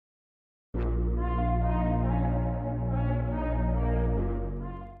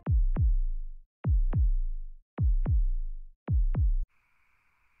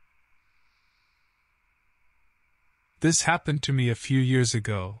This happened to me a few years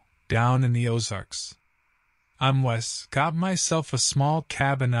ago, down in the Ozarks. I'm Wes, got myself a small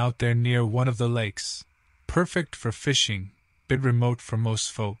cabin out there near one of the lakes. Perfect for fishing, bit remote for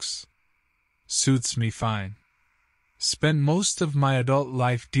most folks. Suits me fine. Spent most of my adult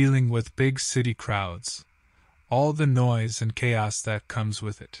life dealing with big city crowds. All the noise and chaos that comes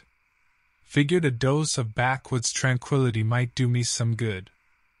with it. Figured a dose of backwoods tranquility might do me some good.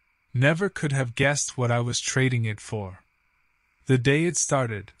 Never could have guessed what I was trading it for. The day it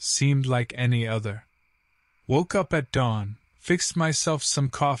started seemed like any other. Woke up at dawn, fixed myself some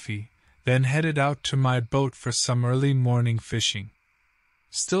coffee, then headed out to my boat for some early morning fishing.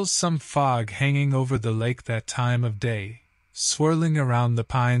 Still some fog hanging over the lake that time of day, swirling around the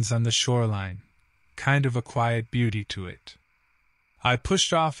pines on the shoreline, kind of a quiet beauty to it. I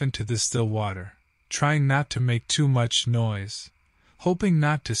pushed off into the still water, trying not to make too much noise, hoping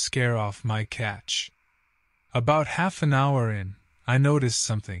not to scare off my catch. About half an hour in, I noticed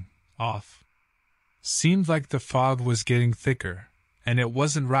something off. Seemed like the fog was getting thicker, and it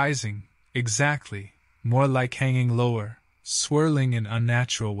wasn't rising, exactly, more like hanging lower, swirling in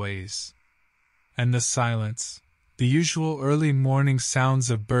unnatural ways. And the silence, the usual early morning sounds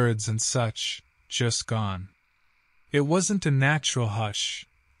of birds and such, just gone. It wasn't a natural hush,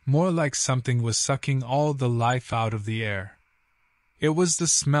 more like something was sucking all the life out of the air. It was the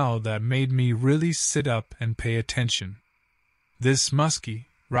smell that made me really sit up and pay attention. This musky,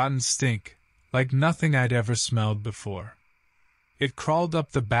 rotten stink, like nothing I'd ever smelled before. It crawled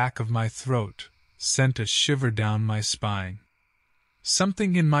up the back of my throat, sent a shiver down my spine.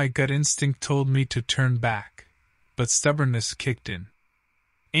 Something in my gut instinct told me to turn back, but stubbornness kicked in.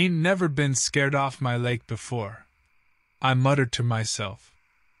 Ain't never been scared off my lake before, I muttered to myself.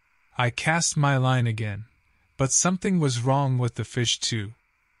 I cast my line again, but something was wrong with the fish too.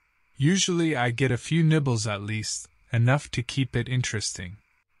 Usually I get a few nibbles at least, enough to keep it interesting.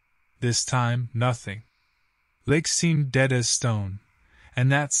 This time, nothing. Lake seemed dead as stone,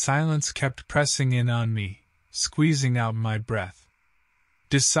 and that silence kept pressing in on me, squeezing out my breath.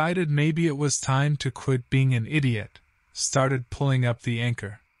 Decided maybe it was time to quit being an idiot, started pulling up the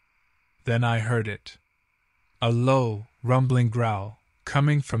anchor. Then I heard it. A low, rumbling growl,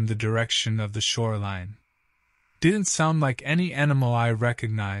 coming from the direction of the shoreline. Didn't sound like any animal I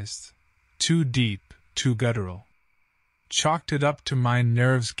recognized. Too deep, too guttural. Chalked it up to my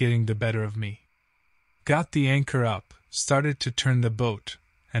nerves getting the better of me. Got the anchor up, started to turn the boat,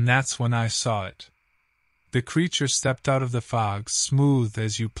 and that's when I saw it. The creature stepped out of the fog, smooth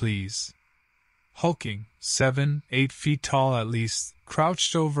as you please. Hulking, 7-8 feet tall at least,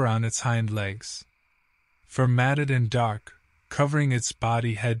 crouched over on its hind legs. Fur matted and dark, covering its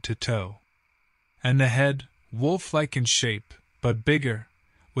body head to toe. And the head, wolf-like in shape, but bigger,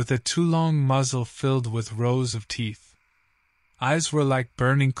 with a too long muzzle filled with rows of teeth. Eyes were like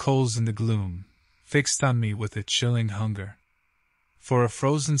burning coals in the gloom, fixed on me with a chilling hunger. For a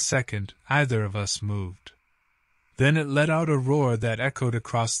frozen second, either of us moved. Then it let out a roar that echoed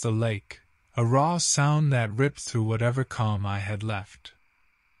across the lake, a raw sound that ripped through whatever calm I had left.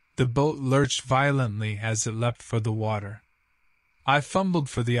 The boat lurched violently as it leapt for the water. I fumbled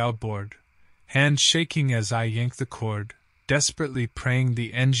for the outboard, hand shaking as I yanked the cord, desperately praying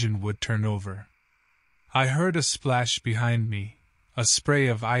the engine would turn over. I heard a splash behind me, a spray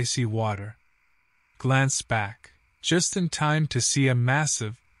of icy water. Glanced back, just in time to see a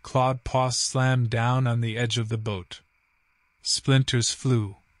massive, clawed paw slam down on the edge of the boat. Splinters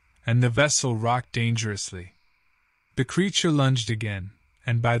flew, and the vessel rocked dangerously. The creature lunged again,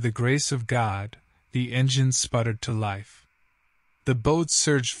 and by the grace of God, the engine sputtered to life. The boat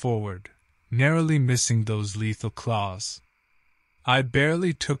surged forward, narrowly missing those lethal claws. I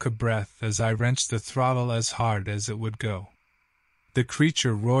barely took a breath as I wrenched the throttle as hard as it would go. The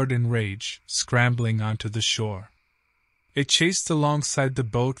creature roared in rage, scrambling onto the shore. It chased alongside the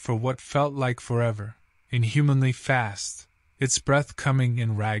boat for what felt like forever, inhumanly fast, its breath coming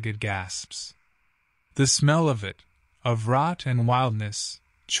in ragged gasps. The smell of it, of rot and wildness,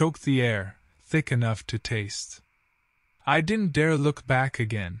 choked the air, thick enough to taste. I didn't dare look back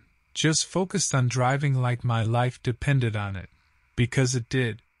again, just focused on driving like my life depended on it, because it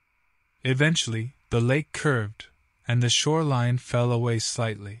did. Eventually, the lake curved, and the shoreline fell away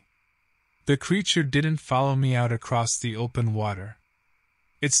slightly. The creature didn't follow me out across the open water.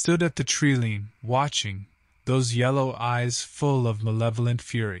 It stood at the tree-line, watching, those yellow eyes full of malevolent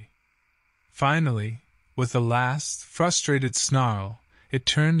fury. Finally, with a last, frustrated snarl, it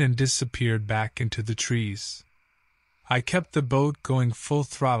turned and disappeared back into the trees. I kept the boat going full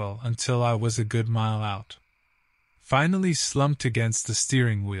throttle until I was a good mile out. Finally slumped against the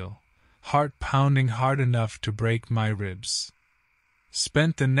steering wheel, heart pounding hard enough to break my ribs.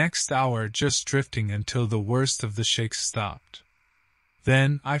 Spent the next hour just drifting until the worst of the shakes stopped.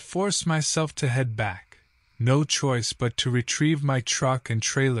 Then I forced myself to head back, no choice but to retrieve my truck and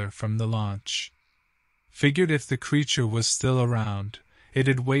trailer from the launch. Figured if the creature was still around,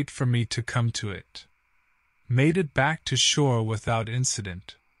 it'd wait for me to come to it. Made it back to shore without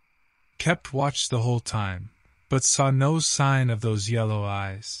incident. Kept watch the whole time, but saw no sign of those yellow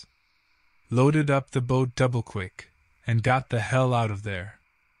eyes. Loaded up the boat double quick, and got the hell out of there.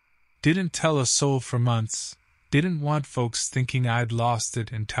 Didn't tell a soul for months, didn't want folks thinking I'd lost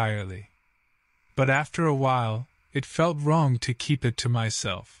it entirely. But after a while, it felt wrong to keep it to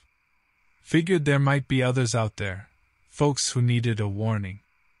myself. Figured there might be others out there, folks who needed a warning.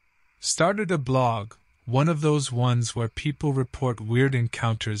 Started a blog, one of those ones where people report weird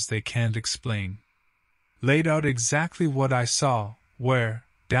encounters they can't explain. Laid out exactly what I saw, where,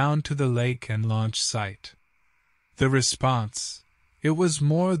 down to the lake and launch site. The response, it was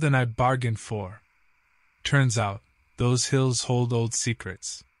more than I bargained for. Turns out, those hills hold old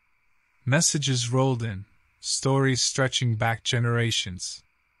secrets. Messages rolled in, stories stretching back generations.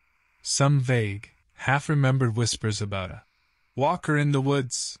 Some vague, half-remembered whispers about a walker in the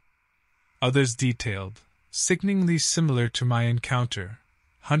woods. Others detailed, sickeningly similar to my encounter.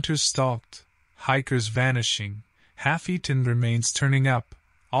 Hunters stalked, hikers vanishing, half-eaten remains turning up,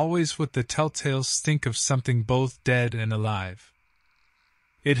 always with the telltale stink of something both dead and alive.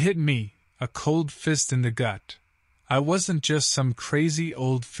 It hit me, a cold fist in the gut. I wasn't just some crazy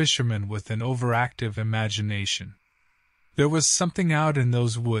old fisherman with an overactive imagination. There was something out in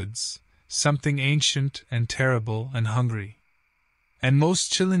those woods, something ancient and terrible and hungry. And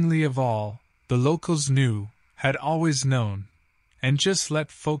most chillingly of all, the locals knew, had always known, and just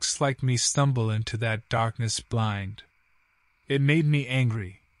let folks like me stumble into that darkness blind. It made me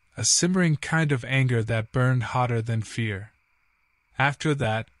angry, a simmering kind of anger that burned hotter than fear. After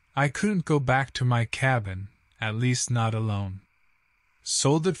that, I couldn't go back to my cabin, at least not alone.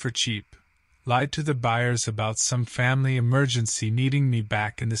 Sold it for cheap, lied to the buyers about some family emergency needing me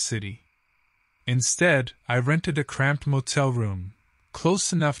back in the city. Instead, I rented a cramped motel room,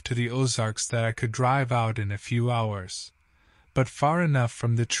 close enough to the Ozarks that I could drive out in a few hours, but far enough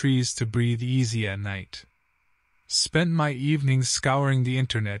from the trees to breathe easy at night. Spent my evenings scouring the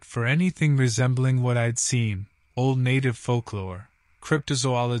internet for anything resembling what I'd seen, old native folklore,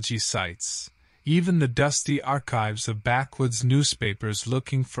 cryptozoology sites, even the dusty archives of backwoods newspapers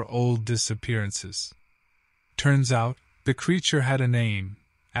looking for old disappearances. Turns out, the creature had a name,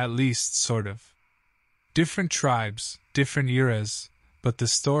 at least sort of. Different tribes, different eras, but the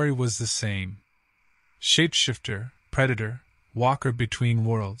story was the same. Shapeshifter, predator, walker between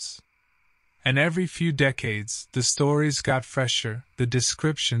worlds. And every few decades, the stories got fresher, the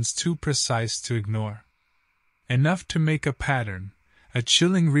descriptions too precise to ignore. Enough to make a pattern, a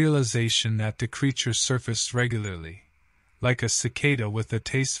chilling realization that the creature surfaced regularly, like a cicada with a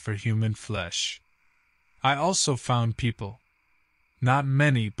taste for human flesh. I also found people. Not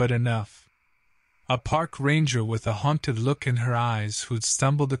many, but enough. A park ranger with a haunted look in her eyes who'd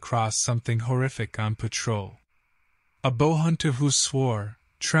stumbled across something horrific on patrol. A bow hunter who swore,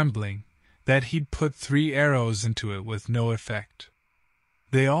 trembling, that he'd put 3 arrows into it with no effect.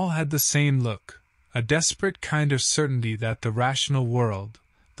 They all had the same look. A desperate kind of certainty that the rational world,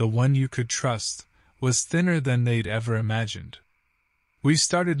 the one you could trust, was thinner than they'd ever imagined. We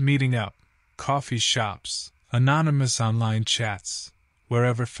started meeting up, coffee shops, anonymous online chats,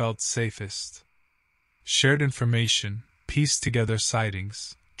 wherever felt safest. Shared information, pieced together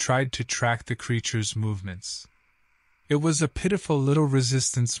sightings, tried to track the creature's movements. It was a pitiful little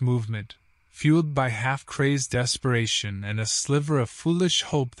resistance movement, fueled by half-crazed desperation and a sliver of foolish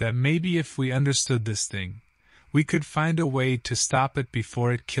hope that maybe if we understood this thing, we could find a way to stop it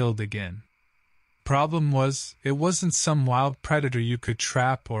before it killed again. Problem was, it wasn't some wild predator you could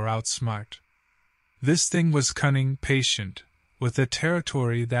trap or outsmart. This thing was cunning, patient, with a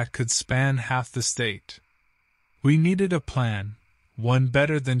territory that could span half the state. We needed a plan, one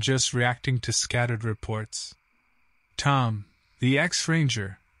better than just reacting to scattered reports. Tom, the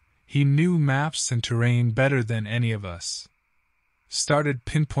ex-ranger, he knew maps and terrain better than any of us. Started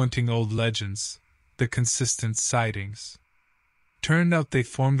pinpointing old legends, the consistent sightings. Turned out they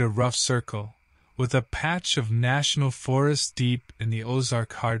formed a rough circle, with a patch of national forest deep in the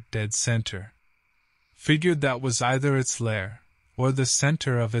Ozark heart dead center. Figured that was either its lair, or the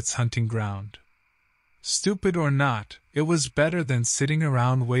center of its hunting ground. Stupid or not, it was better than sitting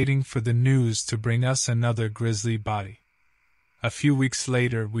around waiting for the news to bring us another grisly body. A few weeks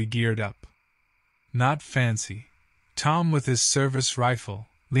later we geared up. Not fancy. Tom with his service rifle,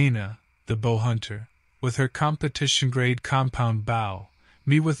 Lena, the bow hunter, with her competition-grade compound bow,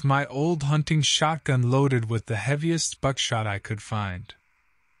 me with my old hunting shotgun loaded with the heaviest buckshot I could find.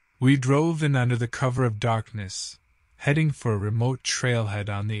 We drove in under the cover of darkness, heading for a remote trailhead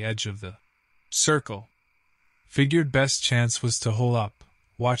on the edge of the circle. Figured best chance was to hole up,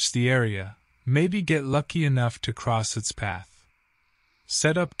 watch the area, maybe get lucky enough to cross its path.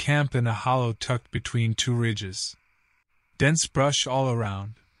 Set up camp in a hollow tucked between two ridges. Dense brush all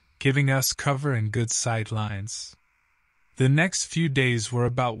around, giving us cover and good sight lines. The next few days were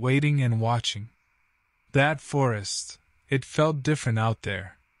about waiting and watching. That forest, it felt different out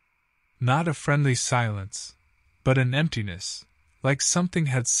there. Not a friendly silence, but an emptiness, like something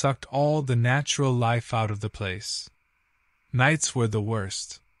had sucked all the natural life out of the place. Nights were the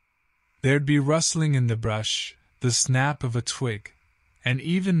worst. There'd be rustling in the brush, the snap of a twig, and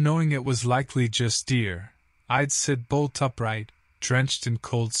even knowing it was likely just deer, I'd sit bolt upright, drenched in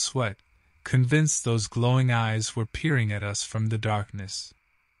cold sweat, convinced those glowing eyes were peering at us from the darkness.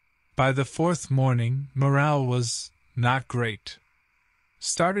 By the fourth morning, morale was not great.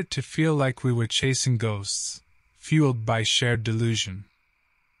 Started to feel like we were chasing ghosts, fueled by shared delusion.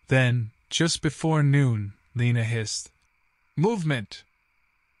 Then, just before noon, Lena hissed, "Movement!"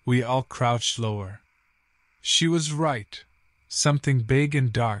 We all crouched lower. She was right. Something big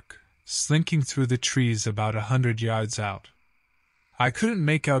and dark, slinking through the trees about 100 yards out. I couldn't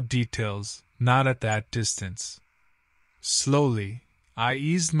make out details, not at that distance. Slowly, I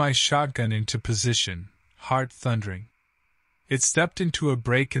eased my shotgun into position, heart thundering. It stepped into a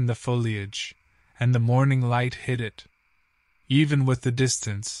break in the foliage, and the morning light hit it. Even with the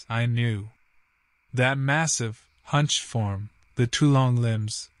distance, I knew. That massive, hunched form, the two long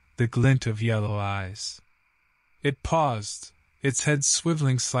limbs, the glint of yellow eyes. It paused, its head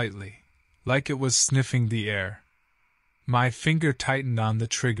swiveling slightly, like it was sniffing the air. My finger tightened on the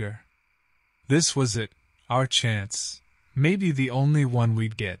trigger. This was it, our chance, maybe the only one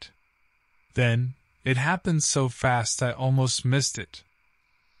we'd get. Then, it happened so fast I almost missed it.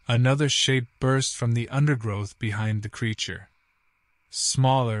 Another shape burst from the undergrowth behind the creature.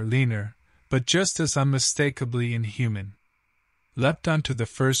 Smaller, leaner, but just as unmistakably inhuman. Leapt onto the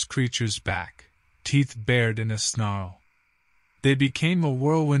first creature's back, teeth bared in a snarl. They became a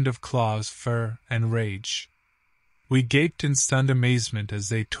whirlwind of claws, fur, and rage. We gaped in stunned amazement as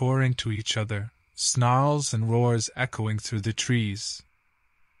they tore into each other, snarls and roars echoing through the trees.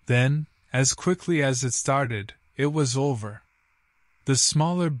 Then, as quickly as it started, it was over. The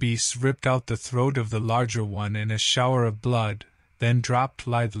smaller beast ripped out the throat of the larger one in a shower of blood, then dropped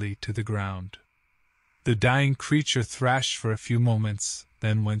lithely to the ground. The dying creature thrashed for a few moments,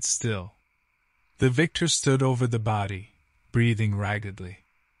 then went still. The victor stood over the body, breathing raggedly.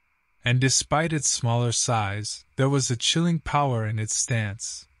 And despite its smaller size, there was a chilling power in its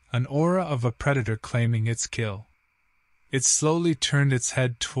stance, an aura of a predator claiming its kill. It slowly turned its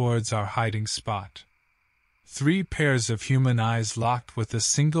head towards our hiding spot. 3 pairs of human eyes locked with a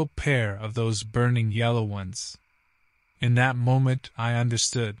single pair of those burning yellow ones. In that moment, I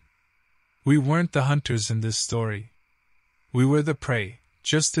understood. We weren't the hunters in this story. We were the prey,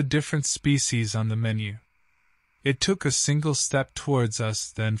 just a different species on the menu. It took a single step towards us,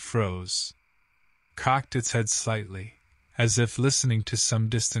 then froze. Cocked its head slightly, as if listening to some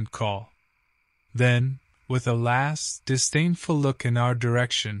distant call. Then, with a last, disdainful look in our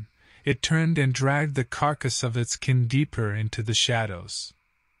direction, it turned and dragged the carcass of its kin deeper into the shadows.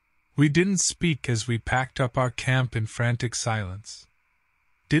 We didn't speak as we packed up our camp in frantic silence.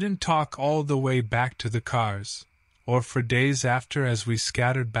 Didn't talk all the way back to the cars, or for days after as we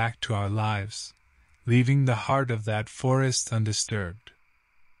scattered back to our lives, leaving the heart of that forest undisturbed.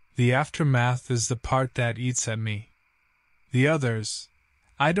 The aftermath is the part that eats at me. The others,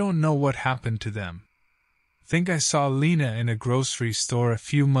 I don't know what happened to them. Think I saw Lena in a grocery store a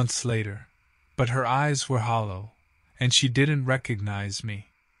few months later, but her eyes were hollow, and she didn't recognize me.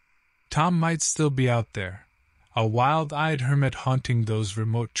 Tom might still be out there, a wild-eyed hermit haunting those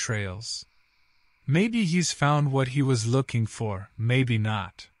remote trails. Maybe he's found what he was looking for, maybe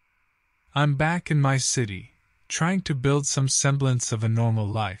not. I'm back in my city, trying to build some semblance of a normal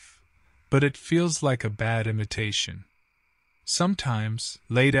life, but it feels like a bad imitation. Sometimes,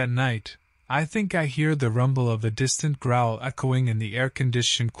 late at night, I think I hear the rumble of a distant growl echoing in the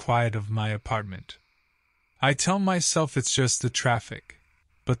air-conditioned quiet of my apartment. I tell myself it's just the traffic,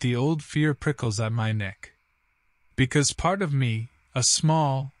 but the old fear prickles at my neck. Because part of me, a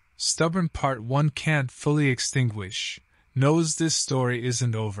small, stubborn part one can't fully extinguish, knows this story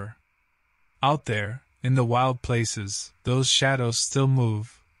isn't over. Out there, in the wild places, those shadows still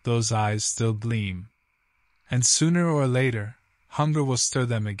move, those eyes still gleam. And sooner or later, hunger will stir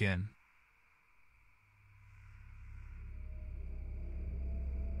them again.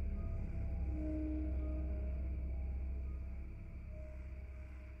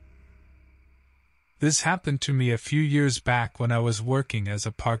 This happened to me a few years back when I was working as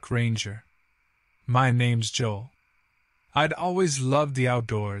a park ranger. My name's Joel. I'd always loved the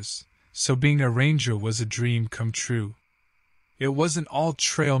outdoors, so being a ranger was a dream come true. It wasn't all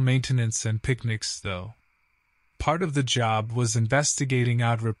trail maintenance and picnics, though. Part of the job was investigating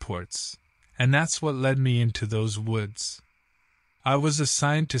odd reports, and that's what led me into those woods. I was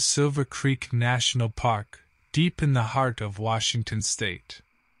assigned to Silver Creek National Park, deep in the heart of Washington State.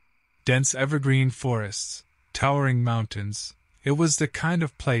 Dense evergreen forests, towering mountains, it was the kind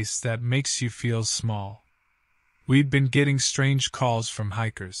of place that makes you feel small. We'd been getting strange calls from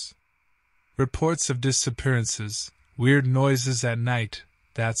hikers. Reports of disappearances, weird noises at night,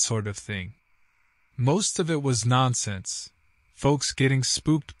 that sort of thing. Most of it was nonsense, folks getting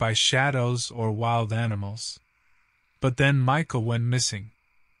spooked by shadows or wild animals. But then Michael went missing.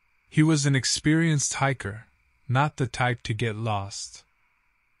 He was an experienced hiker, not the type to get lost.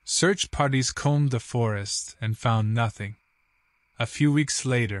 Search parties combed the forest and found nothing. A few weeks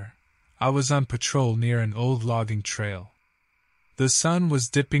later, I was on patrol near an old logging trail. The sun was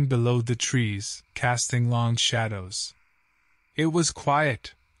dipping below the trees, casting long shadows. It was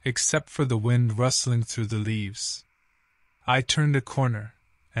quiet, except for the wind rustling through the leaves. I turned a corner,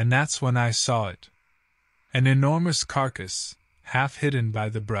 and that's when I saw it. An enormous carcass, half hidden by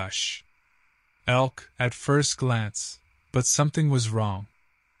the brush. Elk, at first glance, but something was wrong.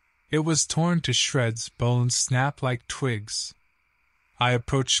 It was torn to shreds, bones snapped like twigs. I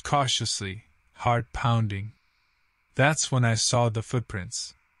approached cautiously, heart pounding. That's when I saw the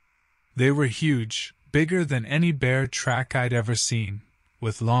footprints. They were huge, bigger than any bear track I'd ever seen,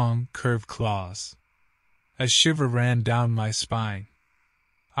 with long, curved claws. A shiver ran down my spine.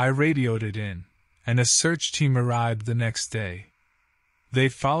 I radioed it in, and a search team arrived the next day. They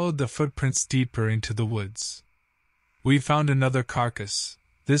followed the footprints deeper into the woods. We found another carcass,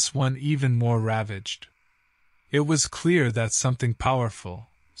 this one even more ravaged. It was clear that something powerful,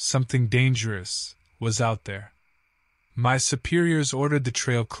 something dangerous, was out there. My superiors ordered the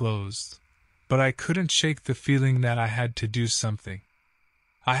trail closed, but I couldn't shake the feeling that I had to do something.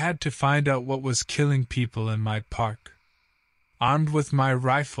 I had to find out what was killing people in my park. Armed with my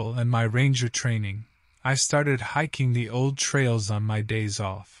rifle and my ranger training, I started hiking the old trails on my days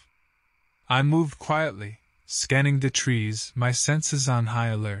off. I moved quietly, scanning the trees, my senses on high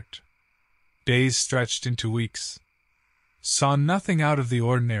alert. Days stretched into weeks. Saw nothing out of the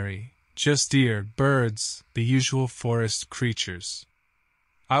ordinary, just deer, birds, the usual forest creatures.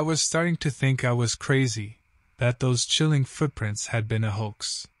 I was starting to think I was crazy, that those chilling footprints had been a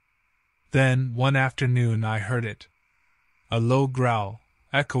hoax. Then, one afternoon I heard it. A low growl,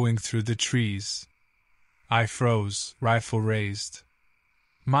 echoing through the trees. I froze, rifle raised.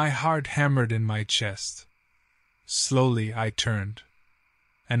 My heart hammered in my chest. Slowly I turned.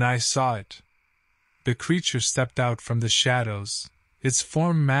 And I saw it. The creature stepped out from the shadows, its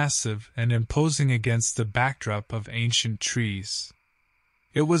form massive and imposing against the backdrop of ancient trees.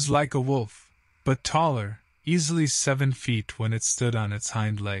 It was like a wolf, but taller, easily 7 feet when it stood on its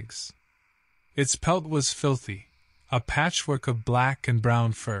hind legs. Its pelt was filthy, a patchwork of black and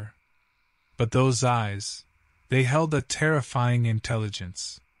brown fur. But those eyes, they held a terrifying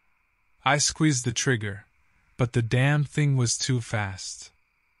intelligence. I squeezed the trigger, but the damn thing was too fast.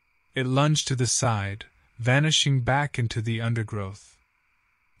 It lunged to the side, vanishing back into the undergrowth.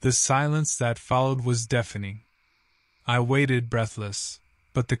 The silence that followed was deafening. I waited breathless,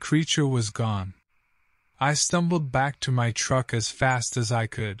 but the creature was gone. I stumbled back to my truck as fast as I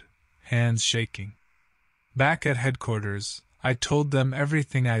could, hands shaking. Back at headquarters, I told them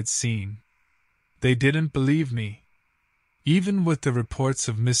everything I'd seen. They didn't believe me. Even with the reports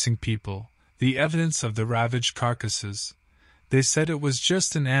of missing people, the evidence of the ravaged carcasses, they said it was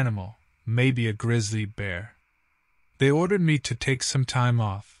just an animal, maybe a grizzly bear. They ordered me to take some time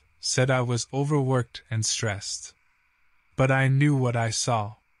off, said I was overworked and stressed. But I knew what I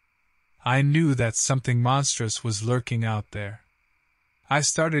saw. I knew that something monstrous was lurking out there. I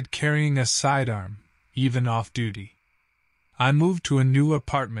started carrying a sidearm, even off duty. I moved to a new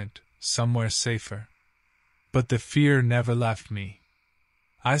apartment, somewhere safer. But the fear never left me.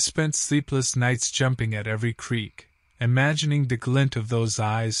 I spent sleepless nights jumping at every creek, imagining the glint of those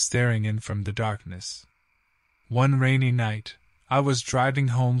eyes staring in from the darkness. One rainy night, I was driving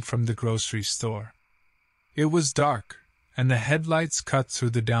home from the grocery store. It was dark, and the headlights cut through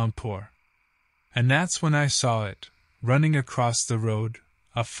the downpour. And that's when I saw it, running across the road,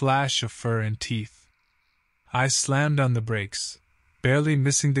 a flash of fur and teeth. I slammed on the brakes, barely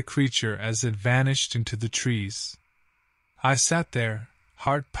missing the creature as it vanished into the trees. I sat there,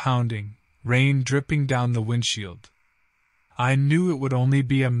 heart pounding, rain dripping down the windshield. I knew it would only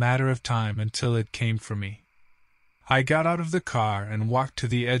be a matter of time until it came for me. I got out of the car and walked to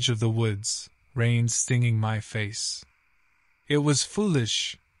the edge of the woods, rain stinging my face. It was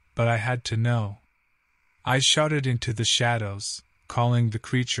foolish, but I had to know. I shouted into the shadows, calling the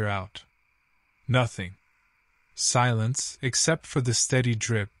creature out. Nothing. Silence, except for the steady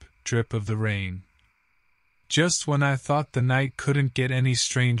drip, drip of the rain. Just when I thought the night couldn't get any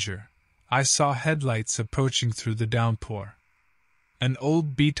stranger, I saw headlights approaching through the downpour. An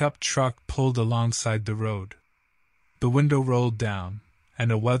old beat-up truck pulled alongside the road. The window rolled down,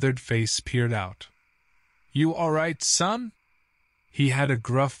 and a weathered face peered out. "You all right, son?" He had a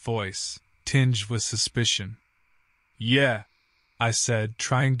gruff voice, tinged with suspicion. "Yeah," I said,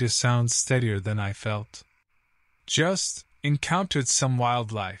 trying to sound steadier than I felt. "Just encountered some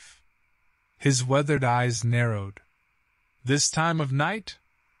wildlife." His weathered eyes narrowed. "This time of night?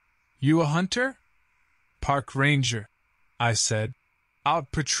 You a hunter?" "Park ranger," I said.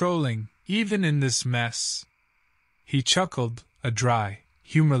 "Out patrolling, even in this mess." He chuckled, a dry,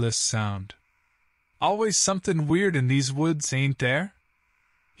 humorless sound. "Always something weird in these woods, ain't there?"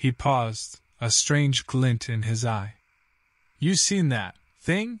 He paused, a strange glint in his eye. "You seen that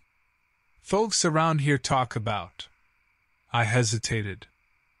thing folks around here talk about?" I hesitated.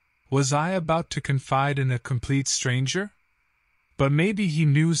 Was I about to confide in a complete stranger? But maybe he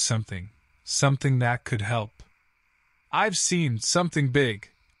knew something that could help. "I've seen something big,"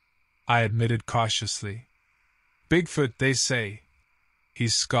 I admitted cautiously. "Bigfoot, they say." He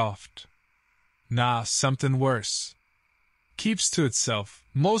scoffed. "Nah, something worse. Keeps to itself,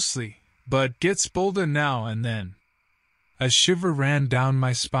 mostly, but gets bolder now and then." A shiver ran down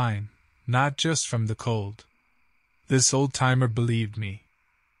my spine, not just from the cold. This old-timer believed me.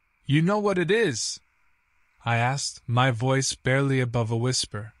 "You know what it is?" I asked, my voice barely above a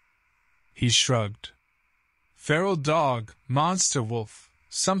whisper. He shrugged. "Feral dog, monster wolf,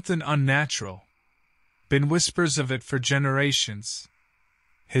 something unnatural. Been whispers of it for generations."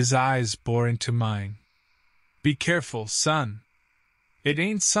 His eyes bore into mine. "Be careful, son. It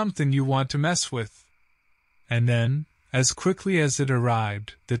ain't something you want to mess with." And then, as quickly as it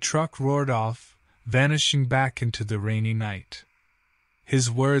arrived, the truck roared off, vanishing back into the rainy night.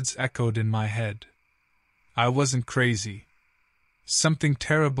 His words echoed in my head. I wasn't crazy. Something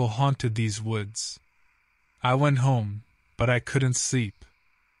terrible haunted these woods. I went home, but I couldn't sleep.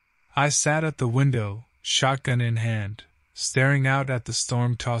 I sat at the window, shotgun in hand, staring out at the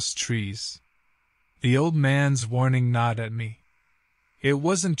storm-tossed trees. The old man's warning gnawed at me. It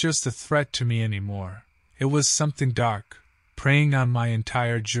wasn't just a threat to me anymore. It was something dark, preying on my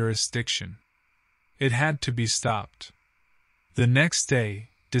entire jurisdiction. It had to be stopped. The next day,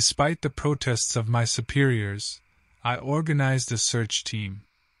 despite the protests of my superiors, I organized a search team.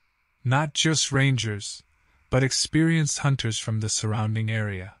 Not just rangers, but experienced hunters from the surrounding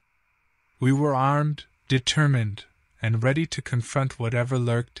area. We were armed, determined, and ready to confront whatever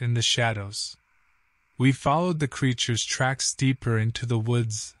lurked in the shadows. We followed the creature's tracks deeper into the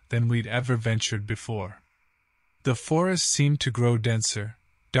woods than we'd ever ventured before. The forest seemed to grow denser,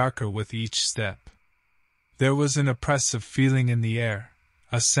 darker with each step. There was an oppressive feeling in the air,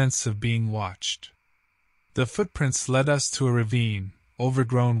 a sense of being watched. The footprints led us to a ravine,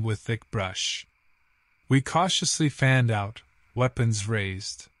 overgrown with thick brush. We cautiously fanned out, weapons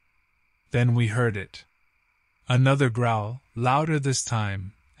raised. Then we heard it. Another growl, louder this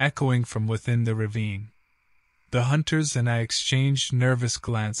time, echoing from within the ravine. The hunters and I exchanged nervous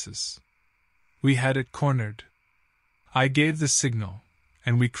glances. We had it cornered. I gave the signal,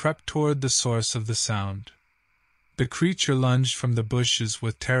 and we crept toward the source of the sound. The creature lunged from the bushes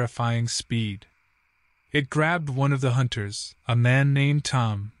with terrifying speed. It grabbed one of the hunters, a man named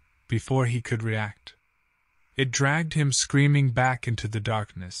Tom, before he could react. It dragged him screaming back into the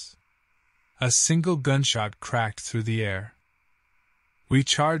darkness. A single gunshot cracked through the air. We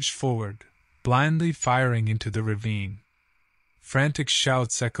charged forward, blindly firing into the ravine. Frantic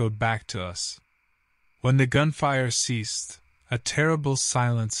shouts echoed back to us. When the gunfire ceased, a terrible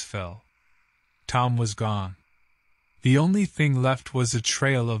silence fell. Tom was gone. The only thing left was a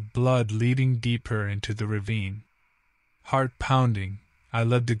trail of blood leading deeper into the ravine. Heart pounding, I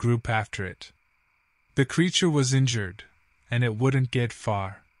led the group after it. The creature was injured, and it wouldn't get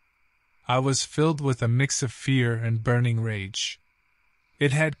far. I was filled with a mix of fear and burning rage.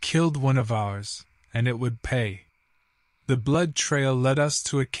 It had killed one of ours, and it would pay. The blood trail led us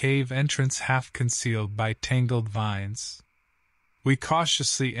to a cave entrance half concealed by tangled vines. We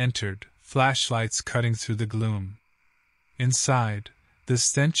cautiously entered, flashlights cutting through the gloom. Inside, the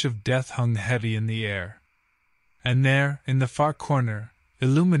stench of death hung heavy in the air. And there, in the far corner,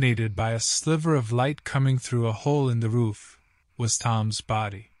 illuminated by a sliver of light coming through a hole in the roof, was Tom's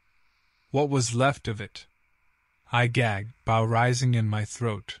body. What was left of it? I gagged, bile rising in my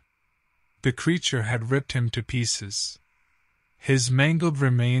throat. The creature had ripped him to pieces. His mangled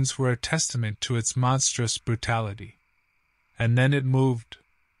remains were a testament to its monstrous brutality. And then it moved.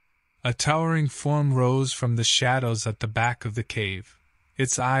 A towering form rose from the shadows at the back of the cave,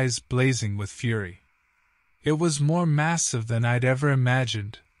 its eyes blazing with fury. It was more massive than I'd ever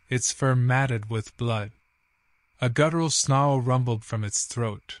imagined, its fur matted with blood. A guttural snarl rumbled from its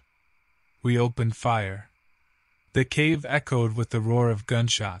throat. We opened fire. The cave echoed with the roar of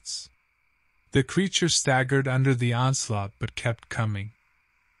gunshots. The creature staggered under the onslaught but kept coming.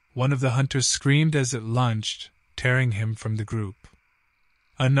 One of the hunters screamed as it lunged, tearing him from the group.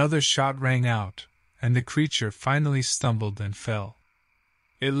 Another shot rang out, and the creature finally stumbled and fell.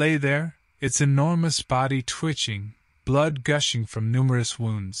 It lay there, its enormous body twitching, blood gushing from numerous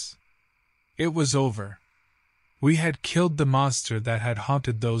wounds. It was over. We had killed the monster that had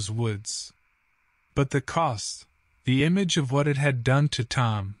haunted those woods. But the cost, the image of what it had done to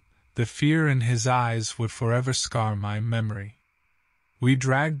Tom, the fear in his eyes would forever scar my memory. We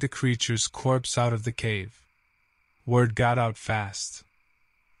dragged the creature's corpse out of the cave. Word got out fast.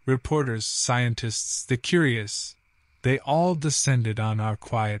 Reporters, scientists, the curious, they all descended on our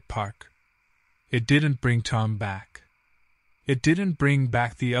quiet park. It didn't bring Tom back. It didn't bring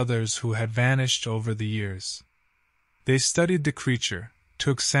back the others who had vanished over the years. They studied the creature,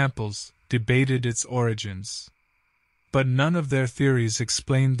 took samples, debated its origins. But none of their theories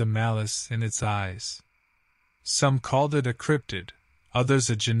explained the malice in its eyes. Some called it a cryptid, others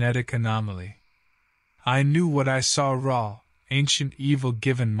a genetic anomaly. I knew what I saw: raw, ancient evil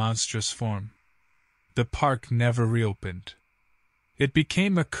given monstrous form. The park never reopened. It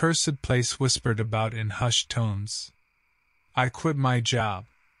became a cursed place whispered about in hushed tones. I quit my job.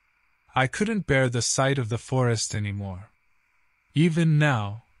 I couldn't bear the sight of the forest anymore. Even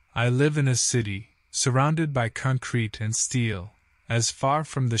now, I live in a city, surrounded by concrete and steel, as far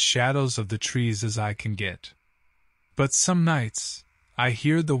from the shadows of the trees as I can get. But some nights, I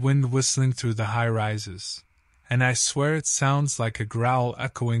hear the wind whistling through the high rises, and I swear it sounds like a growl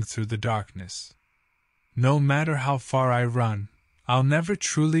echoing through the darkness. No matter how far I run, I'll never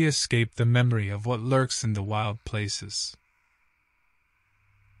truly escape the memory of what lurks in the wild places.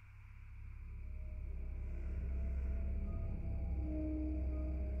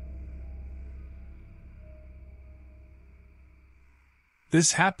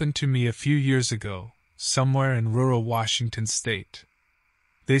 This happened to me a few years ago, somewhere in rural Washington state.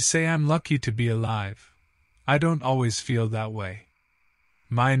 They say I'm lucky to be alive. I don't always feel that way.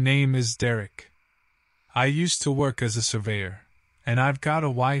 My name is Derek. I used to work as a surveyor, and I've got a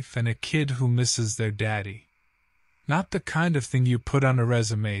wife and a kid who misses their daddy. Not the kind of thing you put on a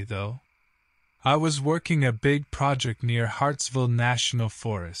resume, though. I was working a big project near Hartsville National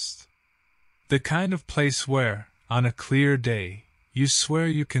Forest. The kind of place where, on a clear day, you swear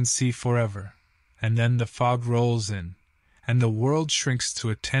you can see forever, and then the fog rolls in, and the world shrinks to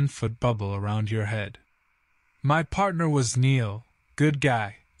a 10-foot bubble around your head. My partner was Neil, good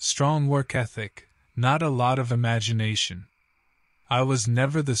guy, strong work ethic, not a lot of imagination. I was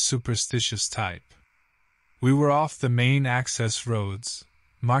never the superstitious type. We were off the main access roads,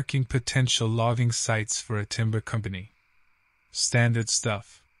 marking potential logging sites for a timber company. Standard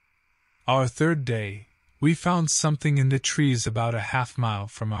stuff. Our third day, we found something in the trees about a half-mile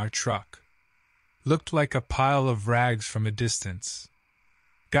from our truck. Looked like a pile of rags from a distance.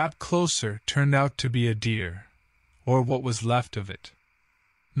 Got closer, turned out to be a deer, or what was left of it.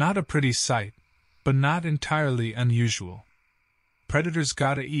 Not a pretty sight, but not entirely unusual. Predators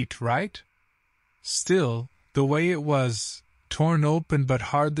gotta eat, right? Still, the way it was, torn open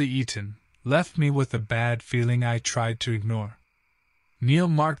but hardly eaten, left me with a bad feeling I tried to ignore. Neil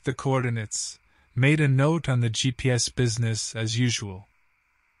marked the coordinates, made a note on the GPS business as usual.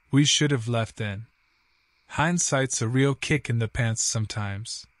 We should have left then. Hindsight's a real kick in the pants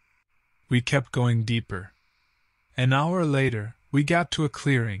sometimes. We kept going deeper. An hour later, we got to a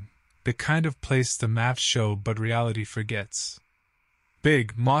clearing, the kind of place the maps show but reality forgets.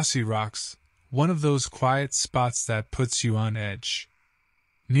 Big, mossy rocks, one of those quiet spots that puts you on edge.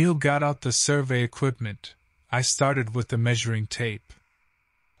 Neil got out the survey equipment. I started with the measuring tape.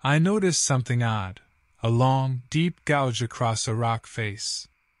 I noticed something odd, a long, deep gouge across a rock face.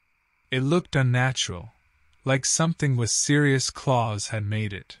 It looked unnatural, like something with serious claws had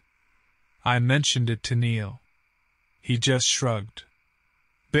made it. I mentioned it to Neil. He just shrugged.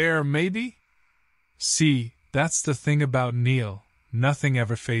 Bear, maybe? See, that's the thing about Neil, nothing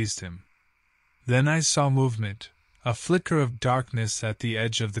ever fazed him. Then I saw movement, a flicker of darkness at the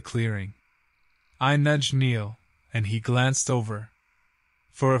edge of the clearing. I nudged Neil, and he glanced over.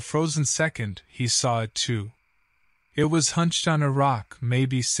 For a frozen second, he saw it too. It was hunched on a rock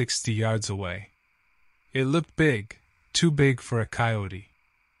maybe 60 yards away. It looked big, too big for a coyote.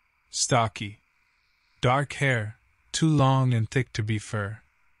 Stocky. Dark hair, too long and thick to be fur.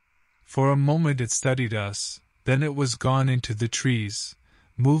 For a moment it studied us, then it was gone into the trees,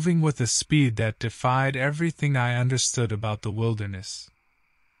 moving with a speed that defied everything I understood about the wilderness.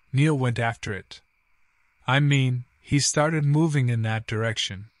 Neil went after it. I mean, he started moving in that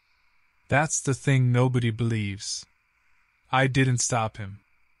direction. That's the thing nobody believes. I didn't stop him.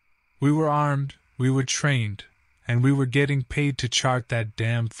 We were armed, we were trained, and we were getting paid to chart that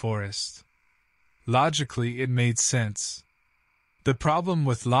damned forest. Logically, it made sense. The problem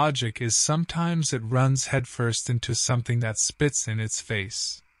with logic is sometimes it runs headfirst into something that spits in its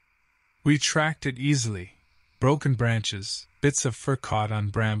face. We tracked it easily. Broken branches, bits of fur caught on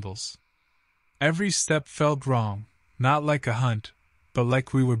brambles. Every step felt wrong, not like a hunt, but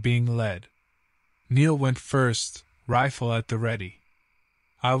like we were being led. Neil went first, rifle at the ready.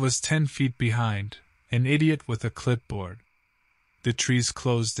 I was 10 feet behind, an idiot with a clipboard. The trees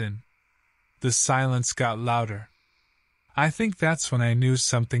closed in. The silence got louder. I think that's when I knew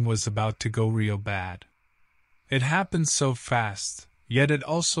something was about to go real bad. It happened so fast, yet it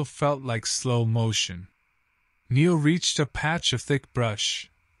also felt like slow motion. Neil reached a patch of thick brush,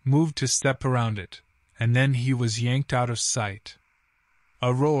 moved to step around it, and then he was yanked out of sight.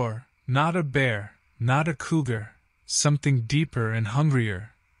 A roar, not a bear, not a cougar, something deeper and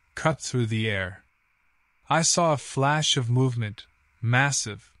hungrier, cut through the air. I saw a flash of movement,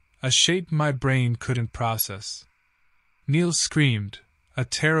 massive, a shape my brain couldn't process. Neil screamed, a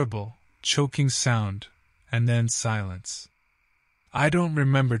terrible, choking sound, and then silence. I don't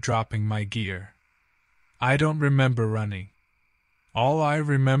remember dropping my gear. I don't remember running. All I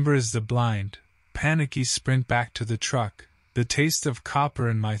remember is the blind, panicky sprint back to the truck, the taste of copper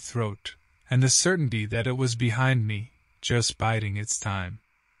in my throat, and the certainty that it was behind me, just biding its time.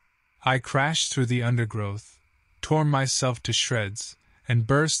 I crashed through the undergrowth, tore myself to shreds, and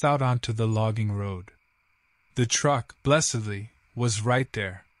burst out onto the logging road. The truck, blessedly, was right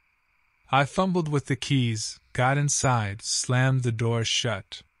there. I fumbled with the keys, got inside, slammed the door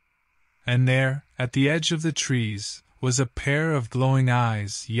shut. And there, at the edge of the trees, was a pair of glowing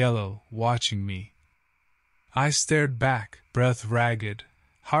eyes, yellow, watching me. I stared back, breath ragged,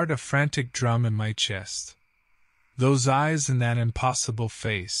 heart a frantic drum in my chest. Those eyes and that impossible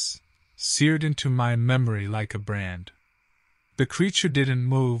face, seared into my memory like a brand. The creature didn't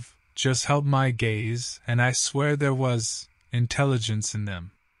move, just held my gaze, and I swear there was intelligence in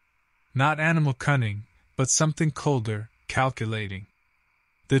them. Not animal cunning, but something colder, calculating.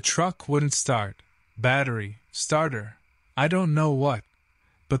 The truck wouldn't start. Battery, starter, I don't know what,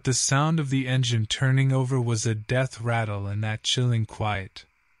 but the sound of the engine turning over was a death rattle in that chilling quiet.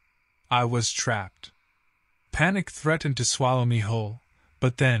 I was trapped. Panic threatened to swallow me whole,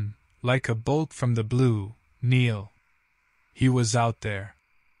 but then, like a bolt from the blue, Neil. He was out there.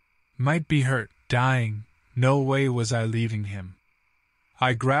 Might be hurt, dying, no way was I leaving him.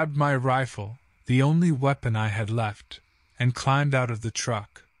 I grabbed my rifle, the only weapon I had left, and climbed out of the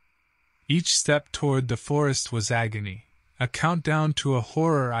truck. Each step toward the forest was agony, a countdown to a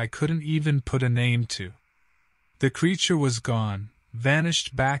horror I couldn't even put a name to. The creature was gone,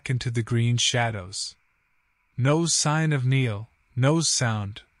 vanished back into the green shadows. No sign of Neil, no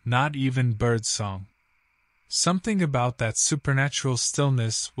sound, not even bird song. Something about that supernatural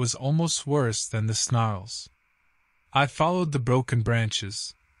stillness was almost worse than the snarls. I followed the broken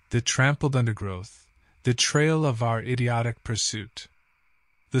branches, the trampled undergrowth, the trail of our idiotic pursuit.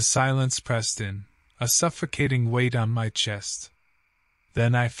 The silence pressed in, a suffocating weight on my chest.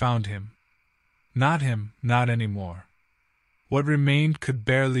 Then I found him. Not him, not anymore. What remained could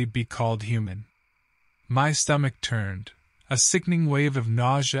barely be called human. My stomach turned, a sickening wave of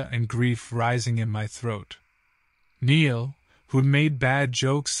nausea and grief rising in my throat. Neil, who'd made bad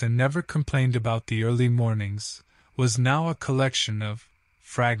jokes and never complained about the early mornings, was now a collection of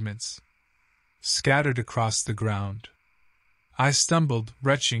fragments, scattered across the ground. I stumbled,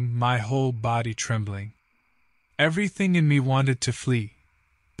 retching, my whole body trembling. Everything in me wanted to flee,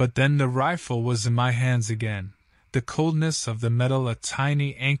 but then the rifle was in my hands again, the coldness of the metal a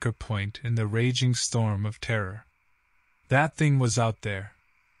tiny anchor point in the raging storm of terror. That thing was out there.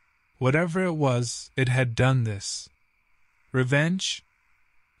 Whatever it was, it had done this. Revenge?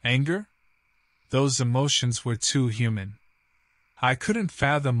 Anger? Those emotions were too human. I couldn't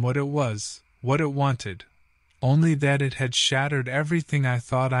fathom what it was, what it wanted, only that it had shattered everything I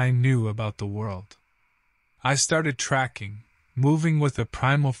thought I knew about the world. I started tracking, moving with a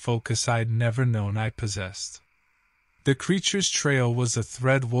primal focus I'd never known I possessed. The creature's trail was a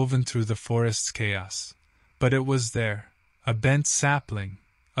thread woven through the forest's chaos, but it was there, a bent sapling,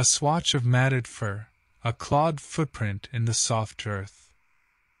 a swatch of matted fur, a clawed footprint in the soft earth.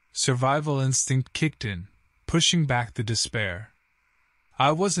 Survival instinct kicked in, pushing back the despair.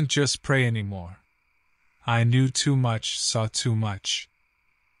 I wasn't just prey anymore. I knew too much, saw too much.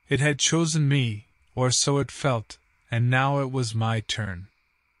 It had chosen me, or so it felt, and now it was my turn.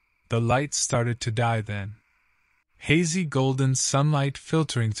 The light started to die then. Hazy golden sunlight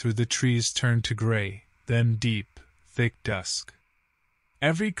filtering through the trees turned to gray, then deep, thick dusk.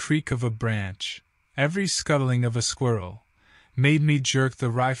 Every creak of a branch, every scuttling of a squirrel, made me jerk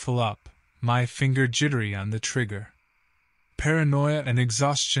the rifle up, my finger jittery on the trigger. Paranoia and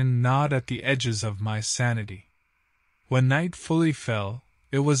exhaustion gnawed at the edges of my sanity. When night fully fell,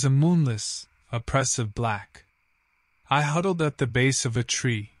 it was a moonless, oppressive black. I huddled at the base of a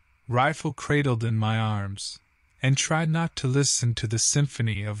tree, rifle cradled in my arms, and tried not to listen to the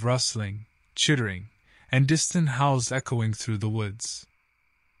symphony of rustling, chittering, and distant howls echoing through the woods.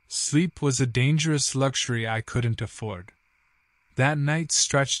 Sleep was a dangerous luxury I couldn't afford. That night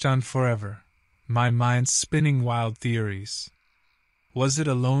stretched on forever, my mind spinning wild theories. Was it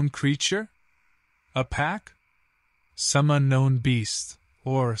a lone creature? A pack? Some unknown beast,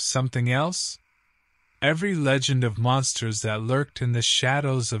 or something else? Every legend of monsters that lurked in the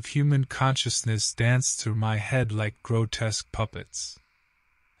shadows of human consciousness danced through my head like grotesque puppets.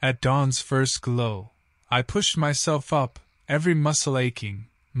 At dawn's first glow, I pushed myself up, every muscle aching,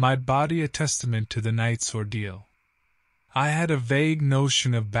 my body a testament to the night's ordeal. I had a vague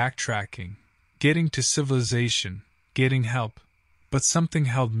notion of backtracking, getting to civilization, getting help, but something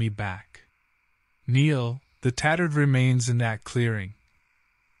held me back. Neil, the tattered remains in that clearing.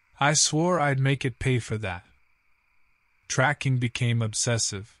 I swore I'd make it pay for that. Tracking became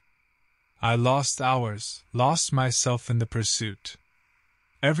obsessive. I lost hours, lost myself in the pursuit.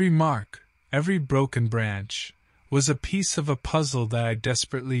 Every mark, every broken branch, was a piece of a puzzle that I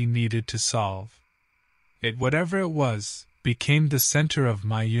desperately needed to solve. It, whatever it was, became the center of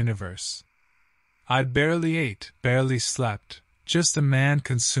my universe. I barely ate, barely slept, just a man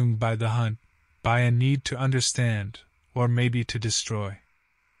consumed by the hunt, by a need to understand, or maybe to destroy.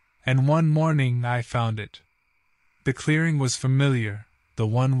 And one morning I found it. The clearing was familiar, the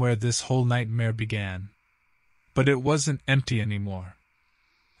one where this whole nightmare began. But it wasn't empty anymore.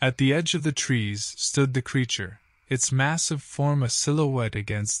 At the edge of the trees stood the creature, its massive form a silhouette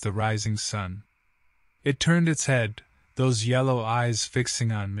against the rising sun. It turned its head, those yellow eyes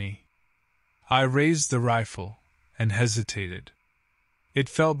fixing on me. I raised the rifle, and hesitated. It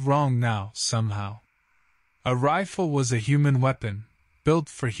felt wrong now, somehow. A rifle was a human weapon, built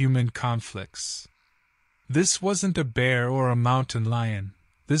for human conflicts. This wasn't a bear or a mountain lion,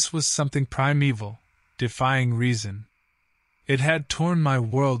 this was something primeval, defying reason. It had torn my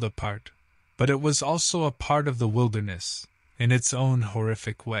world apart, but it was also a part of the wilderness, in its own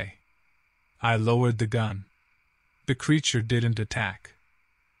horrific way. I lowered the gun. The creature didn't attack.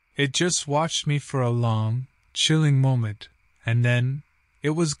 It just watched me for a long, chilling moment, and then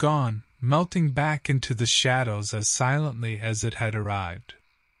it was gone, melting back into the shadows as silently as it had arrived.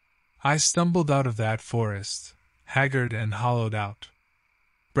 I stumbled out of that forest, haggard and hollowed out.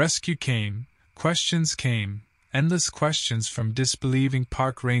 Rescue came, questions came, endless questions from disbelieving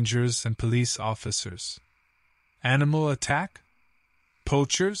park rangers and police officers. Animal attack?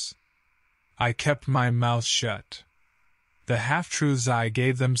 Poachers? I kept my mouth shut. The half-truths I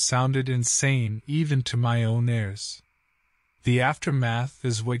gave them sounded insane even to my own ears. The aftermath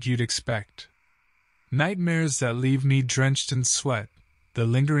is what you'd expect. Nightmares that leave me drenched in sweat, the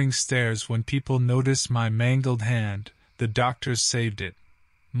lingering stares when people notice my mangled hand, the doctors saved it.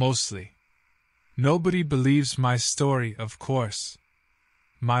 Mostly. Nobody believes my story, of course.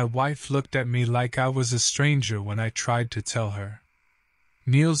 My wife looked at me like I was a stranger when I tried to tell her.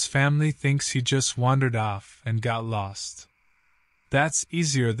 Neil's family thinks he just wandered off and got lost. That's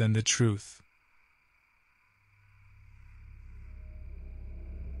easier than the truth.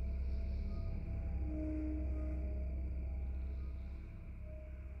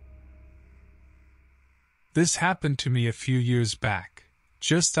 This happened to me a few years back,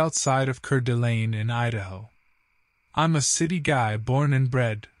 just outside of Coeur d'Alene in Idaho. I'm a city guy born and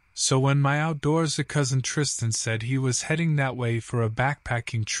bred, so when my outdoorsy cousin Tristan said he was heading that way for a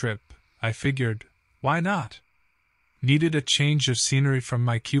backpacking trip, I figured, why not? Needed a change of scenery from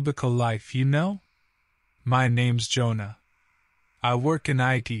my cubicle life, you know? My name's Jonah. I work in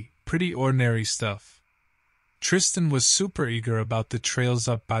IT, pretty ordinary stuff. Tristan was super eager about the trails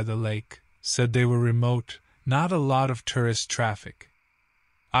up by the lake, said they were remote, not a lot of tourist traffic.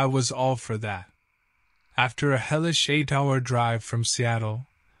 I was all for that. After a hellish 8-hour drive from Seattle,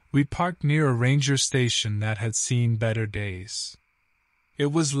 we parked near a ranger station that had seen better days.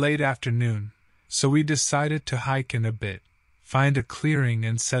 It was late afternoon, so we decided to hike in a bit, find a clearing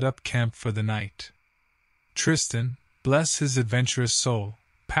and set up camp for the night. Tristan, bless his adventurous soul,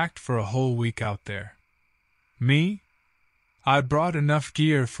 packed for a whole week out there. Me? I brought enough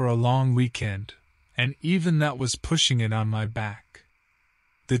gear for a long weekend, and even that was pushing it on my back.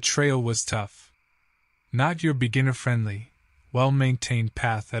 The trail was tough. Not your beginner-friendly, well-maintained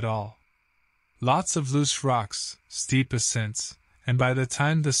path at all. Lots of loose rocks, steep ascents, and by the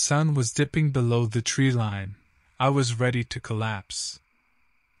time the sun was dipping below the tree line, I was ready to collapse.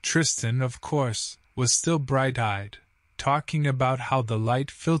 Tristan, of course, was still bright-eyed, talking about how the light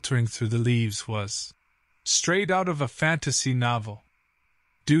filtering through the leaves was straight out of a fantasy novel.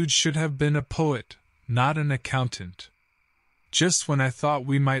 Dude should have been a poet, not an accountant. Just when I thought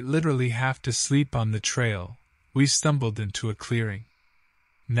we might literally have to sleep on the trail, we stumbled into a clearing.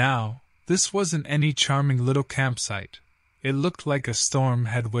 Now, this wasn't any charming little campsite. It looked like a storm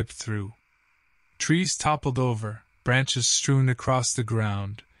had whipped through. Trees toppled over, branches strewn across the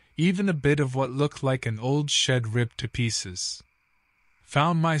ground, even a bit of what looked like an old shed ripped to pieces.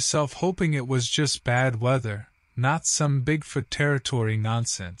 Found myself hoping it was just bad weather, not some Bigfoot territory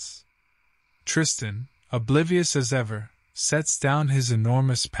nonsense. Tristan, oblivious as ever, sets down his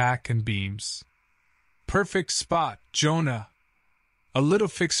enormous pack and beams. Perfect spot, Jonah. A little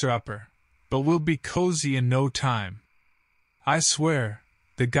fixer-upper, but we'll be cozy in no time. I swear,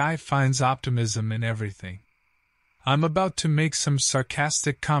 the guy finds optimism in everything. I'm about to make some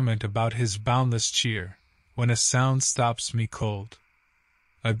sarcastic comment about his boundless cheer, when a sound stops me cold.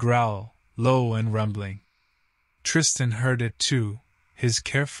 A growl, low and rumbling. Tristan heard it too, his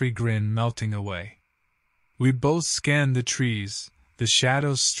carefree grin melting away. We both scanned the trees, the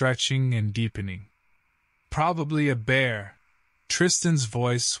shadows stretching and deepening. Probably a bear. Tristan's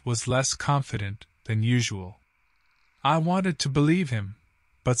voice was less confident than usual. I wanted to believe him,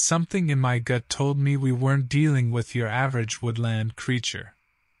 but something in my gut told me we weren't dealing with your average woodland creature.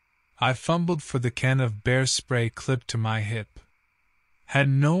 I fumbled for the can of bear spray clipped to my hip. Had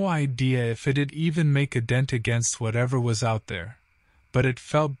no idea if it'd even make a dent against whatever was out there, but it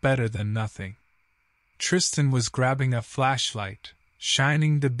felt better than nothing. Tristan was grabbing a flashlight,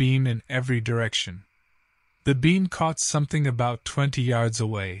 shining the beam in every direction. The beam caught something about 20 yards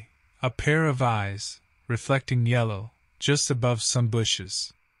away, a pair of eyes, reflecting yellow, just above some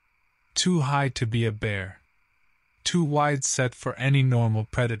bushes. Too high to be a bear. Too wide set for any normal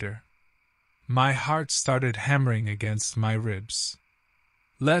predator. My heart started hammering against my ribs.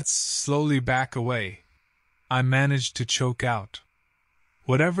 Let's slowly back away. I managed to choke out.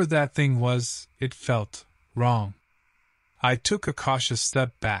 Whatever that thing was, it felt wrong. I took a cautious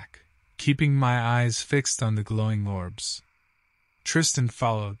step back, keeping my eyes fixed on the glowing orbs. Tristan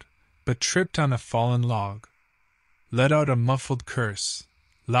followed, but tripped on a fallen log. Let out a muffled curse,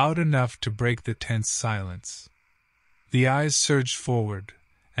 loud enough to break the tense silence. The eyes surged forward,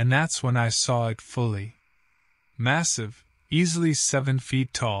 and that's when I saw it fully. Massive, easily 7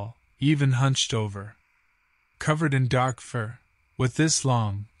 feet tall, even hunched over. Covered in dark fur, with this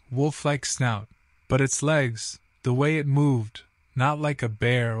long, wolf-like snout, but its legs, the way it moved, not like a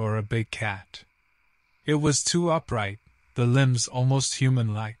bear or a big cat. It was too upright, the limbs almost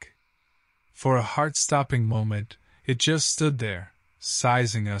human-like. For a heart-stopping moment, it just stood there,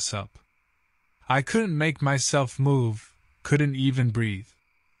 sizing us up. I couldn't make myself move, couldn't even breathe.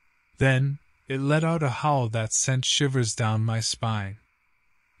 Then, it let out a howl that sent shivers down my spine.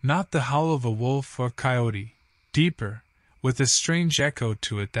 Not the howl of a wolf or coyote, deeper, with a strange echo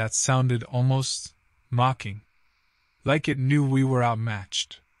to it that sounded almost mocking. Like it knew we were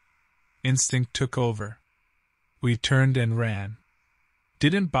outmatched. Instinct took over. We turned and ran.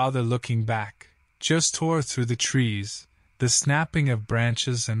 Didn't bother looking back, just tore through the trees, the snapping of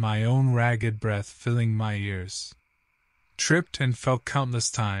branches and my own ragged breath filling my ears. Tripped and fell countless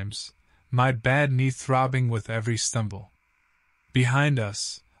times, my bad knee throbbing with every stumble. Behind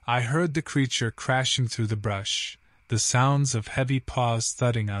us, I heard the creature crashing through the brush, the sounds of heavy paws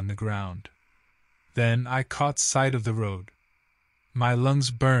thudding on the ground. Then I caught sight of the road. My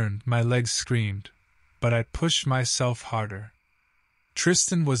lungs burned, my legs screamed, but I pushed myself harder.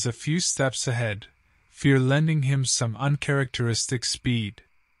 Tristan was a few steps ahead, fear lending him some uncharacteristic speed.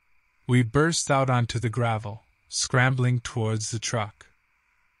 We burst out onto the gravel, scrambling towards the truck.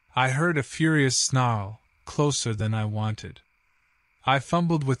 I heard a furious snarl, closer than I wanted. I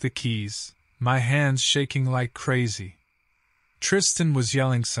fumbled with the keys, my hands shaking like crazy. Tristan was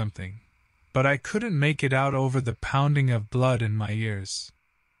yelling something, but I couldn't make it out over the pounding of blood in my ears.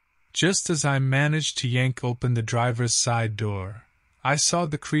 Just as I managed to yank open the driver's side door, I saw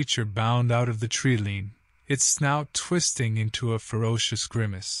the creature bound out of the tree-line, its snout twisting into a ferocious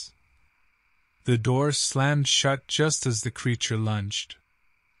grimace. The door slammed shut just as the creature lunged.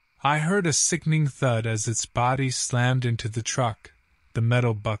 I heard a sickening thud as its body slammed into the truck, the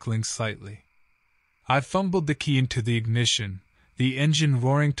metal buckling slightly. I fumbled the key into the ignition, the engine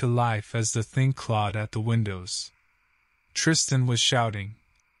roaring to life as the thing clawed at the windows. Tristan was shouting,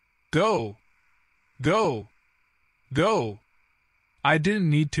 "Go! Go! Go!" I didn't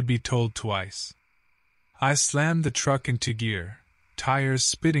need to be told twice. I slammed the truck into gear, tires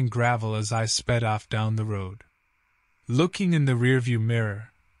spitting gravel as I sped off down the road. Looking in the rearview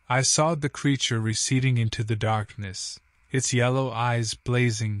mirror, I saw the creature receding into the darkness, its yellow eyes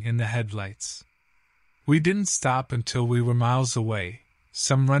blazing in the headlights. We didn't stop until we were miles away,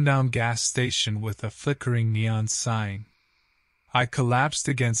 some rundown gas station with a flickering neon sign. I collapsed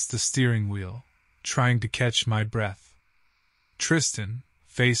against the steering wheel, trying to catch my breath. Tristan,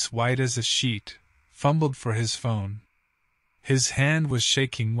 face white as a sheet, fumbled for his phone. His hand was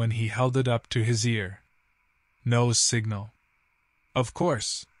shaking when he held it up to his ear. No signal. Of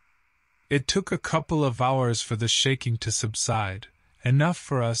course. It took a couple of hours for the shaking to subside, enough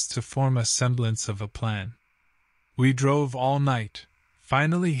for us to form a semblance of a plan. We drove all night,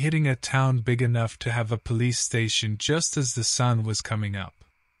 finally hitting a town big enough to have a police station just as the sun was coming up.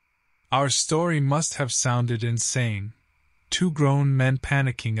 Our story must have sounded insane. Two grown men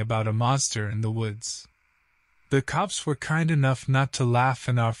panicking about a monster in the woods. The cops were kind enough not to laugh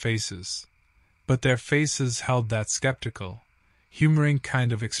in our faces, but their faces held that skeptical, humoring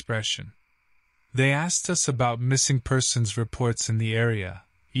kind of expression. They asked us about missing persons reports in the area,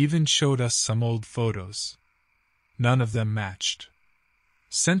 even showed us some old photos. None of them matched.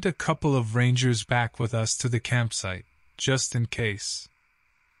 Sent a couple of rangers back with us to the campsite, just in case.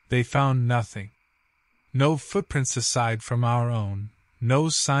 They found nothing. No footprints aside from our own, no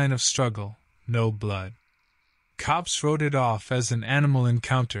sign of struggle, no blood. Cops wrote it off as an animal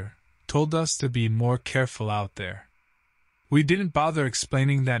encounter, told us to be more careful out there. We didn't bother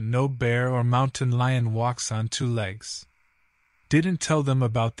explaining that no bear or mountain lion walks on two legs. Didn't tell them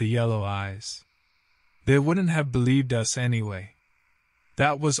about the yellow eyes. They wouldn't have believed us anyway.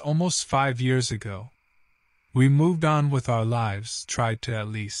 That was almost 5 years ago. We moved on with our lives, tried to at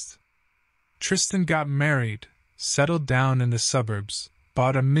least. Tristan got married, settled down in the suburbs,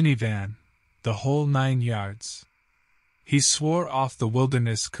 bought a minivan, the whole 9 yards. He swore off the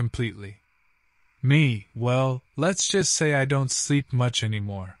wilderness completely. Me, well, let's just say I don't sleep much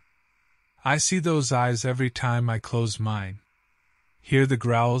anymore. I see those eyes every time I close mine. Hear the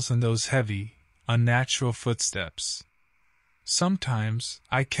growls and those heavy, unnatural footsteps. Sometimes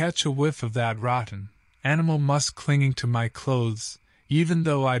I catch a whiff of that rotten, animal musk clinging to my clothes, even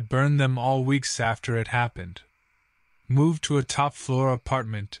though I'd burned them all weeks after it happened. Moved to a top-floor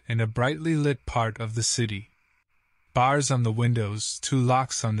apartment in a brightly lit part of the city. Bars on the windows, 2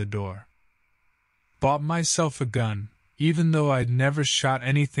 locks on the door. Bought myself a gun, even though I'd never shot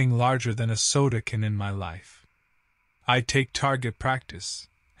anything larger than a soda can in my life. I take target practice,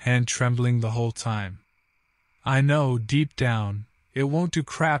 hand trembling the whole time. I know, deep down, it won't do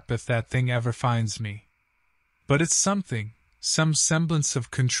crap if that thing ever finds me. But it's something, some semblance of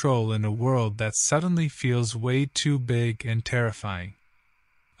control in a world that suddenly feels way too big and terrifying.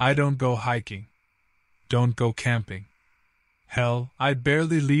 I don't go hiking. Don't go camping. Hell, I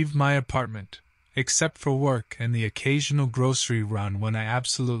barely leave my apartment, except for work and the occasional grocery run when I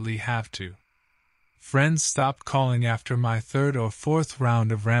absolutely have to. Friends stopped calling after my 3rd or 4th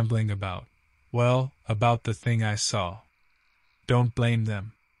round of rambling about the thing I saw. Don't blame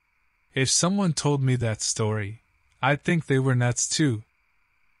them. If someone told me that story, I'd think they were nuts too.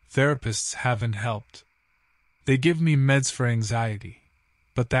 Therapists haven't helped. They give me meds for anxiety,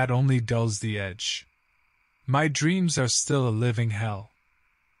 but that only dulls the edge. My dreams are still a living hell.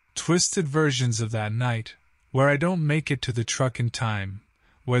 Twisted versions of that night, where I don't make it to the truck in time,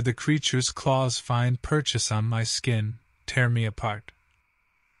 where the creature's claws find purchase on my skin, tear me apart.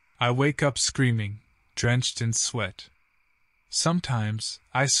 I wake up screaming, drenched in sweat. Sometimes,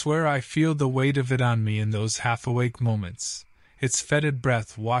 I swear I feel the weight of it on me in those half-awake moments, its fetid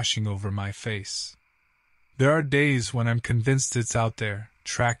breath washing over my face. There are days when I'm convinced it's out there,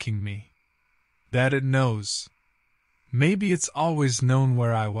 tracking me. That it knows. Maybe it's always known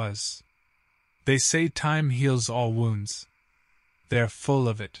where I was. They say time heals all wounds. They're full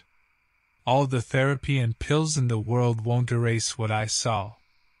of it. All the therapy and pills in the world won't erase what I saw.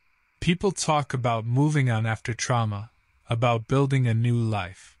 People talk about moving on after trauma, about building a new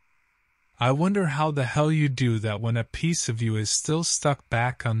life. I wonder how the hell you do that when a piece of you is still stuck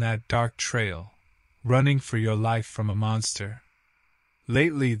back on that dark trail, running for your life from a monster.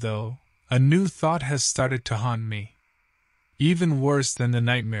 Lately, though, a new thought has started to haunt me. Even worse than the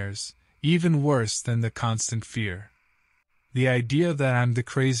nightmares, even worse than the constant fear. The idea that I'm the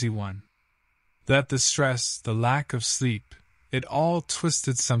crazy one. That the stress, the lack of sleep, it all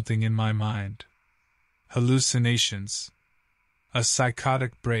twisted something in my mind. Hallucinations. A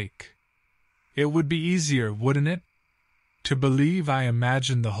psychotic break. It would be easier, wouldn't it? To believe I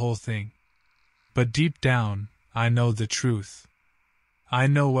imagined the whole thing. But deep down, I know the truth. I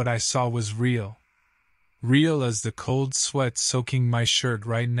know what I saw was real. Real as the cold sweat soaking my shirt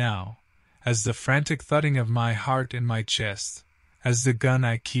right now, as the frantic thudding of my heart in my chest, as the gun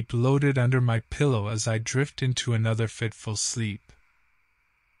I keep loaded under my pillow as I drift into another fitful sleep.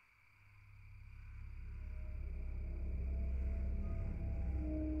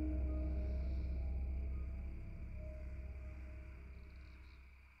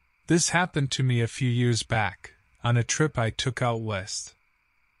 This happened to me a few years back, on a trip I took out west.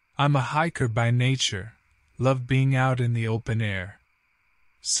 I'm a hiker by nature, love being out in the open air.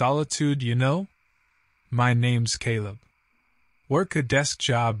 Solitude, you know? My name's Caleb. Work a desk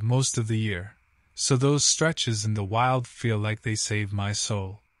job most of the year, so those stretches in the wild feel like they save my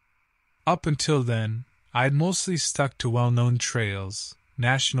soul. Up until then, I'd mostly stuck to well-known trails,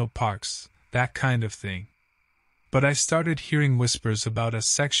 national parks, that kind of thing. But I started hearing whispers about a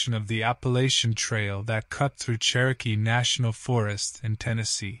section of the Appalachian Trail that cut through Cherokee National Forest in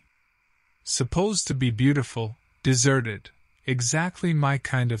Tennessee. Supposed to be beautiful, deserted, exactly my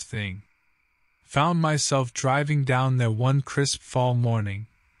kind of thing. Found myself driving down there one crisp fall morning,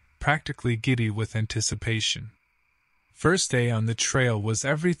 practically giddy with anticipation. First day on the trail was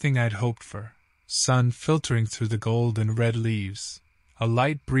everything I'd hoped for, sun filtering through the gold and red leaves, a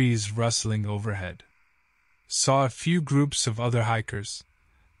light breeze rustling overhead. Saw a few groups of other hikers,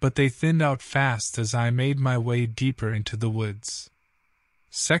 but they thinned out fast as I made my way deeper into the woods.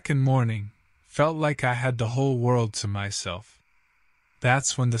 Second morning, felt like I had the whole world to myself.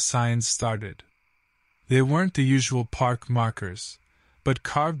 That's when the signs started. They weren't the usual park markers, but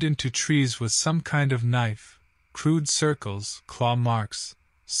carved into trees with some kind of knife, crude circles, claw marks,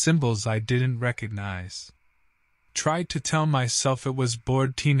 symbols I didn't recognize. Tried to tell myself it was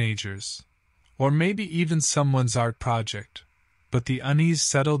bored teenagers, or maybe even someone's art project, but the unease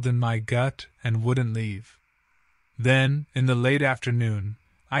settled in my gut and wouldn't leave. Then, in the late afternoon,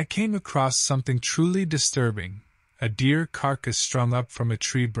 I came across something truly disturbing, a deer carcass strung up from a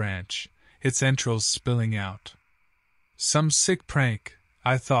tree branch, its entrails spilling out. Some sick prank,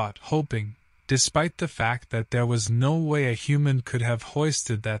 I thought, hoping, despite the fact that there was no way a human could have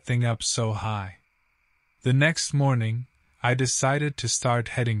hoisted that thing up so high. The next morning, I decided to start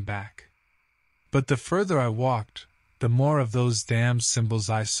heading back. But the further I walked, the more of those damned symbols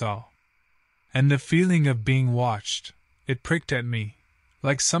I saw. And the feeling of being watched, it pricked at me,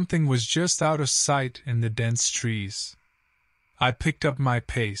 like something was just out of sight in the dense trees. I picked up my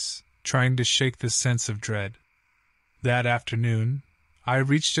pace, trying to shake the sense of dread. That afternoon, I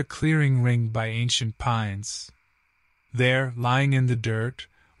reached a clearing ringed by ancient pines. There, lying in the dirt,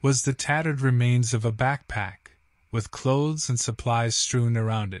 was the tattered remains of a backpack, with clothes and supplies strewn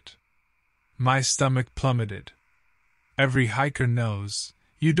around it. My stomach plummeted. Every hiker knows,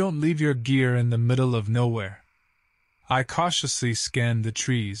 you don't leave your gear in the middle of nowhere. I cautiously scanned the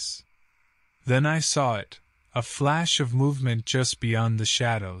trees. Then I saw it, a flash of movement just beyond the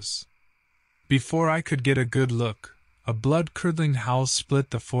shadows. Before I could get a good look, a blood-curdling howl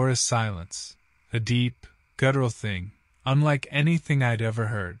split the forest silence, a deep, guttural thing, unlike anything I'd ever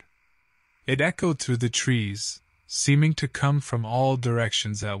heard. It echoed through the trees, seeming to come from all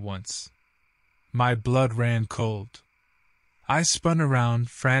directions at once. My blood ran cold. I spun around,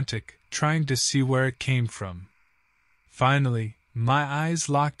 frantic, trying to see where it came from. Finally, my eyes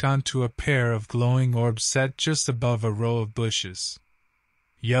locked onto a pair of glowing orbs set just above a row of bushes.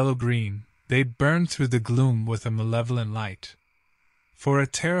 Yellow-green, they burned through the gloom with a malevolent light. For a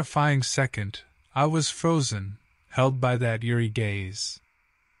terrifying second, I was frozen, held by that eerie gaze.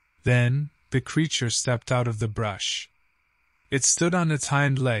 Then, the creature stepped out of the brush. It stood on its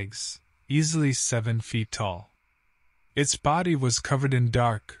hind legs, easily 7 feet tall. Its body was covered in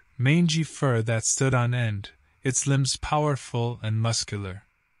dark, mangy fur that stood on end, its limbs powerful and muscular.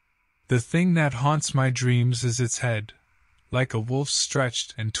 The thing that haunts my dreams is its head, like a wolf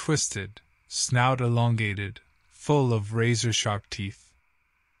stretched and twisted, snout elongated, full of razor-sharp teeth.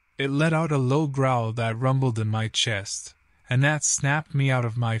 It let out a low growl that rumbled in my chest, and that snapped me out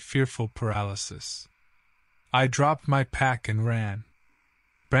of my fearful paralysis. I dropped my pack and ran.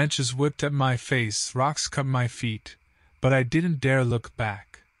 Branches whipped at my face, rocks cut my feet, but I didn't dare look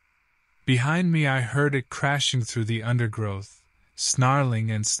back. Behind me I heard it crashing through the undergrowth, snarling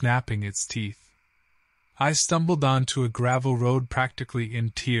and snapping its teeth. I stumbled onto a gravel road practically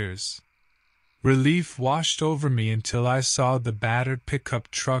in tears. Relief washed over me until I saw the battered pickup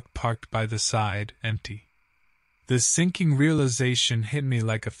truck parked by the side, empty. The sinking realization hit me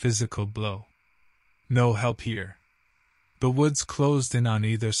like a physical blow. No help here. The woods closed in on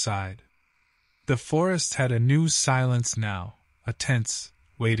either side. The forest had a new silence now, a tense,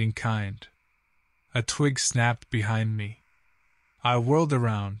 waiting kind. A twig snapped behind me. I whirled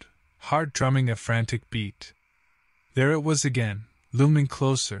around, heart drumming a frantic beat. There it was again, looming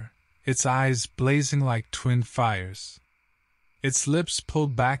closer, its eyes blazing like twin fires. Its lips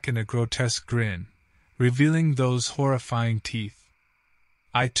pulled back in a grotesque grin, revealing those horrifying teeth.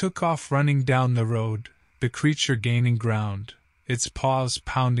 I took off running down the road, the creature gaining ground, its paws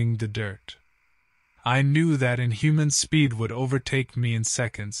pounding the dirt. I knew that inhuman speed would overtake me in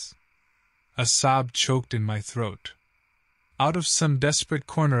seconds. A sob choked in my throat. Out of some desperate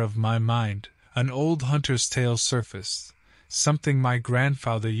corner of my mind, an old hunter's tale surfaced, something my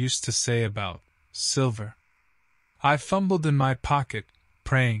grandfather used to say about silver. I fumbled in my pocket,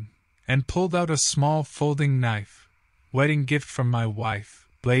 praying, and pulled out a small folding knife, wedding gift from my wife,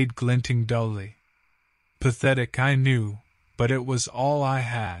 blade glinting dully. Pathetic, I knew, but it was all I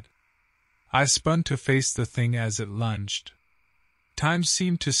had. I spun to face the thing as it lunged. Time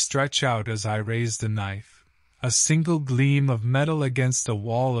seemed to stretch out as I raised the knife, a single gleam of metal against a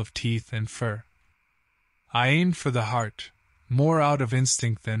wall of teeth and fur. I aimed for the heart, more out of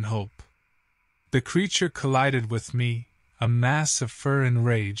instinct than hope. The creature collided with me, a mass of fur and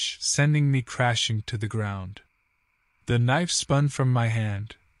rage, sending me crashing to the ground. The knife spun from my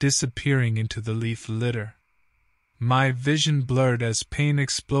hand, disappearing into the leaf litter. My vision blurred as pain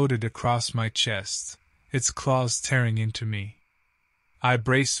exploded across my chest, its claws tearing into me. I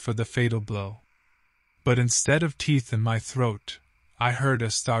braced for the fatal blow. But instead of teeth in my throat, I heard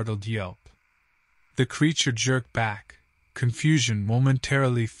a startled yelp. The creature jerked back, confusion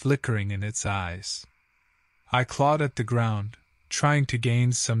momentarily flickering in its eyes. I clawed at the ground, trying to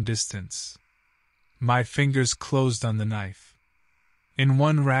gain some distance. My fingers closed on the knife. In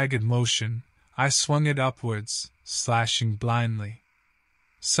one ragged motion, I swung it upwards, slashing blindly.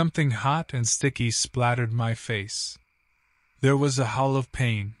 Something hot and sticky splattered my face. There was a howl of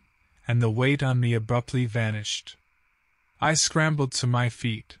pain, and the weight on me abruptly vanished. I scrambled to my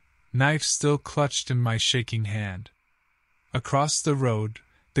feet, knife still clutched in my shaking hand. Across the road,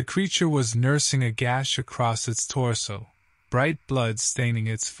 the creature was nursing a gash across its torso, bright blood staining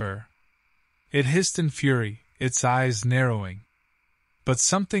its fur. It hissed in fury, its eyes narrowing. But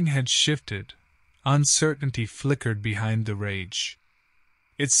something had shifted. Uncertainty flickered behind the rage.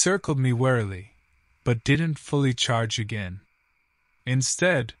 It circled me warily, but didn't fully charge again.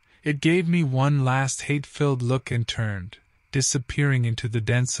 Instead, it gave me one last hate-filled look and turned, disappearing into the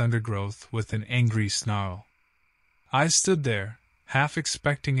dense undergrowth with an angry snarl. I stood there, half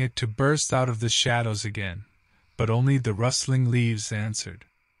expecting it to burst out of the shadows again, but only the rustling leaves answered.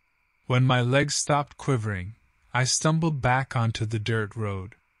 When my legs stopped quivering, I stumbled back onto the dirt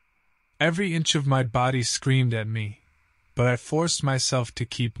road. Every inch of my body screamed at me, but I forced myself to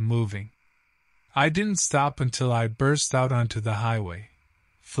keep moving. I didn't stop until I burst out onto the highway,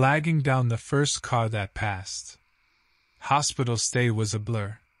 flagging down the first car that passed. Hospital stay was a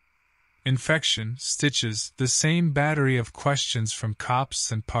blur. Infection, stitches, the same battery of questions from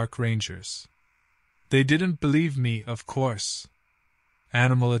cops and park rangers. They didn't believe me, of course.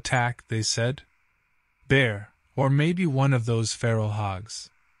 Animal attack, they said. Bear, or maybe one of those feral hogs.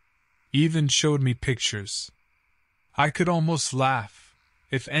 Even showed me pictures. I could almost laugh.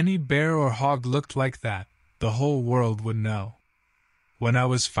 If any bear or hog looked like that, the whole world would know. When I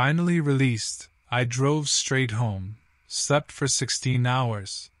was finally released, I drove straight home, slept for 16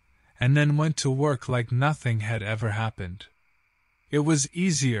 hours, and then went to work like nothing had ever happened. It was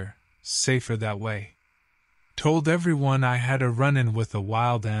easier, safer that way. Told everyone I had a run-in with a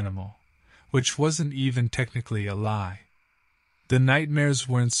wild animal, which wasn't even technically a lie. The nightmares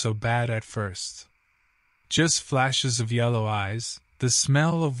weren't so bad at first. Just flashes of yellow eyes, the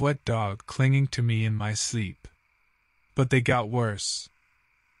smell of wet dog clinging to me in my sleep. But they got worse.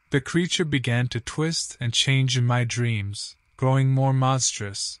 The creature began to twist and change in my dreams, growing more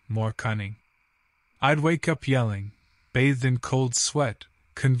monstrous, more cunning. I'd wake up yelling, bathed in cold sweat,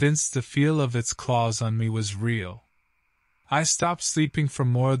 convinced the feel of its claws on me was real. I stopped sleeping for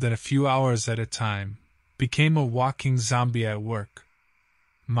more than a few hours at a time, became a walking zombie at work.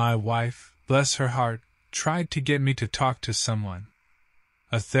 My wife, bless her heart, tried to get me to talk to someone.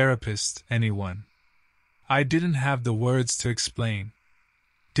 a therapist, anyone. I didn't have the words to explain.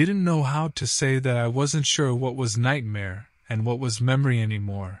 Didn't know how to say that I wasn't sure what was nightmare and what was memory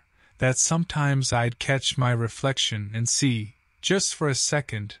anymore, that sometimes I'd catch my reflection and see, just for a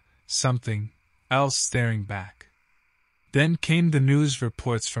second, something else staring back. Then came the news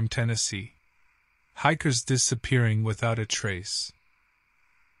reports from Tennessee. Hikers disappearing without a trace.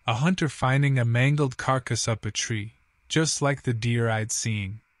 A hunter finding a mangled carcass up a tree, just like the deer I'd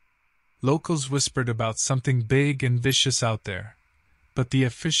seen. Locals whispered about something big and vicious out there, but the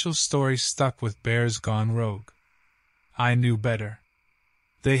official story stuck with bears gone rogue. I knew better.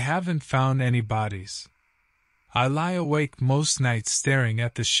 They haven't found any bodies. I lie awake most nights staring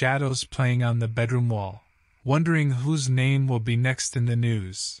at the shadows playing on the bedroom wall, wondering whose name will be next in the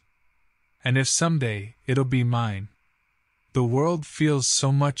news. And if someday it'll be mine. The world feels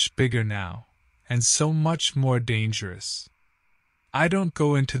so much bigger now, and so much more dangerous. I don't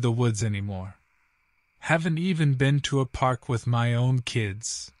go into the woods anymore. Haven't even been to a park with my own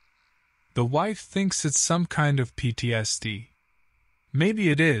kids. The wife thinks it's some kind of PTSD. Maybe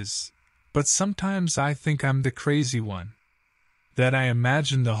it is, but sometimes I think I'm the crazy one. That I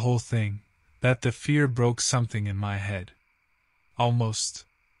imagined the whole thing, that the fear broke something in my head. Almost.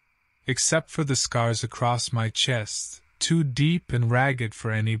 Except for the scars across my chest, too deep and ragged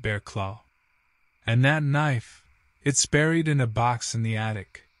for any bear claw. And that knife, it's buried in a box in the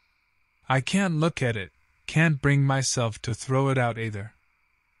attic. I can't look at it, can't bring myself to throw it out either.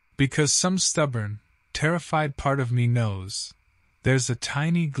 Because some stubborn, terrified part of me knows there's a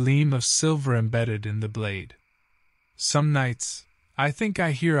tiny gleam of silver embedded in the blade. Some nights, I think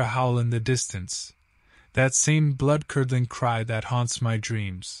I hear a howl in the distance, that same blood-curdling cry that haunts my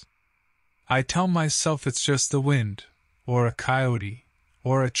dreams. I tell myself it's just the wind, or a coyote,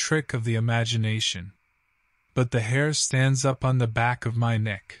 or a trick of the imagination. But the hair stands up on the back of my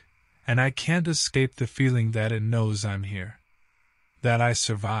neck, and I can't escape the feeling that it knows I'm here. That I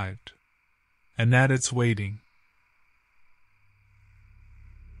survived. And that it's waiting.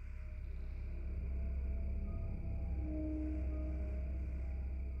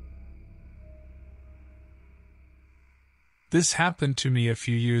 This happened to me a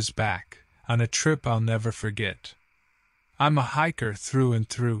few years back, on a trip I'll never forget. I'm a hiker through and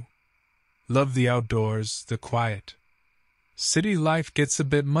through. Love the outdoors, the quiet. City life gets a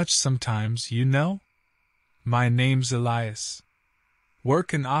bit much sometimes, you know? My name's Elias.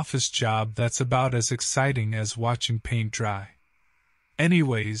 Work an office job that's about as exciting as watching paint dry.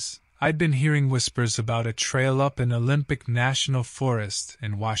 Anyways, I'd been hearing whispers about a trail up in Olympic National Forest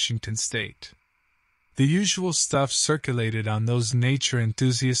in Washington State. The usual stuff circulated on those nature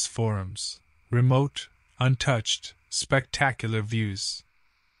enthusiast forums. Remote, untouched, spectacular views.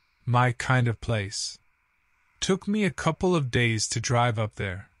 My kind of place. Took me a couple of days to drive up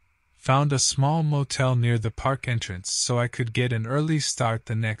there. Found a small motel near the park entrance so I could get an early start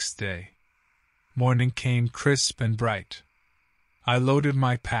the next day. Morning came crisp and bright. I loaded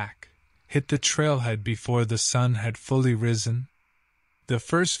my pack, hit the trailhead before the sun had fully risen. The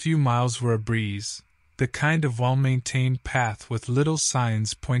first few miles were a breeze, the kind of well-maintained path with little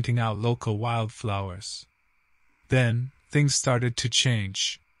signs pointing out local wildflowers. Then, things started to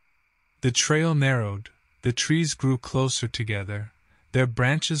change. The trail narrowed, the trees grew closer together, their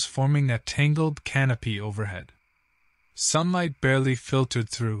branches forming a tangled canopy overhead. Sunlight barely filtered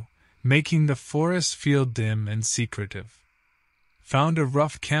through, making the forest feel dim and secretive. Found a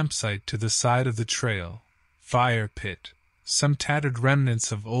rough campsite to the side of the trail, fire pit. Some tattered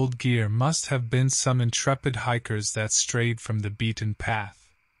remnants of old gear must have been some intrepid hikers that strayed from the beaten path.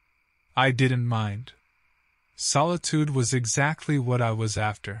 I didn't mind. Solitude was exactly what I was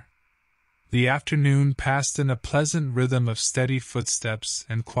after. The afternoon passed in a pleasant rhythm of steady footsteps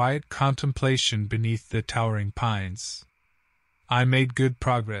and quiet contemplation beneath the towering pines. I made good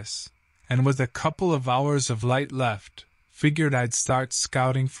progress, and with a couple of hours of light left, figured I'd start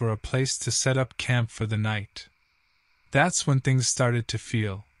scouting for a place to set up camp for the night. That's when things started to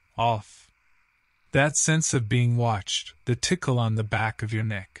feel off. That sense of being watched, the tickle on the back of your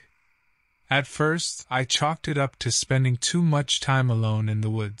neck. At first, I chalked it up to spending too much time alone in the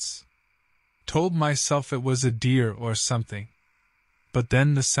woods. Told myself it was a deer or something. But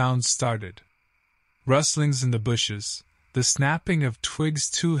then the sounds started. Rustlings in the bushes, the snapping of twigs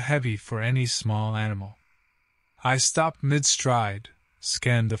too heavy for any small animal. I stopped mid-stride,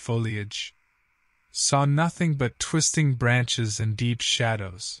 scanned the foliage. Saw nothing but twisting branches and deep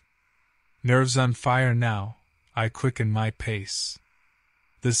shadows. Nerves on fire now, I quickened my pace.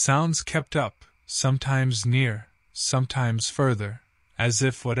 The sounds kept up, sometimes near, sometimes further, as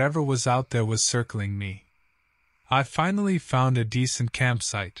if whatever was out there was circling me. I finally found a decent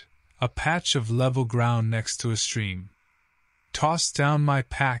campsite, a patch of level ground next to a stream. Tossed down my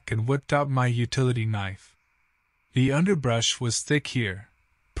pack and whipped out my utility knife. The underbrush was thick here,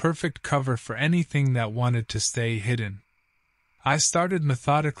 perfect cover for anything that wanted to stay hidden. I started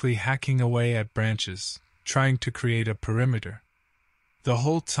methodically hacking away at branches, trying to create a perimeter. The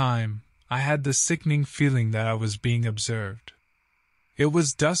whole time, I had the sickening feeling that I was being observed. It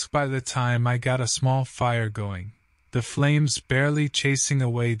was dusk by the time I got a small fire going, the flames barely chasing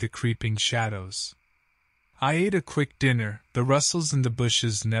away the creeping shadows. I ate a quick dinner, the rustles in the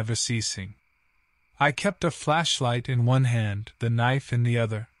bushes never ceasing. I kept a flashlight in one hand, the knife in the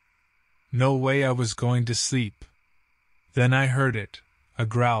other. No way I was going to sleep. Then I heard it, a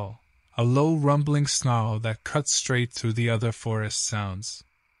growl, a low rumbling snarl that cut straight through the other forest sounds.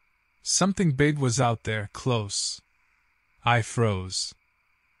 Something big was out there, close. I froze.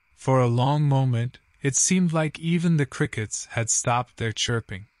 For a long moment, it seemed like even the crickets had stopped their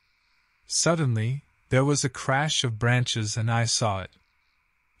chirping. Suddenly, there was a crash of branches and I saw it.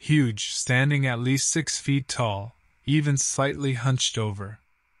 Huge, standing at least 6 feet tall, even slightly hunched over.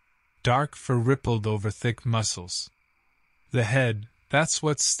 Dark fur rippled over thick muscles. The head, that's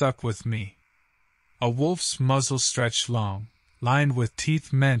what stuck with me. A wolf's muzzle stretched long, lined with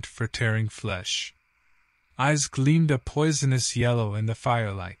teeth meant for tearing flesh. Eyes gleamed a poisonous yellow in the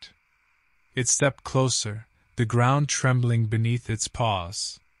firelight. It stepped closer, the ground trembling beneath its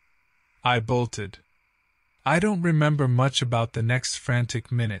paws. I bolted. I don't remember much about the next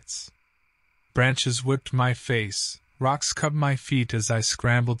frantic minutes. Branches whipped my face, rocks cut my feet as I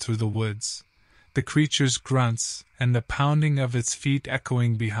scrambled through the woods, the creature's grunts and the pounding of its feet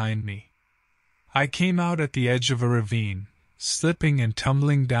echoing behind me. I came out at the edge of a ravine, slipping and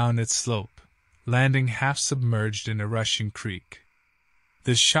tumbling down its slope, landing half submerged in a rushing creek.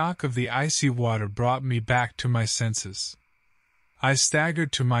 The shock of the icy water brought me back to my senses. I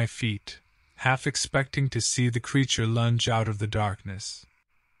staggered to my feet, half expecting to see the creature lunge out of the darkness.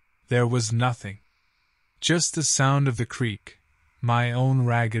 There was nothing. Just the sound of the creek, my own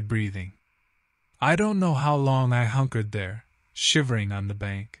ragged breathing. I don't know how long I hunkered there, shivering on the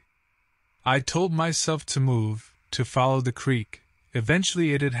bank. I told myself to move, to follow the creek.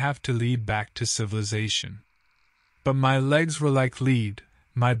 Eventually it'd have to lead back to civilization. But my legs were like lead,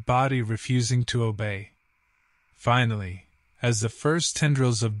 my body refusing to obey. Finally, as the first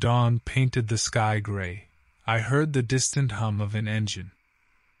tendrils of dawn painted the sky gray, I heard the distant hum of an engine.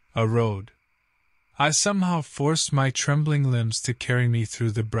 A road. I somehow forced my trembling limbs to carry me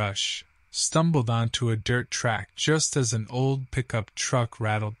through the brush, stumbled onto a dirt track just as an old pickup truck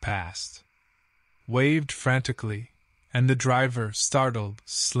rattled past. Waved frantically, and the driver, startled,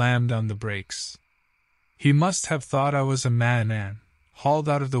 slammed on the brakes. He must have thought I was a madman, hauled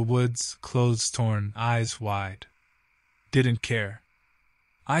out of the woods, clothes torn, eyes wide. Didn't care.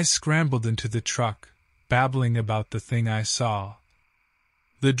 I scrambled into the truck, babbling about the thing I saw.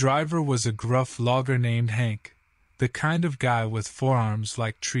 The driver was a gruff logger named Hank, the kind of guy with forearms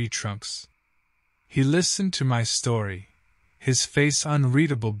like tree trunks. He listened to my story, his face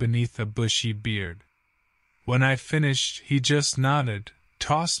unreadable beneath a bushy beard. When I finished, he just nodded,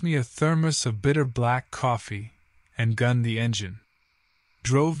 tossed me a thermos of bitter black coffee, and gunned the engine.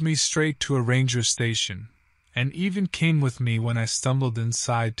 Drove me straight to a ranger station, and even came with me when I stumbled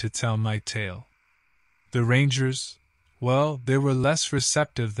inside to tell my tale. The rangers, well, they were less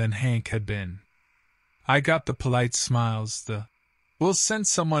receptive than Hank had been. I got the polite smiles, the "we'll send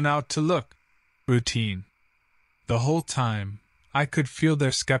someone out to look" routine. The whole time, I could feel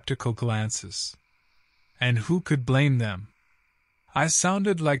their skeptical glances. And who could blame them? I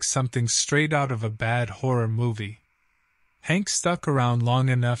sounded like something straight out of a bad horror movie. Hank stuck around long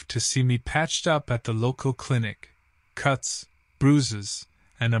enough to see me patched up at the local clinic, cuts, bruises,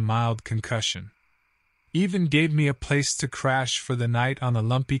 and a mild concussion. Even gave me a place to crash for the night on a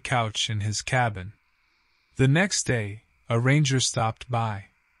lumpy couch in his cabin. The next day, a ranger stopped by.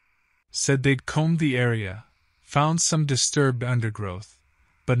 Said they'd combed the area, found some disturbed undergrowth,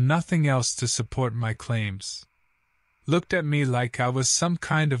 but nothing else to support my claims. Looked at me like I was some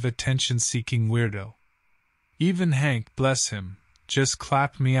kind of attention-seeking weirdo. Even Hank, bless him, just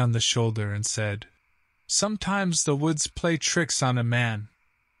clapped me on the shoulder and said, "Sometimes the woods play tricks on a man."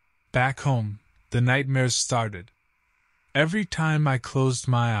 Back home, the nightmares started. Every time I closed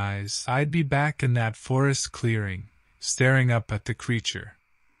my eyes, I'd be back in that forest clearing, staring up at the creature.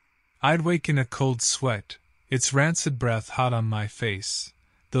 I'd wake in a cold sweat, its rancid breath hot on my face,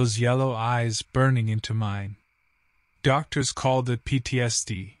 those yellow eyes burning into mine. Doctors called it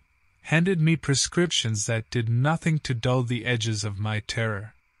PTSD, handed me prescriptions that did nothing to dull the edges of my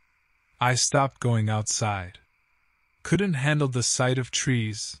terror. I stopped going outside. Couldn't handle the sight of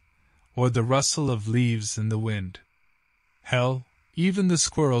trees, or the rustle of leaves in the wind. Hell, even the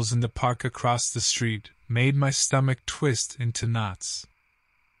squirrels in the park across the street made my stomach twist into knots.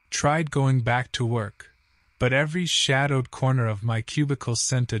 Tried going back to work, but every shadowed corner of my cubicle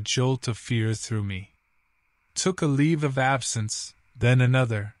sent a jolt of fear through me. Took a leave of absence, then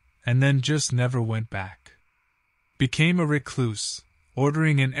another, and then just never went back. Became a recluse,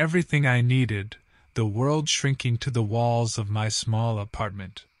 ordering in everything I needed, the world shrinking to the walls of my small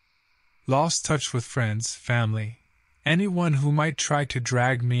apartment. Lost touch with friends, family, anyone who might try to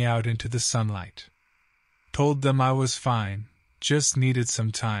drag me out into the sunlight. Told them I was fine, just needed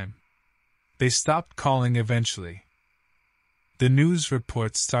some time. They stopped calling eventually. The news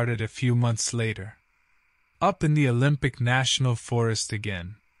report started a few months later. Up in the Olympic National Forest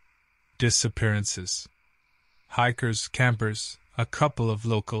again. Disappearances. Hikers, campers, a couple of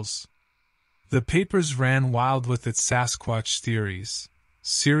locals. The papers ran wild with its Sasquatch theories,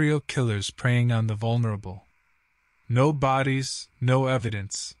 serial killers preying on the vulnerable. No bodies, no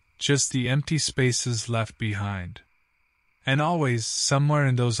evidence, just the empty spaces left behind. And always, somewhere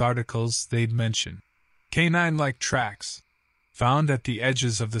in those articles, they'd mention canine-like tracks, found at the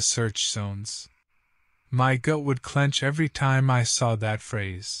edges of the search zones. My gut would clench every time I saw that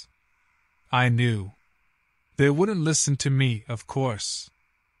phrase. I knew. They wouldn't listen to me, of course.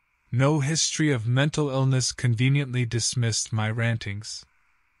 No history of mental illness conveniently dismissed my rantings.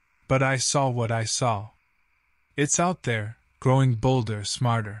 But I saw what I saw. It's out there, growing bolder,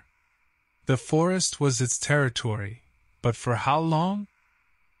 smarter. The forest was its territory, but for how long?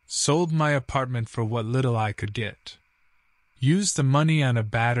 Sold my apartment for what little I could get. Used the money on a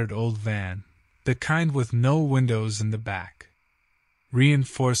battered old van, the kind with no windows in the back.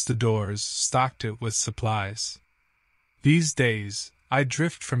 Reinforced the doors, stocked it with supplies. These days, I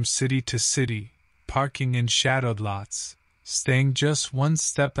drift from city to city, parking in shadowed lots, staying just one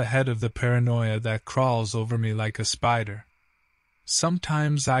step ahead of the paranoia that crawls over me like a spider.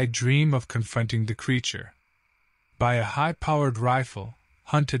 Sometimes I dream of confronting the creature. Buy a high-powered rifle,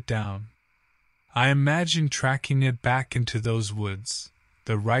 hunt it down. I imagine tracking it back into those woods,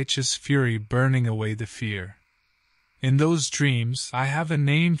 the righteous fury burning away the fear. In those dreams, I have a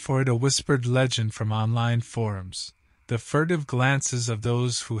name for it, a whispered legend from online forums, the furtive glances of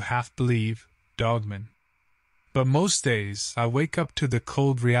those who half believe, Dogman. But most days, I wake up to the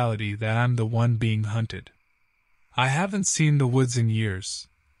cold reality that I'm the one being hunted. I haven't seen the woods in years,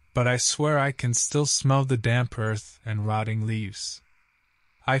 but I swear I can still smell the damp earth and rotting leaves.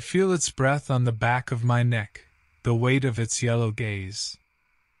 I feel its breath on the back of my neck, the weight of its yellow gaze.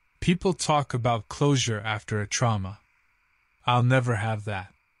 People talk about closure after a trauma. I'll never have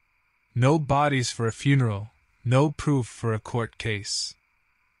that. No bodies for a funeral, no proof for a court case.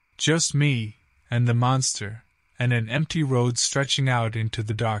 Just me, and the monster, and an empty road stretching out into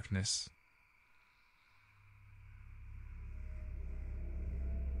the darkness.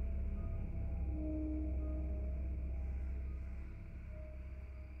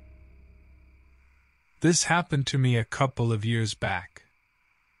 This happened to me a couple of years back.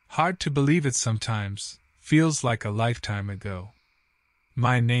 Hard to believe it sometimes, feels like a lifetime ago.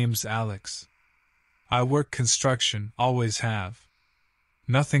 My name's Alex. I work construction, always have.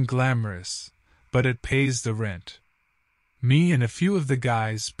 Nothing glamorous, but it pays the rent. Me and a few of the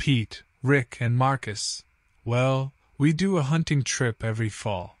guys, Pete, Rick, and Marcus, well, we do a hunting trip every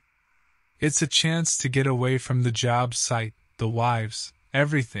fall. It's a chance to get away from the job site, the wives,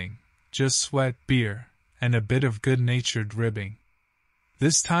 everything, just sweat, beer, and a bit of good-natured ribbing.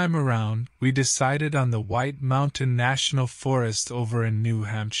 This time around, we decided on the White Mountain National Forest over in New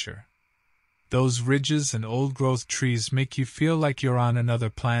Hampshire. Those ridges and old-growth trees make you feel like you're on another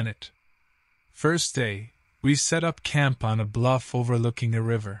planet. First day, we set up camp on a bluff overlooking a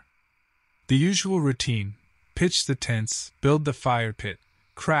river. The usual routine: pitch the tents, build the fire pit,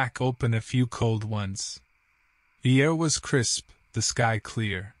 crack open a few cold ones. The air was crisp, the sky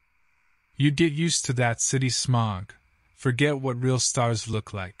clear. You'd get used to that city smog, forget what real stars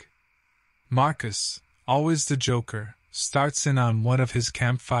look like. Marcus, always the joker, starts in on one of his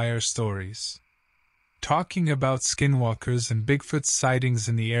campfire stories. Talking about skinwalkers and Bigfoot sightings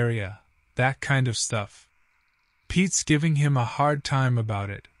in the area, that kind of stuff. Pete's giving him a hard time about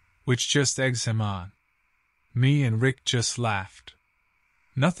it, which just eggs him on. Me and Rick just laughed.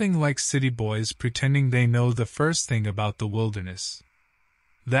 Nothing like city boys pretending they know the first thing about the wilderness.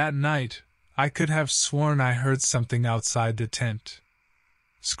 That night, I could have sworn I heard something outside the tent.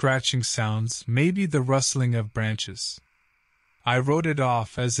 Scratching sounds, maybe the rustling of branches. I wrote it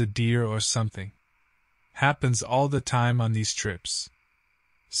off as a deer or something. Happens all the time on these trips.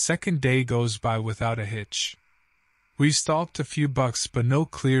 Second day goes by without a hitch. We stalked a few bucks but no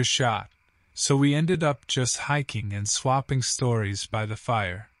clear shot, so we ended up just hiking and swapping stories by the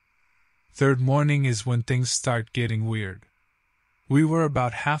fire. Third morning is when things start getting weird. We were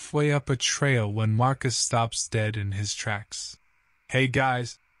about halfway up a trail when Marcus stops dead in his tracks. "Hey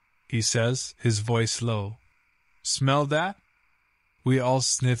guys," he says, his voice low. "Smell that?" We all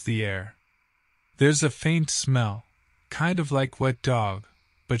sniff the air. There's a faint smell, kind of like wet dog,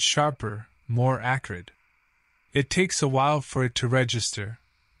 but sharper, more acrid. It takes a while for it to register,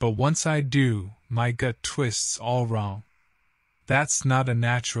 but once I do, my gut twists all wrong. That's not a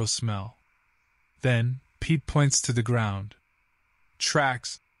natural smell. Then, Pete points to the ground.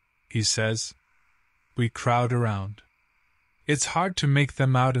 "Tracks," he says. We crowd around. It's hard to make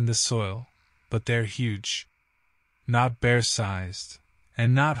them out in the soil, but they're huge. Not bear-sized,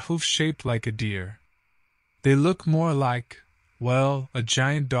 and not hoof-shaped like a deer. They look more like, well, a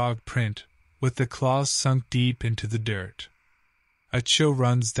giant dog print, with the claws sunk deep into the dirt. A chill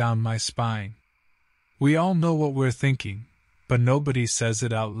runs down my spine. We all know what we're thinking, but nobody says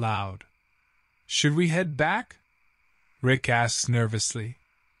it out loud. "Should we head back?" Rick asks nervously.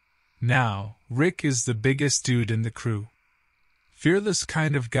 Now, Rick is the biggest dude in the crew. Fearless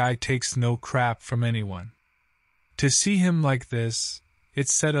kind of guy, takes no crap from anyone. To see him like this, it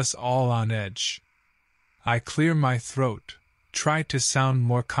set us all on edge. I clear my throat, try to sound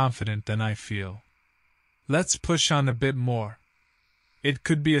more confident than I feel. "Let's push on a bit more. It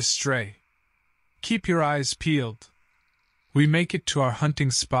could be a stray. Keep your eyes peeled." We make it to our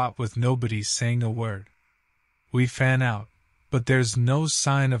hunting spot with nobody saying a word. We fan out, but there's no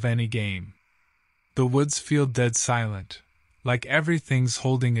sign of any game. The woods feel dead silent, like everything's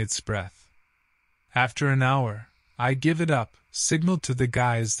holding its breath. After an hour, I give it up, signal to the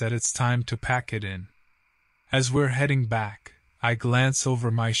guys that it's time to pack it in. As we're heading back, I glance over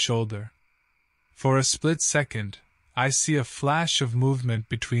my shoulder. For a split second, I see a flash of movement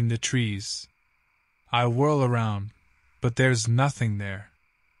between the trees. I whirl around, but there's nothing there.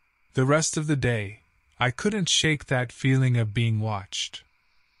 The rest of the day, I couldn't shake that feeling of being watched.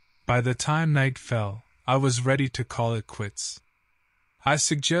 By the time night fell, I was ready to call it quits. I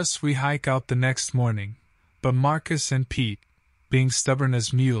suggest we hike out the next morning, but Marcus and Pete, being stubborn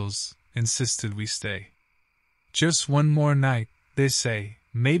as mules, insisted we stay. Just one more night, they say,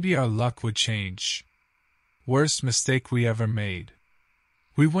 maybe our luck would change. Worst mistake we ever made.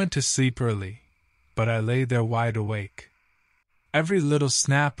 We went to sleep early, but I lay there wide awake. Every little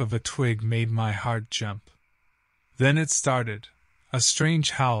snap of a twig made my heart jump. Then it started, a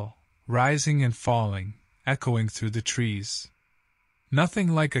strange howl, rising and falling, echoing through the trees.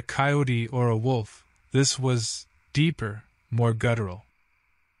 Nothing like a coyote or a wolf, this was deeper, more guttural.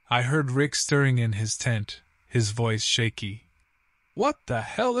 I heard Rick stirring in his tent, his voice shaky. "What the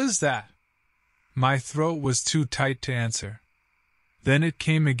hell is that?" My throat was too tight to answer. Then it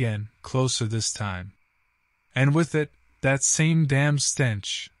came again, closer this time. And with it, that same damn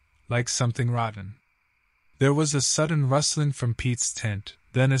stench, like something rotten. There was a sudden rustling from Pete's tent,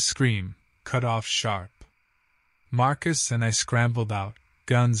 then a scream, cut off sharp. Marcus and I scrambled out,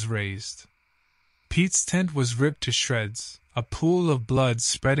 guns raised. Pete's tent was ripped to shreds, a pool of blood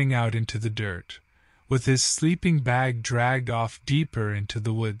spreading out into the dirt, with his sleeping bag dragged off deeper into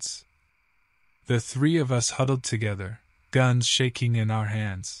the woods. The three of us huddled together, guns shaking in our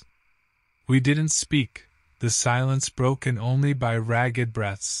hands. We didn't speak, the silence broken only by ragged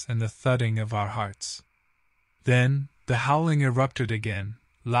breaths and the thudding of our hearts. Then, the howling erupted again,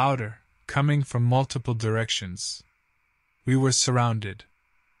 louder, coming from multiple directions. We were surrounded.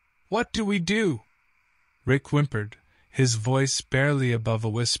 "What do we do?" Rick whimpered, his voice barely above a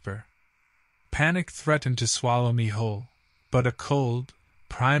whisper. Panic threatened to swallow me whole, but a cold,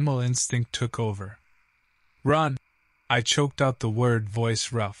 primal instinct took over. "Run!" I choked out the word,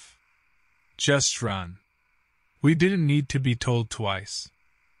 voice rough. "Just run." We didn't need to be told twice.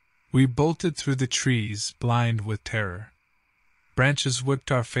 We bolted through the trees, blind with terror. Branches whipped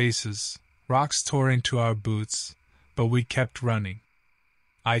our faces, rocks tore into our boots, but we kept running.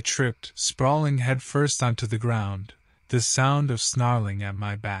 I tripped, sprawling headfirst onto the ground, the sound of snarling at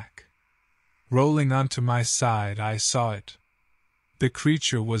my back. Rolling onto my side, I saw it. The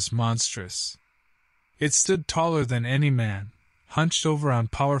creature was monstrous. It stood taller than any man, hunched over on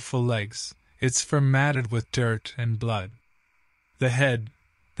powerful legs, its fur matted with dirt and blood. The head,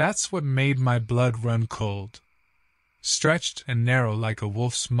 that's what made my blood run cold. Stretched and narrow like a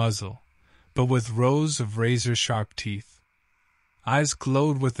wolf's muzzle, but with rows of razor-sharp teeth. Eyes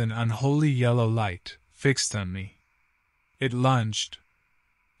glowed with an unholy yellow light, fixed on me. It lunged.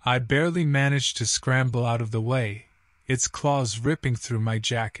 I barely managed to scramble out of the way, its claws ripping through my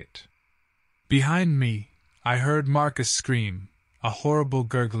jacket. Behind me, I heard Marcus scream, a horrible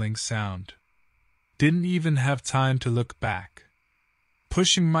gurgling sound. Didn't even have time to look back.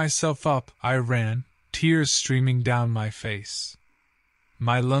 Pushing myself up, I ran, tears streaming down my face.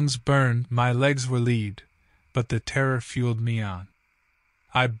 My lungs burned, my legs were lead, but the terror fueled me on.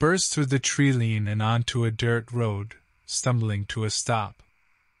 I burst through the tree line and onto a dirt road, stumbling to a stop.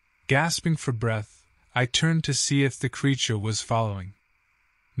 Gasping for breath, I turned to see if the creature was following.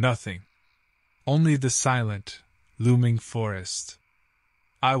 Nothing. Only the silent, looming forest.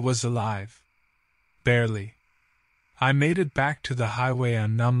 I was alive. Barely. I made it back to the highway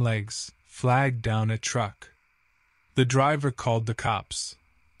on numb legs, flagged down a truck. The driver called the cops,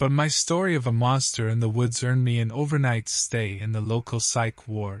 but my story of a monster in the woods earned me an overnight stay in the local psych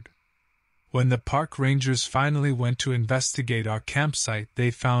ward. When the park rangers finally went to investigate our campsite,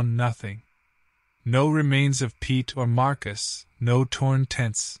 they found nothing. No remains of Pete or Marcus, no torn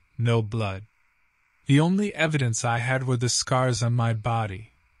tents, no blood. The only evidence I had were the scars on my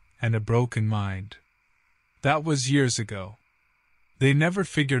body, and a broken mind. That was years ago. They never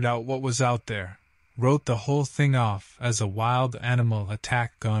figured out what was out there, wrote the whole thing off as a wild animal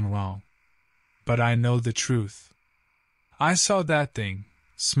attack gone wrong. But I know the truth. I saw that thing,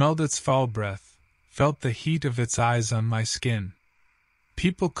 smelled its foul breath, felt the heat of its eyes on my skin.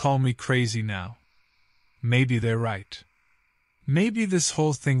 People call me crazy now. Maybe they're right. Maybe this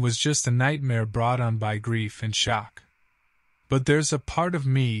whole thing was just a nightmare brought on by grief and shock. But there's a part of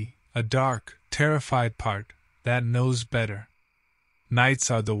me, a dark, terrified part, that knows better.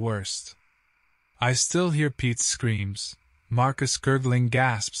 Nights are the worst. I still hear Pete's screams, Marcus' gurgling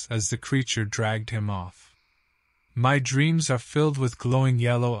gasps as the creature dragged him off. My dreams are filled with glowing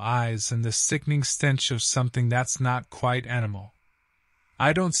yellow eyes and the sickening stench of something that's not quite animal.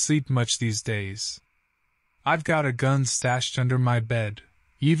 I don't sleep much these days. I've got a gun stashed under my bed,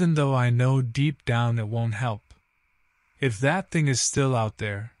 even though I know deep down it won't help. If that thing is still out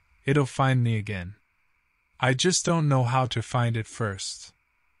there, it'll find me again. I just don't know how to find it first.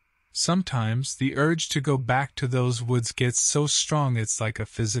 Sometimes the urge to go back to those woods gets so strong it's like a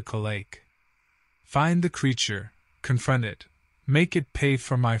physical ache. Find the creature, confront it, make it pay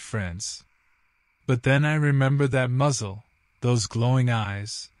for my friends. But then I remember that muzzle, those glowing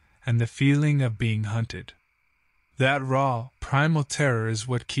eyes, and the feeling of being hunted. That raw, primal terror is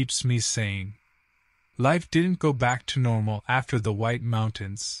what keeps me sane. Life didn't go back to normal after the White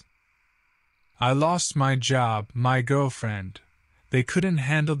Mountains. I lost my job, my girlfriend. They couldn't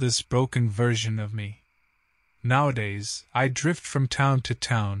handle this broken version of me. Nowadays, I drift from town to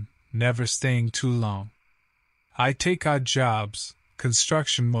town, never staying too long. I take odd jobs,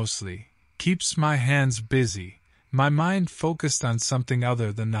 construction mostly, keeps my hands busy, my mind focused on something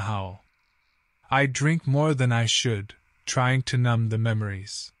other than the howl. I drink more than I should, trying to numb the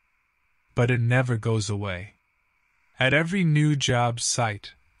memories. But it never goes away. At every new job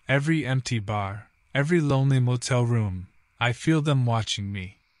site, every empty bar, every lonely motel room, I feel them watching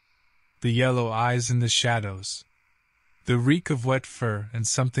me. The yellow eyes in the shadows. The reek of wet fur and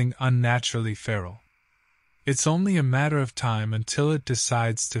something unnaturally feral. It's only a matter of time until it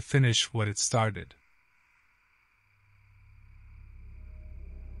decides to finish what it started.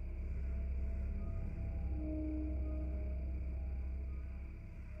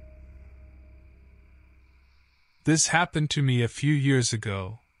 This happened to me a few years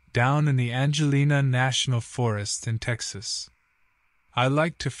ago, down in the Angelina National Forest in Texas. I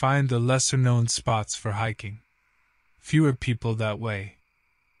like to find the lesser-known spots for hiking. Fewer people that way.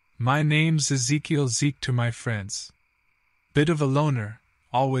 My name's Ezekiel Zeke to my friends. Bit of a loner,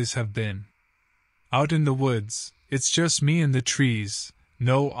 always have been. Out in the woods, it's just me and the trees,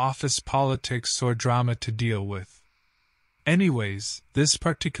 no office politics or drama to deal with. Anyways, this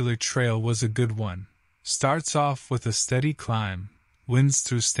particular trail was a good one. Starts off with a steady climb, winds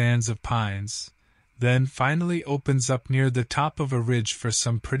through stands of pines, then finally opens up near the top of a ridge for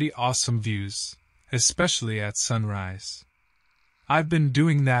some pretty awesome views, especially at sunrise. I've been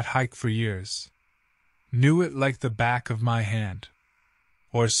doing that hike for years. Knew it like the back of my hand.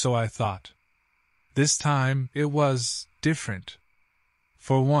 Or so I thought. This time, it was different.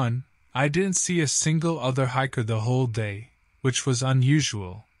 For one, I didn't see a single other hiker the whole day, which was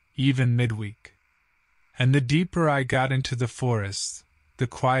unusual, even midweek. And the deeper I got into the forest, the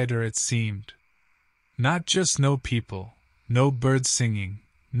quieter it seemed. Not just no people, no birds singing,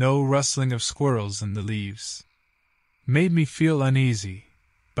 no rustling of squirrels in the leaves. Made me feel uneasy,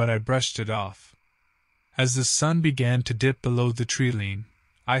 but I brushed it off. As the sun began to dip below the tree line,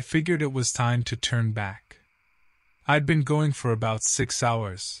 I figured it was time to turn back. I'd been going for about 6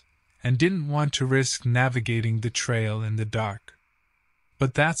 hours, and didn't want to risk navigating the trail in the dark.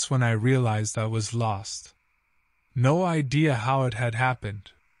 But that's when I realized I was lost. No idea how it had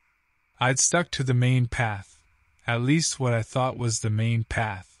happened. I'd stuck to the main path, at least what I thought was the main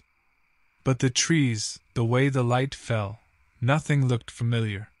path. But the trees, the way the light fell, nothing looked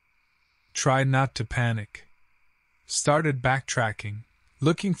familiar. Tried not to panic. Started backtracking,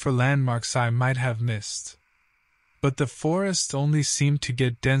 looking for landmarks I might have missed. But the forest only seemed to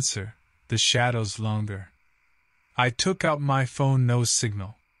get denser, the shadows longer. I took out my phone, no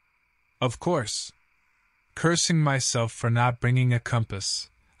signal. Of course. Cursing myself for not bringing a compass,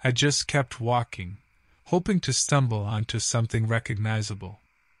 I just kept walking, hoping to stumble onto something recognizable.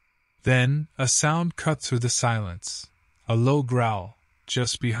 Then, a sound cut through the silence, a low growl,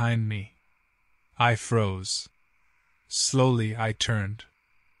 just behind me. I froze. Slowly I turned.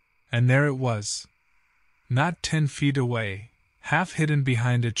 And there it was. Not 10 feet away, half hidden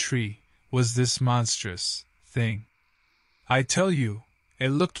behind a tree, was this monstrous thing. I tell you, it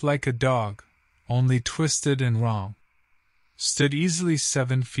looked like a dog, only twisted and wrong. Stood easily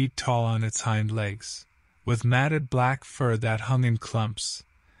 7 feet tall on its hind legs, with matted black fur that hung in clumps,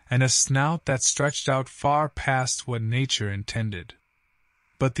 and a snout that stretched out far past what nature intended.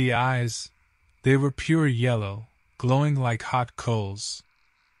 But the eyes, they were pure yellow, glowing like hot coals.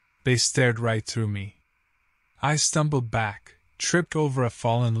 They stared right through me. I stumbled back, tripped over a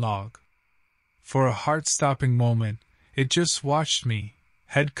fallen log. For a heart-stopping moment, it just watched me,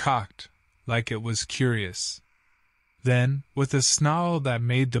 head cocked, like it was curious. Then, with a snarl that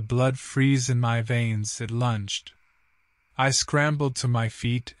made the blood freeze in my veins, it lunged. I scrambled to my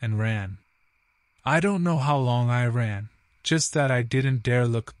feet and ran. I don't know how long I ran, just that I didn't dare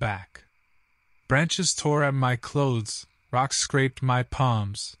look back. Branches tore at my clothes, rocks scraped my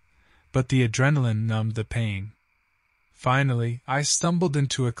palms, but the adrenaline numbed the pain. Finally, I stumbled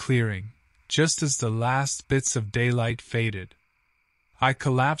into a clearing, just as the last bits of daylight faded. I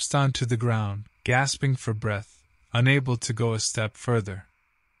collapsed onto the ground, gasping for breath, unable to go a step further.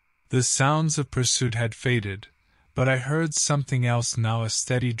 The sounds of pursuit had faded, but I heard something else now, a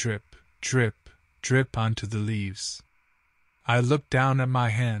steady drip, drip, drip onto the leaves. I looked down at my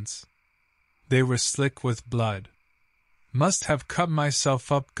hands. They were slick with blood. Must have cut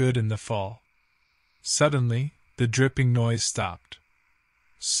myself up good in the fall. Suddenly, the dripping noise stopped.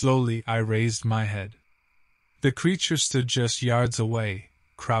 Slowly I raised my head. The creature stood just yards away,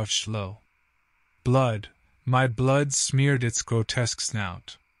 crouched low. Blood, my blood smeared its grotesque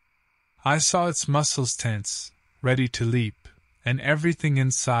snout. I saw its muscles tense, ready to leap, and everything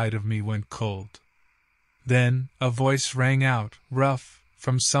inside of me went cold. Then, a voice rang out, rough,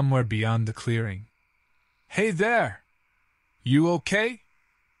 from somewhere beyond the clearing. "Hey there! You okay?"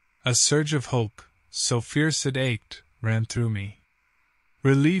 A surge of hope, so fierce it ached, ran through me.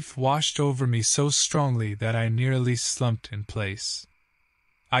 Relief washed over me so strongly that I nearly slumped in place.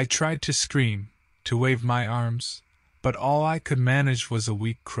 I tried to scream, to wave my arms, but all I could manage was a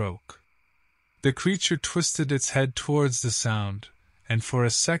weak croak. The creature twisted its head towards the sound, and for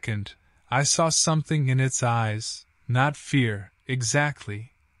a second, I saw something in its eyes, not fear,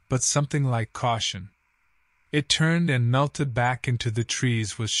 exactly, but something like caution. It turned and melted back into the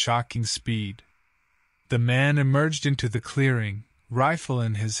trees with shocking speed. The man emerged into the clearing, rifle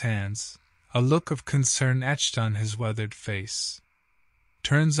in his hands, a look of concern etched on his weathered face.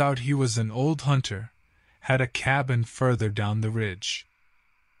 Turns out he was an old hunter, had a cabin further down the ridge.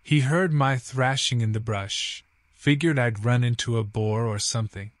 He heard my thrashing in the brush, figured I'd run into a boar or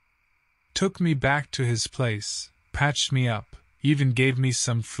something. Took me back to his place, patched me up, even gave me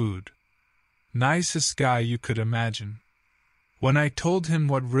some food. Nicest guy you could imagine. When I told him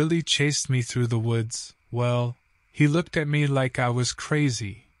what really chased me through the woods, well, he looked at me like I was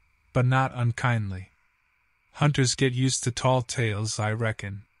crazy, but not unkindly. Hunters get used to tall tales, I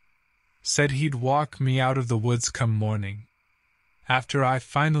reckon. Said he'd walk me out of the woods come morning. After I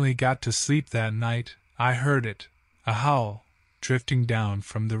finally got to sleep that night, I heard it, a howl, drifting down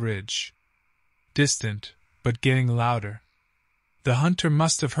from the ridge. Distant, but getting louder. The hunter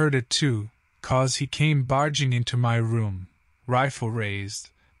must have heard it too, 'cause he came barging into my room, rifle raised,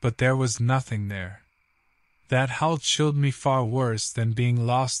 but there was nothing there. That howl chilled me far worse than being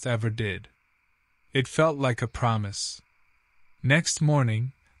lost ever did. It felt like a promise. Next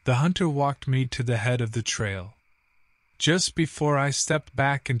morning, the hunter walked me to the head of the trail. Just before I stepped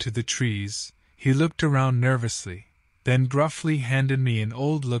back into the trees, he looked around nervously, then gruffly handed me an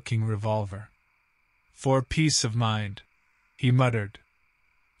old-looking revolver. "For peace of mind," he muttered.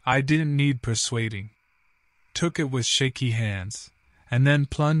 I didn't need persuading. Took it with shaky hands, and then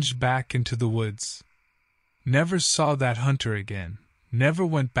plunged back into the woods. Never saw that hunter again, never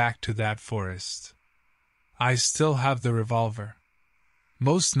went back to that forest. I still have the revolver.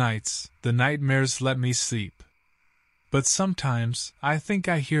 Most nights, the nightmares let me sleep. But sometimes I think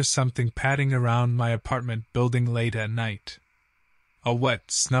I hear something padding around my apartment building late at night. A wet,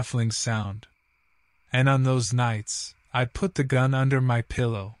 snuffling sound. And on those nights, I'd put the gun under my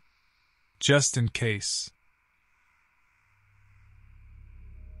pillow. Just in case.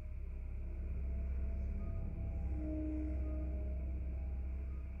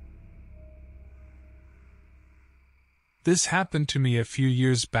 This happened to me a few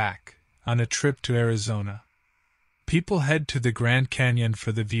years back, on a trip to Arizona. People head to the Grand Canyon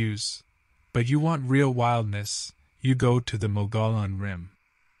for the views, but you want real wildness, you go to the Mogollon Rim.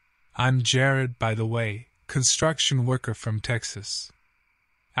 I'm Jared, by the way, construction worker from Texas.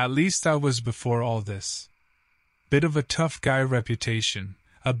 At least I was before all this. Bit of a tough guy reputation,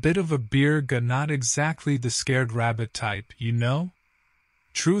 a bit of a beer gut, not exactly the scared rabbit type, you know?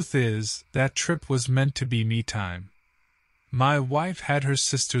 Truth is, that trip was meant to be me time. My wife had her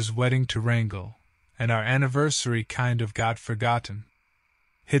sister's wedding to wrangle, and our anniversary kind of got forgotten.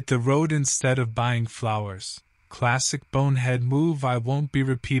 Hit the road instead of buying flowers. Classic bonehead move I won't be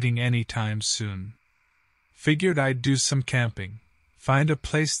repeating anytime soon. Figured I'd do some camping, find a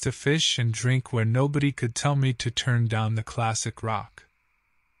place to fish and drink where nobody could tell me to turn down the classic rock.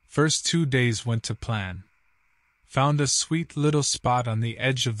 First 2 days went to plan. Found a sweet little spot on the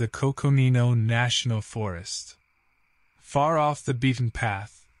edge of the Coconino National Forest. Far off the beaten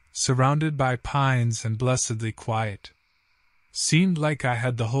path, surrounded by pines and blessedly quiet. Seemed like I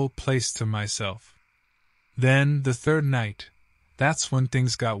had the whole place to myself. Then, the third night, that's when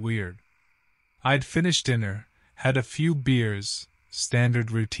things got weird. I'd finished dinner, had a few beers,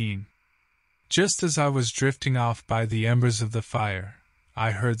 standard routine. Just as I was drifting off by the embers of the fire,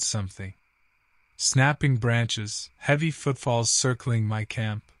 I heard something. Snapping branches, heavy footfalls circling my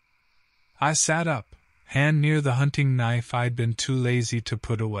camp. I sat up, hand near the hunting knife I'd been too lazy to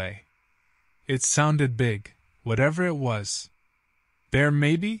put away. It sounded big, whatever it was. Bear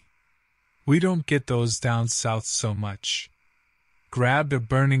maybe? We don't get those down south so much. Grabbed a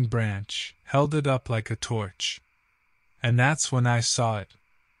burning branch, held it up like a torch. And that's when I saw it.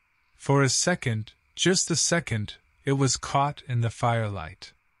 For a second, just a second, it was caught in the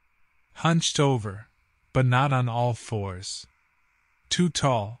firelight. Hunched over, but not on all fours. Too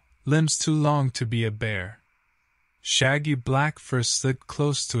tall, limbs too long to be a bear. Shaggy black fur slicked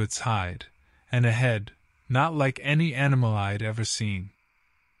close to its hide, and a head, not like any animal I'd ever seen.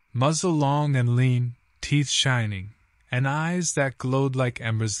 Muzzle long and lean, teeth shining, and eyes that glowed like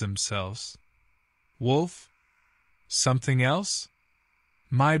embers themselves. Wolf? Something else?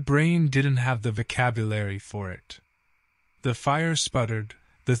 My brain didn't have the vocabulary for it. The fire sputtered,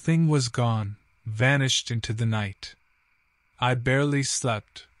 the thing was gone, vanished into the night. I barely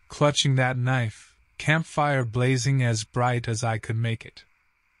slept, clutching that knife, campfire blazing as bright as I could make it.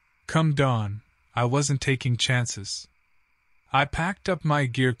 Come dawn, I wasn't taking chances. I packed up my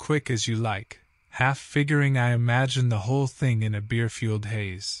gear quick as you like, half figuring I imagined the whole thing in a beer-fueled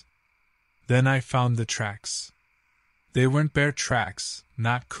haze. Then I found the tracks. They weren't bear tracks,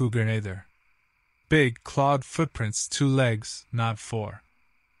 not cougar either. Big, clawed footprints, 2 legs, not 4.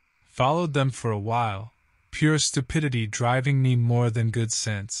 Followed them for a while, pure stupidity driving me more than good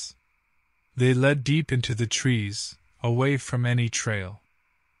sense. They led deep into the trees, away from any trail.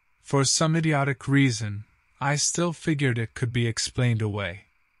 For some idiotic reason, I still figured it could be explained away.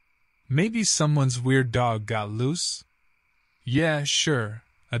 Maybe someone's weird dog got loose? Yeah, sure,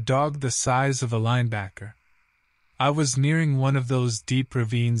 a dog the size of a linebacker. I was nearing one of those deep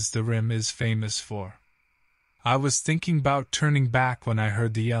ravines the rim is famous for. I was thinking about turning back when I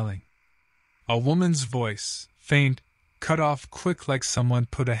heard the yelling. A woman's voice, faint, cut off quick like someone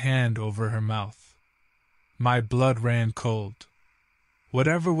put a hand over her mouth. My blood ran cold.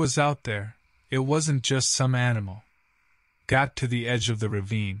 Whatever was out there, it wasn't just some animal. Got to the edge of the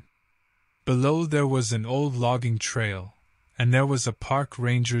ravine. Below there was an old logging trail, and there was a park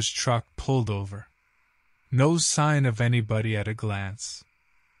ranger's truck pulled over. No sign of anybody at a glance.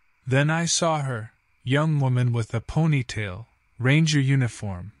 Then I saw her, young woman with a ponytail, ranger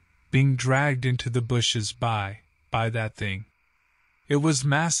uniform, being dragged into the bushes by that thing. It was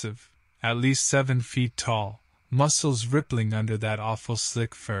massive, at least 7 feet tall, muscles rippling under that awful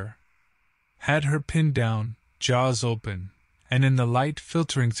slick fur. Had her pinned down, jaws open, and in the light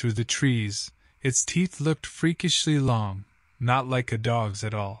filtering through the trees, its teeth looked freakishly long, not like a dog's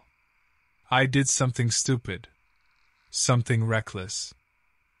at all. I did something stupid. Something reckless.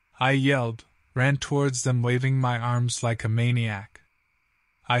 I yelled, ran towards them waving my arms like a maniac.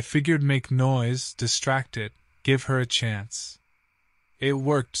 I figured make noise, distract it, give her a chance. It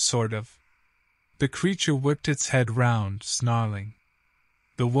worked, sort of. The creature whipped its head round, snarling.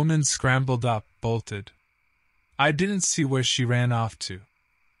 The woman scrambled up, bolted. I didn't see where she ran off to.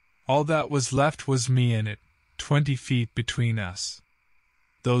 All that was left was me and it, 20 feet between us.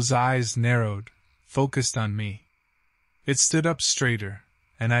 Those eyes narrowed, focused on me. It stood up straighter,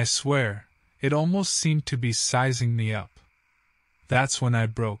 and I swear, it almost seemed to be sizing me up. That's when I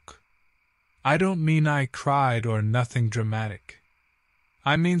broke. I don't mean I cried or nothing dramatic.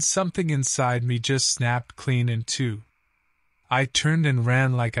 I mean something inside me just snapped clean in two. I turned and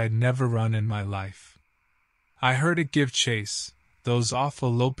ran like I'd never run in my life. I heard it give chase, those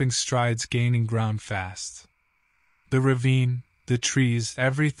awful loping strides gaining ground fast. The ravine, the trees,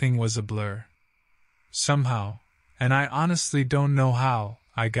 everything was a blur. Somehow, and I honestly don't know how,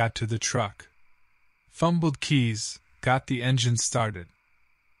 I got to the truck. Fumbled keys, got the engine started.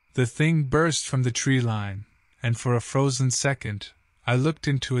 The thing burst from the tree line, and for a frozen second, I looked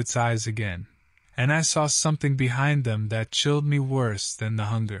into its eyes again, and I saw something behind them that chilled me worse than the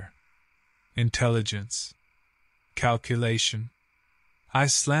hunger. Intelligence. Calculation. I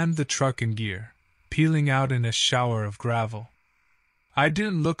slammed the truck in gear, peeling out in a shower of gravel. I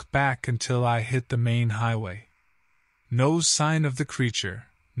didn't look back until I hit the main highway. No sign of the creature,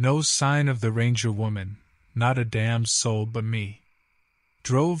 no sign of the ranger woman, not a damn soul but me.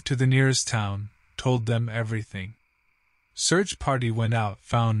 Drove to the nearest town, told them everything. Search party went out,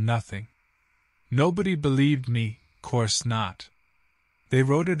 found nothing. Nobody believed me, course not. They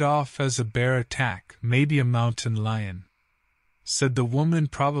wrote it off as a bear attack, maybe a mountain lion. Said the woman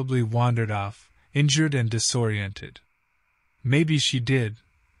probably wandered off, injured and disoriented. Maybe she did,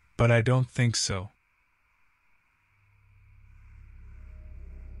 but I don't think so.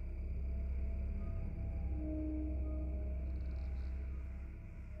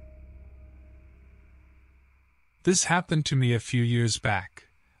 This happened to me a few years back,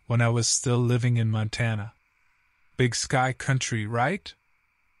 when I was still living in Montana. Big sky country, right?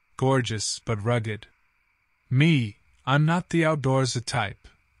 Gorgeous, but rugged. Me, I'm not the outdoorsy type,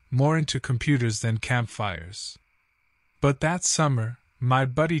 more into computers than campfires. But that summer, my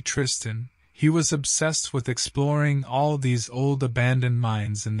buddy Tristan, he was obsessed with exploring all these old abandoned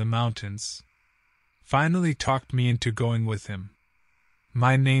mines in the mountains. Finally talked me into going with him.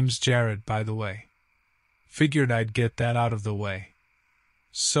 My name's Jared, by the way. Figured I'd get that out of the way.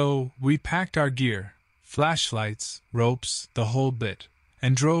 So, we packed our gear, flashlights, ropes, the whole bit,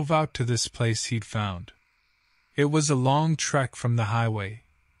 and drove out to this place he'd found. It was a long trek from the highway,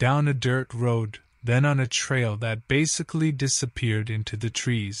 down a dirt road, then on a trail that basically disappeared into the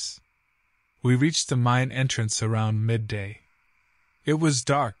trees. We reached the mine entrance around midday. It was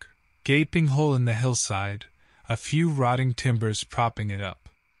dark, gaping hole in the hillside, a few rotting timbers propping it up.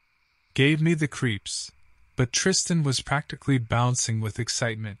 Gave me the creeps, but Tristan was practically bouncing with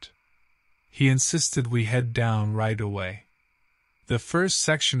excitement. He insisted we head down right away. The first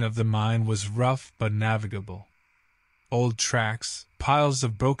section of the mine was rough but navigable. Old tracks, piles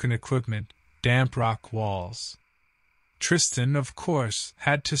of broken equipment, damp rock walls. Tristan, of course,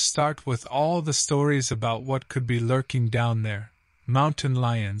 had to start with all the stories about what could be lurking down there. Mountain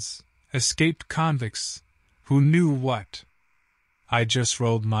lions, escaped convicts, who knew what? I just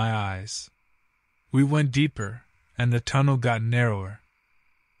rolled my eyes. We went deeper, and the tunnel got narrower.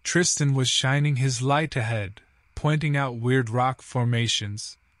 Tristan was shining his light ahead, pointing out weird rock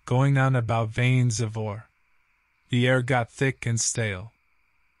formations, going on about veins of ore. The air got thick and stale.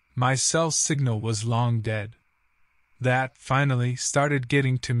 My cell signal was long dead. That, finally, started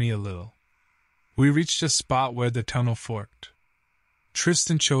getting to me a little. We reached a spot where the tunnel forked.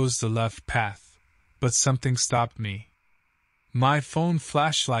 Tristan chose the left path, but something stopped me. My phone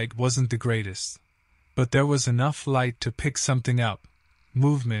flashlight wasn't the greatest, but there was enough light to pick something up,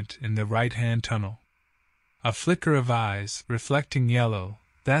 movement in the right-hand tunnel. A flicker of eyes, reflecting yellow,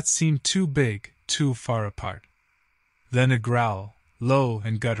 that seemed too big, too far apart. Then a growl, low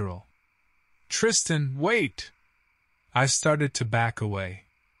and guttural. "Tristan, wait!" I started to back away.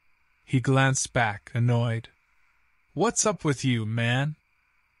 He glanced back, annoyed. "What's up with you, man?"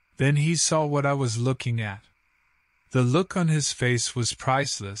 Then he saw what I was looking at. The look on his face was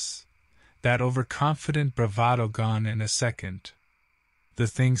priceless, that overconfident bravado gone in a second. The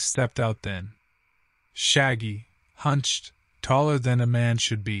thing stepped out then. Shaggy, hunched, taller than a man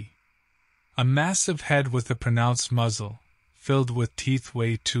should be. A massive head with a pronounced muzzle, filled with teeth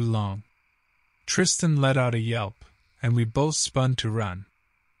way too long. Tristan let out a yelp, and we both spun to run.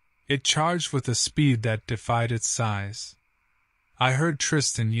 It charged with a speed that defied its size. I heard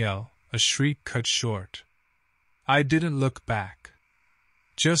Tristan yell, a shriek cut short. I didn't look back.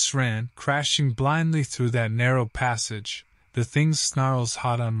 Just ran, crashing blindly through that narrow passage, the thing's snarls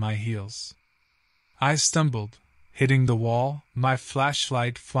hot on my heels. I stumbled, hitting the wall, my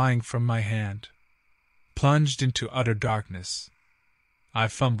flashlight flying from my hand. plunged into utter darkness. I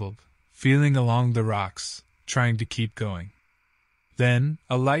fumbled, feeling along the rocks, trying to keep going. Then,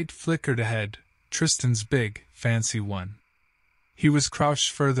 a light flickered ahead, Tristan's big, fancy one. He was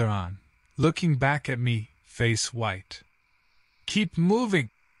crouched further on, looking back at me, face white. "Keep moving!"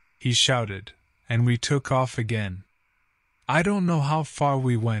 he shouted, and we took off again. I don't know how far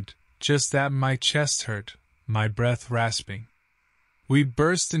we went, just that my chest hurt, my breath rasping. We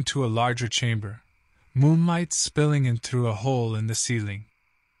burst into a larger chamber, moonlight spilling in through a hole in the ceiling.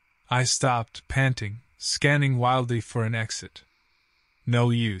 I stopped, panting, scanning wildly for an exit. No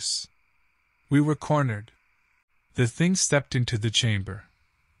use. We were cornered. The thing stepped into the chamber,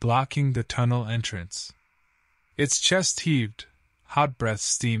 blocking the tunnel entrance. Its chest heaved, hot breath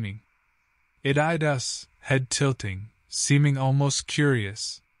steaming. It eyed us, head tilting, seeming almost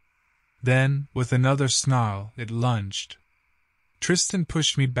curious. Then, with another snarl, it lunged. Tristan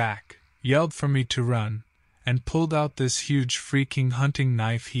pushed me back, yelled for me to run, and pulled out this huge freaking hunting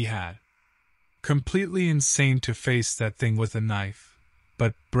knife he had. Completely insane to face that thing with a knife,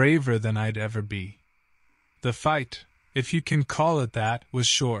 but braver than I'd ever be. The fight, if you can call it that, was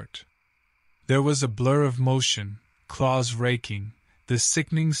short. There was a blur of motion, claws raking, the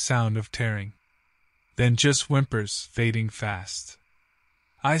sickening sound of tearing. Then just whimpers, fading fast.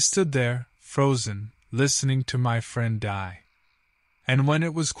 I stood there, frozen, listening to my friend die. And when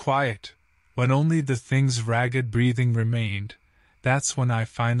it was quiet, when only the thing's ragged breathing remained, that's when I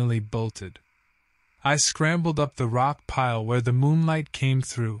finally bolted. I scrambled up the rock pile where the moonlight came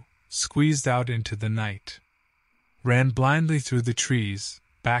through, squeezed out into the night. Ran blindly through the trees,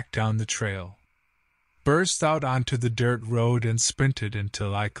 back down the trail. Burst out onto the dirt road and sprinted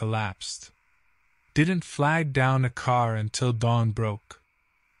until I collapsed. Didn't flag down a car until dawn broke.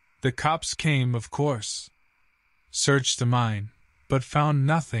 The cops came, of course. Searched the mine, but found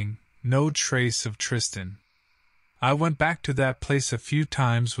nothing, no trace of Tristan. I went back to that place a few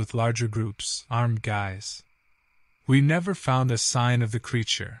times with larger groups, armed guys. We never found a sign of the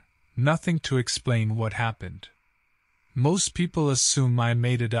creature, nothing to explain what happened. Most people assume I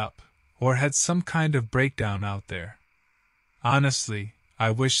made it up, or had some kind of breakdown out there. Honestly, I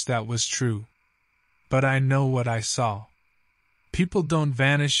wish that was true. But I know what I saw. People don't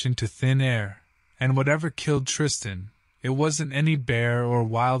vanish into thin air, and whatever killed Tristan, it wasn't any bear or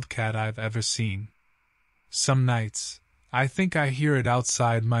wildcat I've ever seen. Some nights, I think I hear it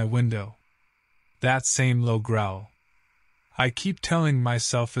outside my window. That same low growl. I keep telling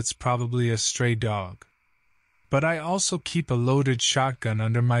myself it's probably a stray dog. But I also keep a loaded shotgun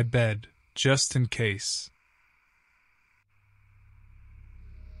under my bed, just in case.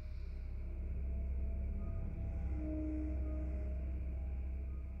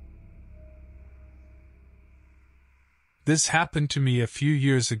 This happened to me a few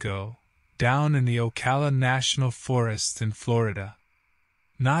years ago, down in the Ocala National Forest in Florida.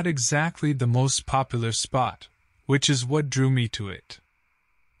 Not exactly the most popular spot, which is what drew me to it.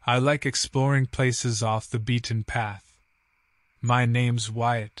 I like exploring places off the beaten path. My name's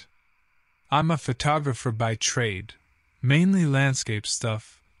Wyatt. I'm a photographer by trade, mainly landscape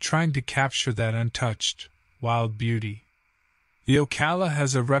stuff, trying to capture that untouched, wild beauty. The Ocala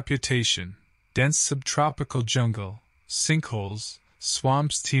has a reputation, dense subtropical jungle, sinkholes,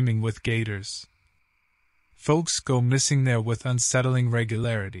 swamps teeming with gators. Folks go missing there with unsettling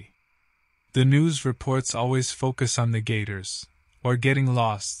regularity. The news reports always focus on the gators, or getting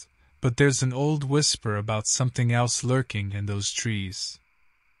lost, but there's an old whisper about something else lurking in those trees.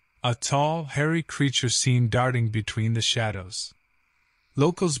 A tall, hairy creature seen darting between the shadows.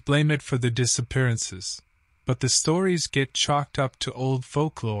 Locals blame it for the disappearances, but the stories get chalked up to old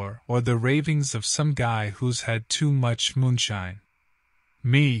folklore or the ravings of some guy who's had too much moonshine.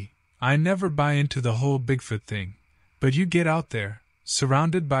 Me, I never buy into the whole Bigfoot thing, but you get out there,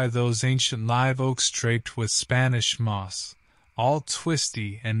 surrounded by those ancient live oaks draped with Spanish moss, all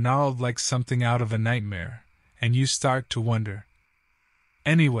twisty and gnarled like something out of a nightmare, and you start to wonder.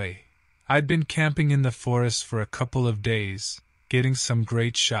 Anyway, I'd been camping in the forest for a couple of days, getting some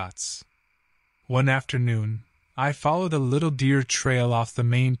great shots. One afternoon, I followed a little deer trail off the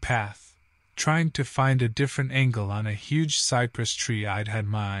main path, trying to find a different angle on a huge cypress tree I'd had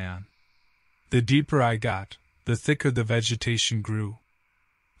my eye on. The deeper I got, the thicker the vegetation grew.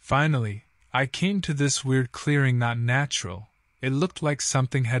 Finally, I came to this weird clearing, not natural. It looked like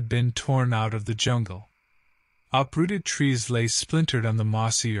something had been torn out of the jungle. Uprooted trees lay splintered on the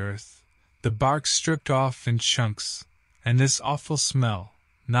mossy earth, the bark stripped off in chunks, and this awful smell,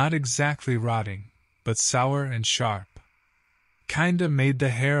 not exactly rotting, but sour and sharp, kinda made the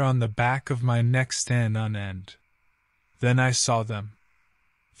hair on the back of my neck stand on end. Then I saw them.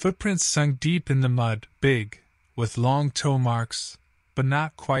 Footprints sunk deep in the mud, big, with long toe marks, but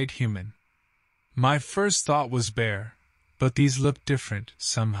not quite human. My first thought was bear, but these looked different,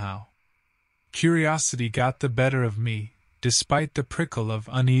 somehow. Curiosity got the better of me, despite the prickle of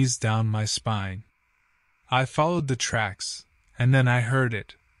unease down my spine. I followed the tracks, and then I heard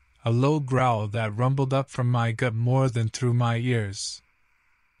it, a low growl that rumbled up from my gut more than through my ears.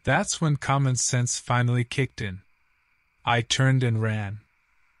 That's when common sense finally kicked in. I turned and ran.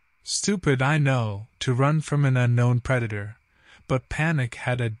 Stupid, I know, to run from an unknown predator, but panic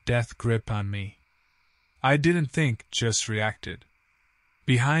had a death grip on me. I didn't think, just reacted.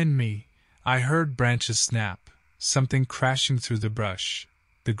 Behind me, I heard branches snap, something crashing through the brush,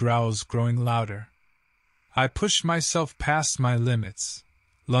 the growls growing louder. I pushed myself past my limits,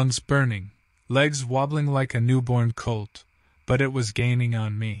 lungs burning, legs wobbling like a newborn colt, but it was gaining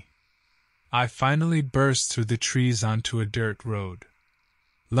on me. I finally burst through the trees onto a dirt road.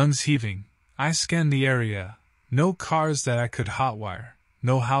 Lungs heaving, I scanned the area, no cars that I could hotwire,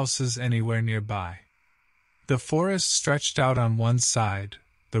 no houses anywhere nearby. The forest stretched out on one side,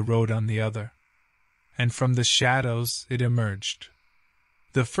 the road on the other. And from the shadows it emerged.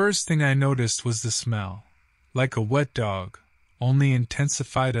 The first thing I noticed was the smell, like a wet dog, only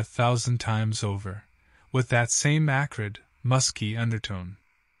intensified 1,000 times over, with that same acrid, musky undertone.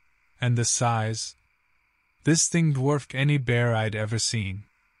 And the size. This thing dwarfed any bear I'd ever seen.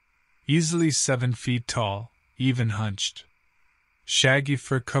 Easily 7 feet tall, even hunched. Shaggy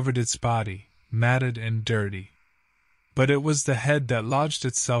fur covered its body, matted and dirty. But it was the head that lodged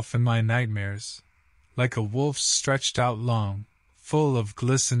itself in my nightmares, like a wolf's stretched out long, full of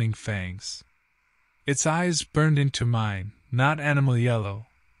glistening fangs. Its eyes burned into mine, not animal yellow,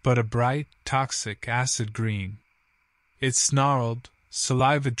 but a bright, toxic acid green. It snarled,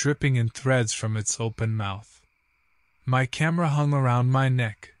 saliva dripping in threads from its open mouth. My camera hung around my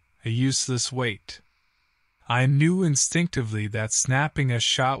neck, a useless weight. I knew instinctively that snapping a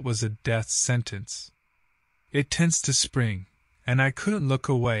shot was a death sentence. It tensed to spring, and I couldn't look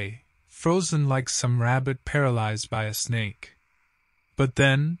away, frozen like some rabbit paralyzed by a snake. But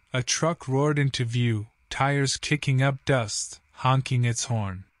then, a truck roared into view, tires kicking up dust, honking its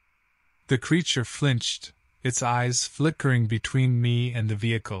horn. The creature flinched, its eyes flickering between me and the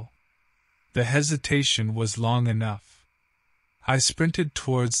vehicle. The hesitation was long enough. I sprinted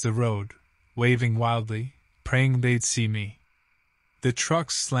towards the road, waving wildly, praying they'd see me. The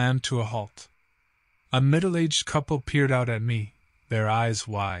truck slammed to a halt. A middle-aged couple peered out at me, their eyes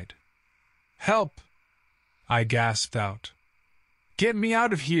wide. "Help!" I gasped out. "Get me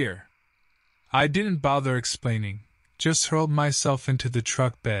out of here!" I didn't bother explaining, just hurled myself into the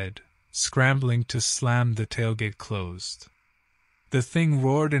truck bed, scrambling to slam the tailgate closed. The thing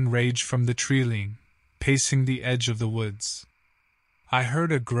roared and raged from the tree-line, pacing the edge of the woods. I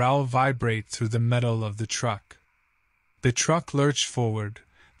heard a growl vibrate through the metal of the truck. The truck lurched forward,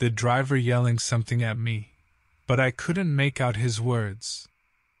 the driver yelling something at me, but I couldn't make out his words.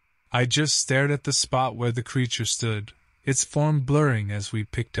 I just stared at the spot where the creature stood, its form blurring as we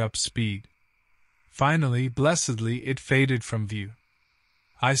picked up speed. Finally, blessedly, it faded from view.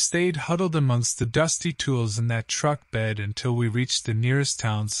 I stayed huddled amongst the dusty tools in that truck bed until we reached the nearest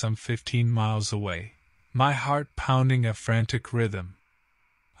town some 15 miles away, my heart pounding a frantic rhythm.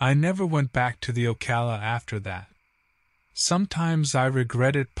 I never went back to the Ocala after that. Sometimes I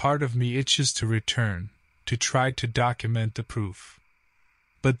regret it, part of me itches to return, to try to document the proof.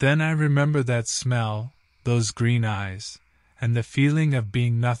 But then I remember that smell, those green eyes, and the feeling of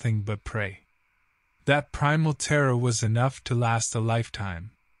being nothing but prey. That primal terror was enough to last a lifetime.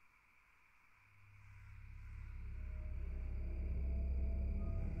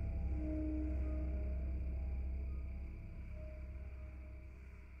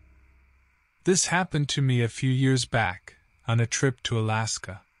 This happened to me a few years back, on a trip to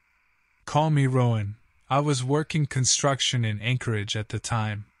Alaska. Call me Rowan, I was working construction in Anchorage at the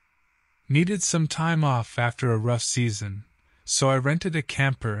time. Needed some time off after a rough season, so I rented a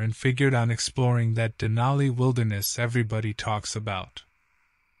camper and figured on exploring that Denali wilderness everybody talks about.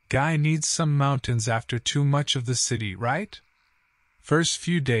 Guy needs some mountains after too much of the city, right? First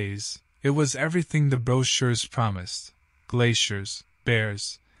few days, it was everything the brochures promised: glaciers,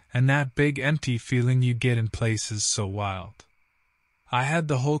 bears, and that big empty feeling you get in places so wild. I had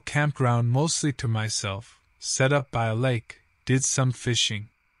the whole campground mostly to myself, set up by a lake, did some fishing.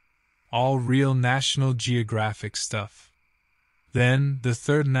 All real National Geographic stuff. Then, the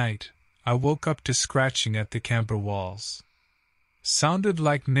third night, I woke up to scratching at the camper walls. Sounded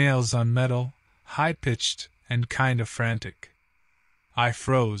like nails on metal, high-pitched, and kind of frantic. I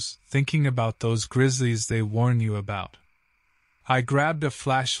froze, thinking about those grizzlies they warn you about. I grabbed a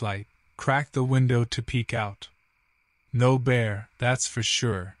flashlight, cracked the window to peek out. No bear, that's for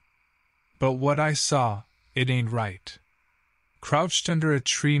sure. But what I saw, it ain't right. Crouched under a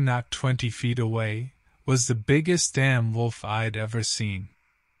tree not 20 feet away, was the biggest damn wolf I'd ever seen.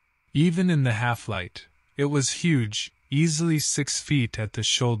 Even in the half-light, it was huge, easily 6 feet at the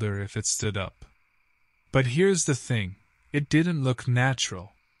shoulder if it stood up. But here's the thing, it didn't look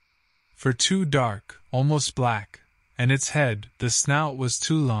natural. For too dark, almost black, and its head, the snout was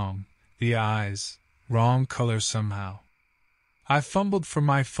too long, the eyes, wrong color somehow. I fumbled for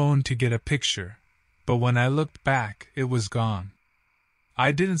my phone to get a picture, but when I looked back, it was gone.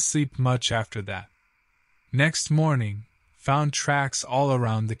 I didn't sleep much after that. Next morning, found tracks all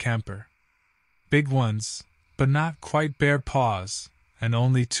around the camper. Big ones, but not quite bare paws, and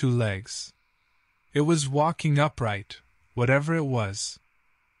only 2 legs. It was walking upright, whatever it was.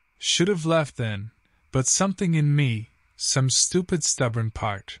 Should have left then, but something in me, some stupid stubborn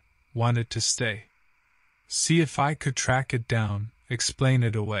part, wanted to stay. See if I could track it down, explain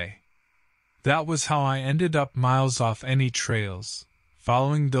it away. That was how I ended up miles off any trails,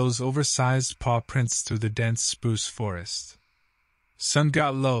 following those oversized paw prints through the dense spruce forest. Sun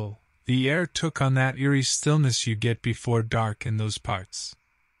got low, the air took on that eerie stillness you get before dark in those parts.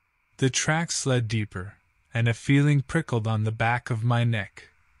 The tracks led deeper, and a feeling prickled on the back of my neck,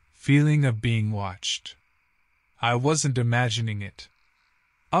 feeling of being watched. I wasn't imagining it.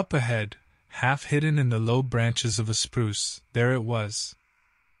 Up ahead, half hidden in the low branches of a spruce, there it was.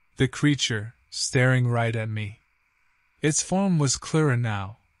 The creature, staring right at me. Its form was clearer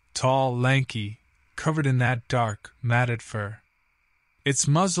now, tall, lanky, covered in that dark, matted fur. Its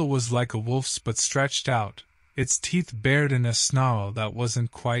muzzle was like a wolf's but stretched out, its teeth bared in a snarl that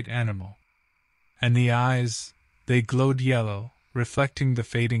wasn't quite animal. And the eyes, they glowed yellow, reflecting the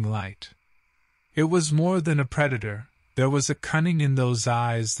fading light. It was more than a predator. There was a cunning in those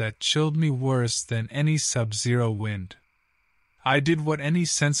eyes that chilled me worse than any sub-zero wind. I did what any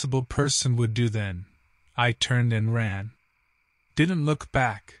sensible person would do then. I turned and ran. Didn't look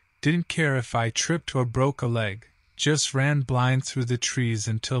back, didn't care if I tripped or broke a leg, just ran blind through the trees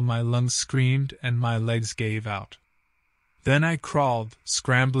until my lungs screamed and my legs gave out. Then I crawled,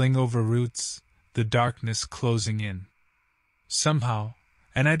 scrambling over roots, the darkness closing in. Somehow,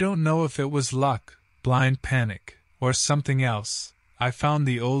 and I don't know if it was luck, blind panic, or something else, I found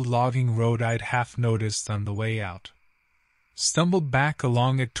the old logging road I'd half noticed on the way out. Stumbled back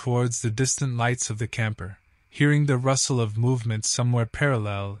along it towards the distant lights of the camper, hearing the rustle of movement somewhere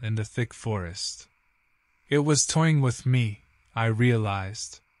parallel in the thick forest. It was toying with me, I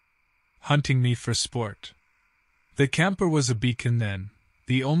realized. Hunting me for sport. The camper was a beacon then,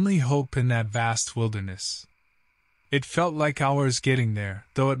 the only hope in that vast wilderness. It felt like hours getting there,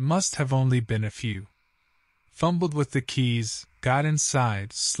 though it must have only been a few. Fumbled with the keys, got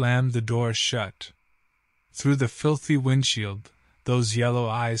inside, slammed the door shut. Through the filthy windshield, those yellow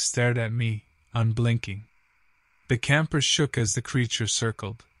eyes stared at me, unblinking. The camper shook as the creature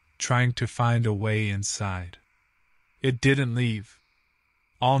circled, trying to find a way inside. It didn't leave.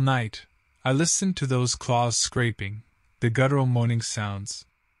 All night, I listened to those claws scraping, the guttural moaning sounds.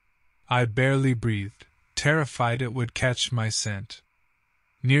 I barely breathed, terrified it would catch my scent.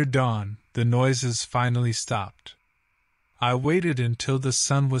 Near dawn, the noises finally stopped. I waited until the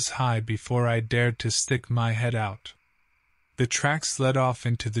sun was high before I dared to stick my head out. The tracks led off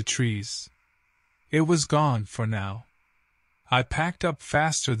into the trees. It was gone for now. I packed up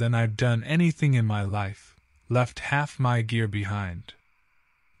faster than I've done anything in my life, left half my gear behind.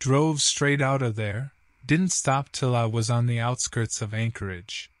 Drove straight out of there, didn't stop till I was on the outskirts of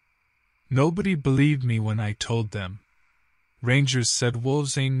Anchorage. Nobody believed me when I told them. Rangers said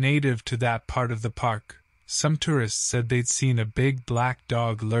wolves ain't native to that part of the park. Some tourists said they'd seen a big black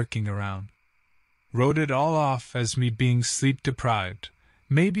dog lurking around. Wrote it all off as me being sleep-deprived,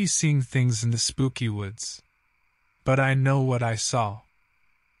 maybe seeing things in the spooky woods. But I know what I saw.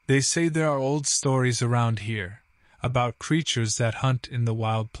 They say there are old stories around here, about creatures that hunt in the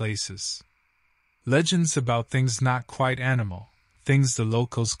wild places. Legends about things not quite animal, things the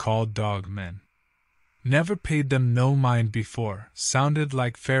locals called dogmen. Never paid them no mind before, sounded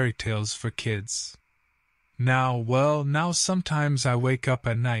like fairy tales for kids. Now sometimes I wake up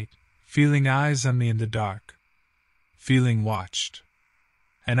at night, feeling eyes on me in the dark. Feeling watched.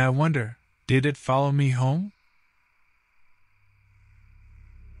 And I wonder, did it follow me home?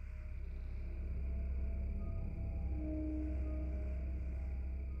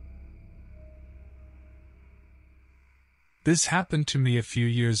 This happened to me a few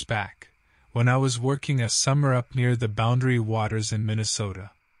years back, when I was working a summer up near the Boundary Waters in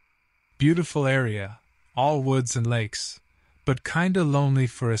Minnesota. Beautiful area, all woods and lakes, but kinda lonely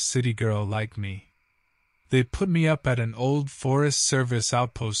for a city girl like me. They put me up at an old Forest Service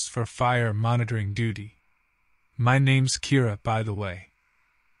outpost for fire monitoring duty. My name's Kira, by the way.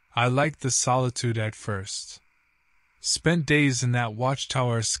 I liked the solitude at first. Spent days in that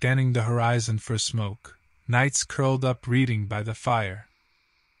watchtower scanning the horizon for smoke, nights curled up reading by the fire.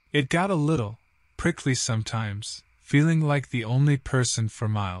 It got a little prickly sometimes, feeling like the only person for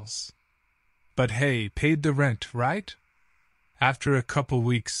miles. But hey, paid the rent, right? After a couple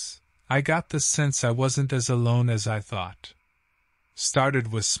weeks, I got the sense I wasn't as alone as I thought.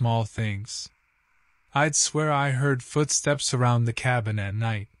 Started with small things. I'd swear I heard footsteps around the cabin at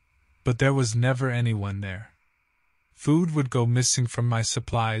night, but there was never anyone there. Food would go missing from my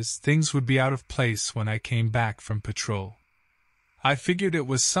supplies, things would be out of place when I came back from patrol. I figured it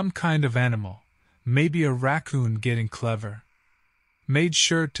was some kind of animal, maybe a raccoon getting clever. Made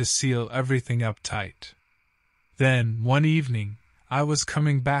sure to seal everything up tight. Then, one evening, I was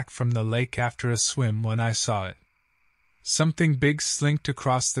coming back from the lake after a swim when I saw it. Something big slinked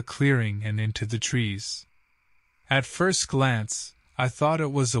across the clearing and into the trees. At first glance, I thought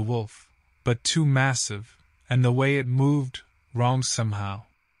it was a wolf, but too massive, and the way it moved, wrong somehow.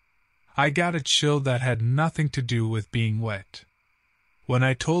 I got a chill that had nothing to do with being wet. When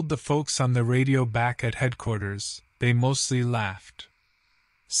I told the folks on the radio back at headquarters, they mostly laughed.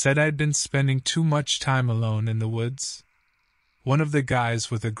 Said I'd been spending too much time alone in the woods. One of the guys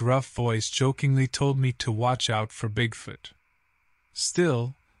with a gruff voice jokingly told me to watch out for Bigfoot.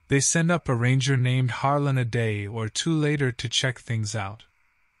 Still, they sent up a ranger named Harlan a day or two later to check things out.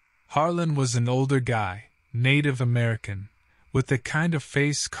 Harlan was an older guy, Native American, with the kind of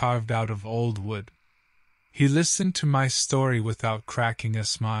face carved out of old wood. He listened to my story without cracking a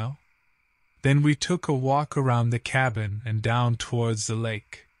smile. Then we took a walk around the cabin and down towards the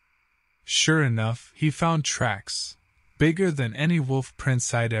lake. Sure enough, he found tracks, bigger than any wolf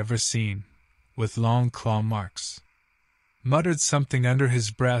prints I'd ever seen, with long claw marks. Muttered something under his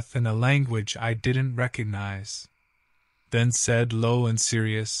breath in a language I didn't recognize. Then said low and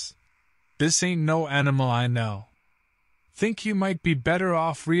serious, "This ain't no animal I know. Think you might be better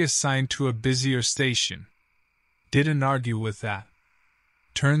off reassigned to a busier station." Didn't argue with that.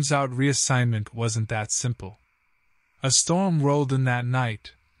 Turns out reassignment wasn't that simple. A storm rolled in that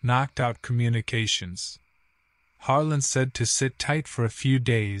night, knocked out communications. Harlan said to sit tight for a few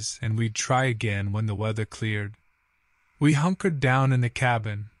days and we'd try again when the weather cleared. We hunkered down in the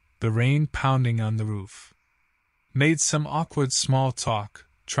cabin, the rain pounding on the roof. Made some awkward small talk,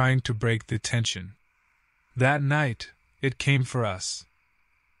 trying to break the tension. That night, it came for us.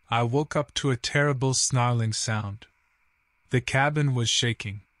 I woke up to a terrible snarling sound. The cabin was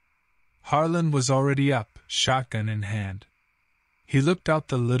shaking. Harlan was already up, shotgun in hand. He looked out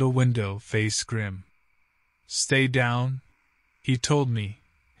the little window, face grim. "Stay down," he told me,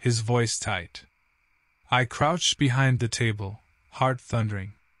 his voice tight. I crouched behind the table, heart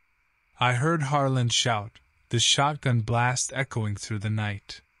thundering. I heard Harlan shout, the shotgun blast echoing through the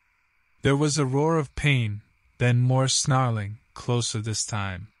night. There was a roar of pain, then more snarling, closer this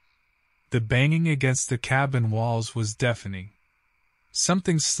time. The banging against the cabin walls was deafening.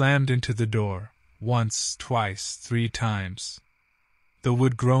 Something slammed into the door, once, twice, 3 times. The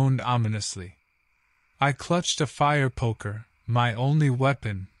wood groaned ominously. I clutched a fire poker, my only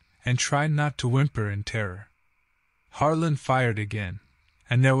weapon, and tried not to whimper in terror. Harlan fired again,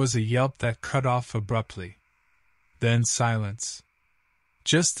 and there was a yelp that cut off abruptly. Then silence.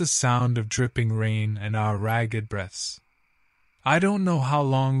 Just the sound of dripping rain and our ragged breaths. I don't know how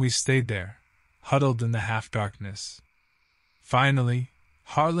long we stayed there, huddled in the half-darkness. Finally,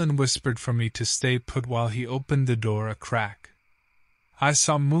 Harlan whispered for me to stay put while he opened the door a crack. I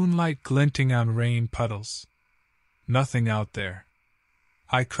saw moonlight glinting on rain puddles. Nothing out there.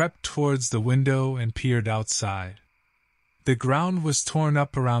 I crept towards the window and peered outside. The ground was torn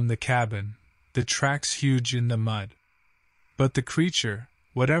up around the cabin, the tracks huge in the mud. But the creature,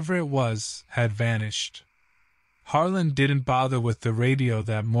 whatever it was, had vanished. Harlan didn't bother with the radio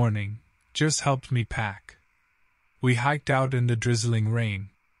that morning, just helped me pack. We hiked out in the drizzling rain.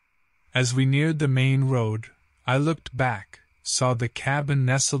 As we neared the main road, I looked back, saw the cabin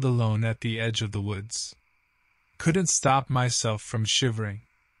nestled alone at the edge of the woods. Couldn't stop myself from shivering.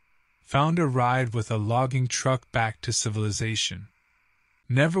 Found a ride with a logging truck back to civilization.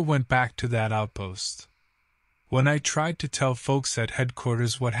 Never went back to that outpost. When I tried to tell folks at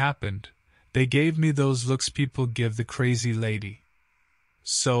headquarters what happened, they gave me those looks people give the crazy lady.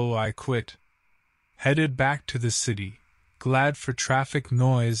 So I quit. Headed back to the city, glad for traffic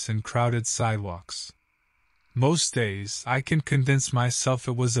noise and crowded sidewalks. Most days I can convince myself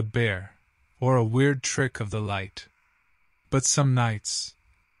it was a bear, or a weird trick of the light. but some nights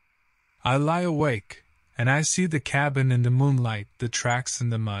I lie awake, and I see the cabin in the moonlight, the tracks in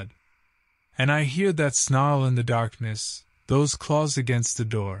the mud. And I hear that snarl in the darkness, those claws against the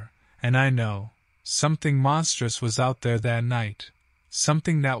door, and I know something monstrous was out there that night,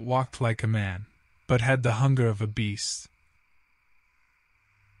 something that walked like a man, but had the hunger of a beast.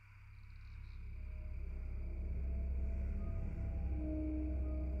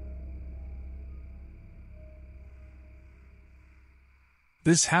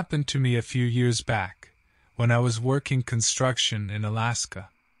 This happened to me a few years back, when I was working construction in Alaska.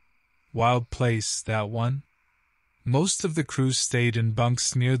 Wild place, that one. Most of the crew stayed in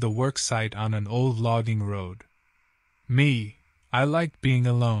bunks near the worksite on an old logging road. Me, I liked being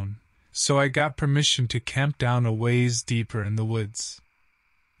alone, so I got permission to camp down a ways deeper in the woods.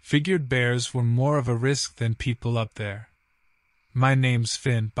 Figured bears were more of a risk than people up there. My name's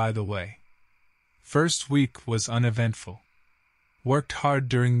Finn, by the way. First week was uneventful. Worked hard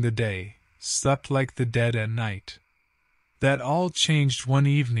during the day, slept like the dead at night. That all changed one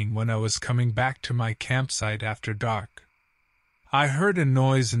evening when I was coming back to my campsite after dark. I heard a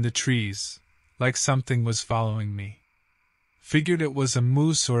noise in the trees, like something was following me. Figured it was a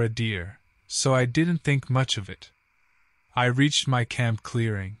moose or a deer, so I didn't think much of it. I reached my camp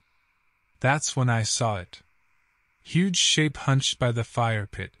clearing. That's when I saw it. Huge shape hunched by the fire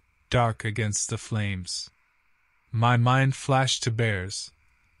pit, dark against the flames. My mind flashed to bears,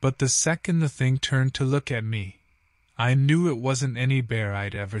 but the second the thing turned to look at me, I knew it wasn't any bear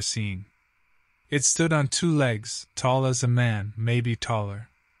I'd ever seen. It stood on two legs, tall as a man, maybe taller.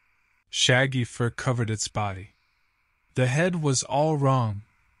 Shaggy fur covered its body. The head was all wrong,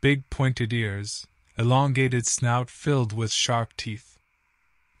 big pointed ears, elongated snout filled with sharp teeth.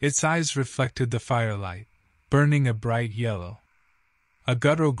 Its eyes reflected the firelight, burning a bright yellow. A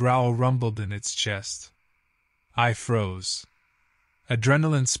guttural growl rumbled in its chest. I froze.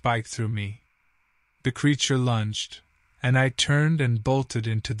 Adrenaline spiked through me. The creature lunged, and I turned and bolted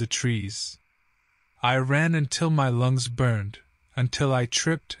into the trees. I ran until my lungs burned, until I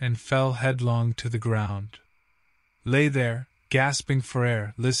tripped and fell headlong to the ground. Lay there, gasping for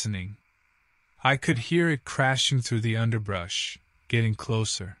air, listening. I could hear it crashing through the underbrush, getting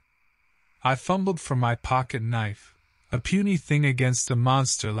closer. I fumbled for my pocket knife, a puny thing against a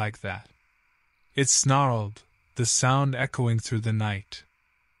monster like that. It snarled, the sound echoing through the night.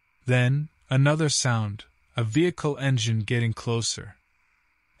 Then, another sound, a vehicle engine getting closer.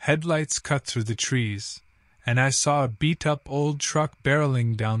 Headlights cut through the trees, and I saw a beat-up old truck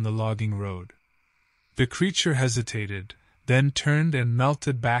barreling down the logging road. The creature hesitated, then turned and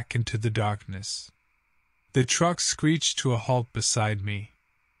melted back into the darkness. The truck screeched to a halt beside me.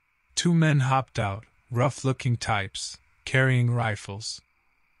 Two men hopped out, rough-looking types, carrying rifles.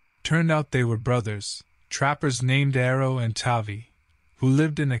 Turned out they were brothers, trappers named Arrow and Tavi, who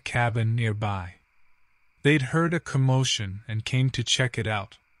lived in a cabin nearby. They'd heard a commotion and came to check it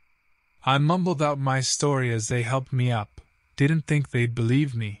out. I mumbled out my story as they helped me up, didn't think they'd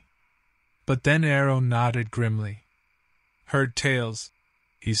believe me. But then Arrow nodded grimly. Heard tales,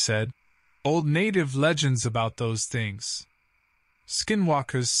 he said. Old native legends about those things.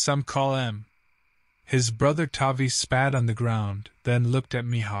 Skinwalkers, some call 'em. His brother Tavi spat on the ground, then looked at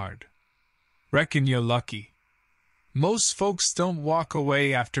me hard. Reckon you're lucky. Most folks don't walk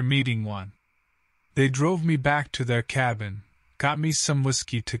away after meeting one. They drove me back to their cabin, got me some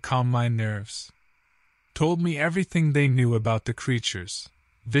whiskey to calm my nerves. Told me everything they knew about the creatures.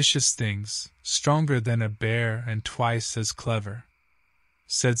 Vicious things, stronger than a bear and twice as clever.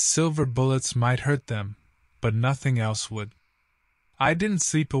 Said silver bullets might hurt them, but nothing else would. I didn't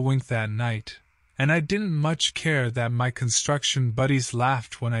sleep a wink that night, and I didn't much care that my construction buddies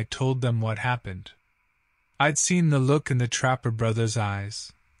laughed when I told them what happened. I'd seen the look in the Trapper brothers'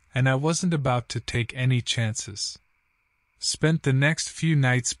 eyes, and I wasn't about to take any chances. Spent the next few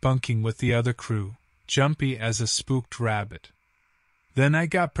nights bunking with the other crew, jumpy as a spooked rabbit. Then I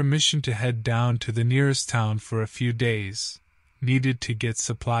got permission to head down to the nearest town for a few days, needed to get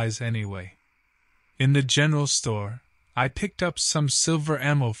supplies anyway. In the general store, I picked up some silver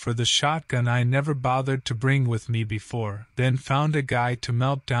ammo for the shotgun I never bothered to bring with me before, then found a guy to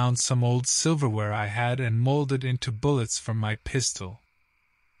melt down some old silverware I had and mold it into bullets for my pistol.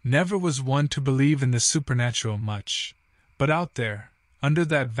 Never was one to believe in the supernatural much, but out there, under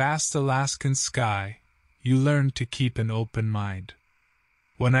that vast Alaskan sky, you learn to keep an open mind.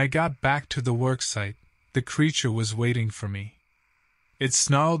 When I got back to the worksite, the creature was waiting for me. It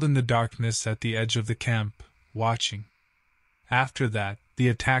snarled in the darkness at the edge of the camp, watching. After that, the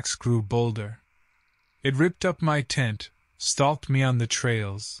attacks grew bolder. It ripped up my tent, stalked me on the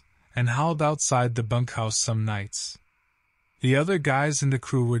trails, and howled outside the bunkhouse some nights. The other guys in the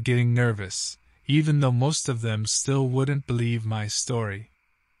crew were getting nervous, even though most of them still wouldn't believe my story.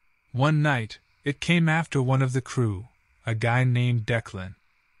 One night, it came after one of the crew, a guy named Declan.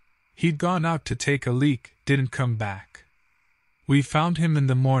 He'd gone out to take a leak, didn't come back. We found him in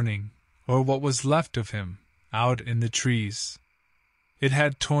the morning, or what was left of him, out in the trees. It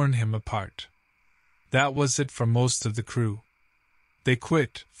had torn him apart. That was it for most of the crew. They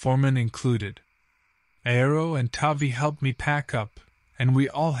quit, foreman included. Aero and Tavi helped me pack up, and we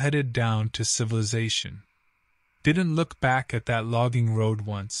all headed down to civilization. Didn't look back at that logging road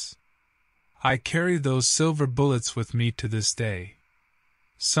once. I carry those silver bullets with me to this day.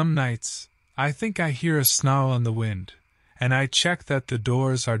 Some nights, I think I hear a snarl in the wind, and I check that the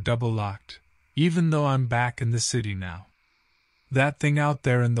doors are double locked, even though I'm back in the city now. That thing out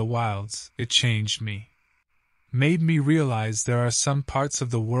there in the wilds, it changed me. Made me realize there are some parts of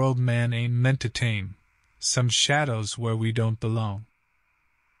the world man ain't meant to tame, some shadows where we don't belong.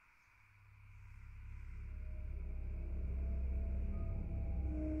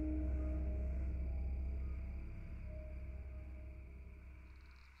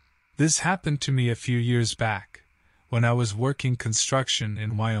 This happened to me a few years back, when I was working construction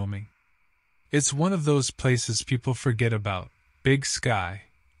in Wyoming. It's one of those places people forget about, big sky,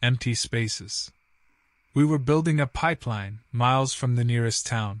 empty spaces. We were building a pipeline, miles from the nearest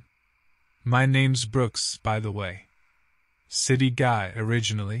town. My name's Brooks, by the way. City guy,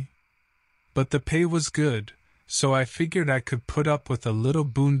 originally. But the pay was good, so I figured I could put up with a little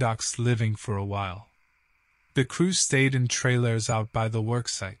boondocks living for a while. The crew stayed in trailers out by the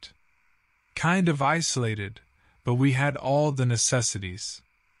worksite. Kind of isolated, but we had all the necessities.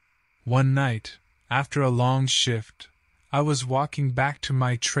 One night, after a long shift, I was walking back to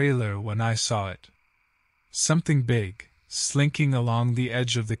my trailer when I saw it. Something big, slinking along the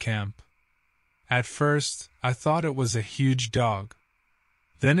edge of the camp. At first, I thought it was a huge dog.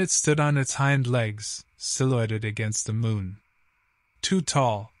 Then it stood on its hind legs, silhouetted against the moon. Too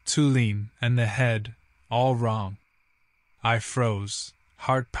tall, too lean, and the head, all wrong. I froze,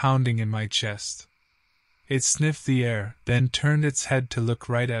 heart pounding in my chest. It sniffed the air, then turned its head to look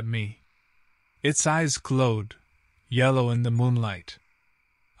right at me. Its eyes glowed, yellow in the moonlight.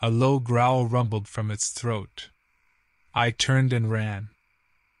 A low growl rumbled from its throat. I turned and ran.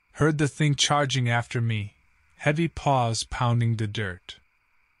 Heard the thing charging after me, heavy paws pounding the dirt.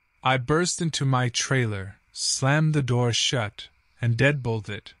 I burst into my trailer, slammed the door shut, and deadbolted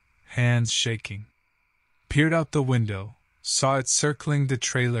it, hands shaking. Peered out the window, saw it circling the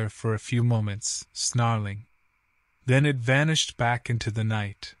trailer for a few moments, snarling. Then it vanished back into the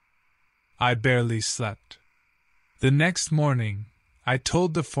night. I barely slept. The next morning, I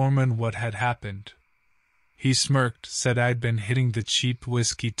told the foreman what had happened. He smirked, said I'd been hitting the cheap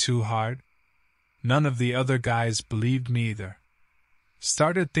whiskey too hard. None of the other guys believed me either.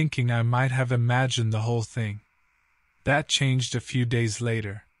 Started thinking I might have imagined the whole thing. That changed a few days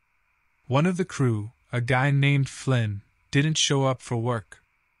later. One of the crew, a guy named Flynn, didn't show up for work.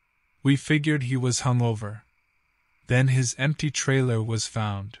 We figured he was hungover. Then his empty trailer was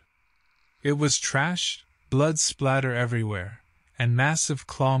found. It was trashed, blood splatter everywhere, and massive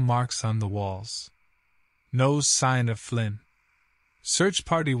claw marks on the walls. No sign of Flynn. Search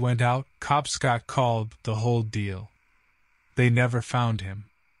party went out, cops got called, the whole deal. They never found him.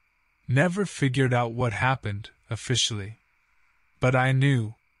 Never figured out what happened, officially. But I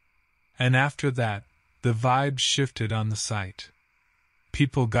knew. And after that, the vibe shifted on the site.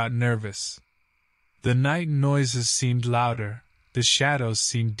 People got nervous. The night noises seemed louder, the shadows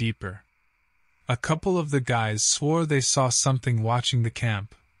seemed deeper. A couple of the guys swore they saw something watching the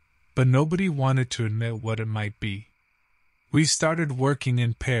camp, but nobody wanted to admit what it might be. We started working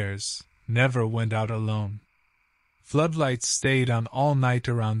in pairs, never went out alone. Floodlights stayed on all night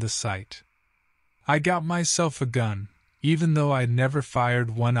around the site. I got myself a gun, even though I'd never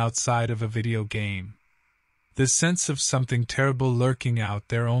fired one outside of a video game. The sense of something terrible lurking out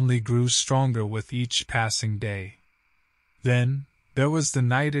there only grew stronger with each passing day. Then, there was the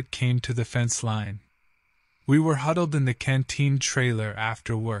night it came to the fence line. We were huddled in the canteen trailer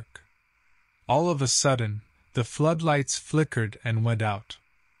after work. All of a sudden, the floodlights flickered and went out.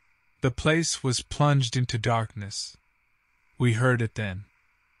 The place was plunged into darkness. We heard it then.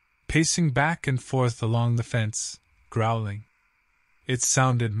 Pacing back and forth along the fence, growling. It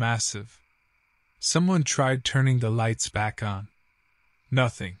sounded massive. Someone tried turning the lights back on.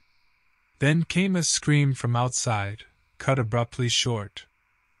 Nothing. Then came a scream from outside, cut abruptly short.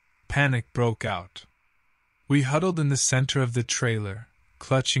 Panic broke out. We huddled in the center of the trailer,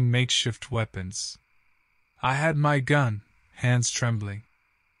 clutching makeshift weapons. I had my gun, hands trembling.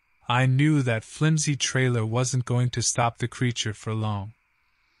 I knew that flimsy trailer wasn't going to stop the creature for long.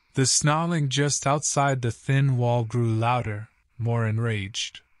 The snarling just outside the thin wall grew louder, more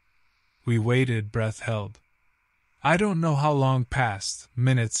enraged. We waited, breath held. I don't know how long passed,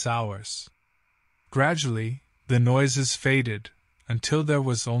 minutes, hours. Gradually, the noises faded, until there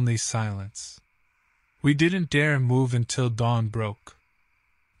was only silence. We didn't dare move until dawn broke.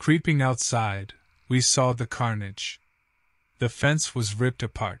 Creeping outside, we saw the carnage. The fence was ripped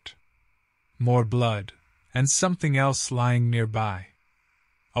apart. More blood, and something else lying nearby.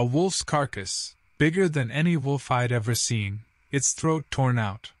 A wolf's carcass, bigger than any wolf I'd ever seen, its throat torn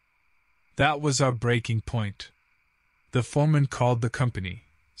out. That was our breaking point. The foreman called the company,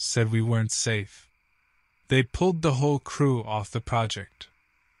 said we weren't safe. They pulled the whole crew off the project.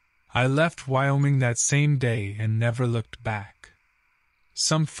 I left Wyoming that same day and never looked back.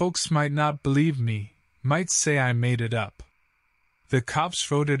 Some folks might not believe me, might say I made it up. The cops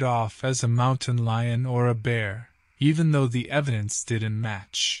wrote it off as a mountain lion or a bear, even though the evidence didn't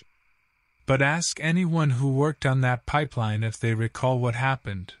match. But ask anyone who worked on that pipeline if they recall what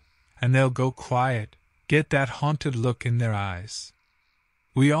happened, and they'll go quiet, get that haunted look in their eyes.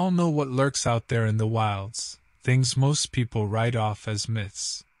 We all know what lurks out there in the wilds, things most people write off as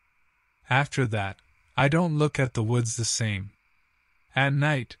myths. After that, I don't look at the woods the same. At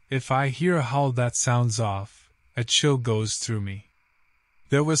night, if I hear a howl that sounds off, a chill goes through me.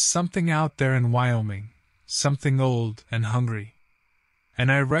 There was something out there in Wyoming, something old and hungry. And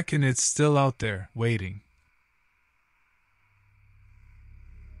I reckon it's still out there, waiting.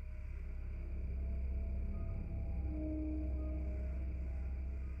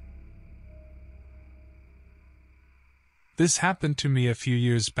 This happened to me a few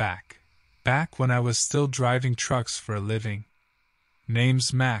years back when I was still driving trucks for a living.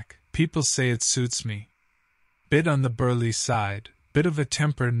 Name's Mac, people say it suits me. Bit on the burly side, bit of a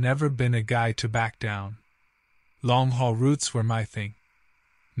temper, never been a guy to back down. Long-haul routes were my thing.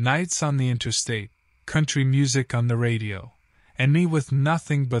 Nights on the interstate, country music on the radio, and me with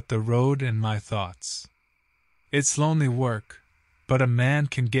nothing but the road and my thoughts. It's lonely work, but a man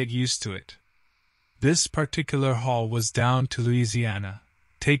can get used to it. This particular haul was down to Louisiana,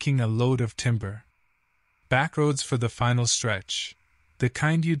 taking a load of timber. Backroads for the final stretch, the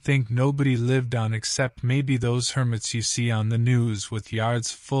kind you'd think nobody lived on except maybe those hermits you see on the news with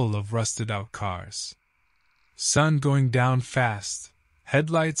yards full of rusted-out cars. Sun going down fast,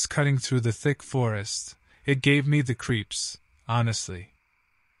 headlights cutting through the thick forest. It gave me the creeps, honestly.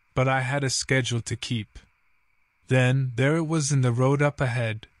 But I had a schedule to keep. Then, there it was in the road up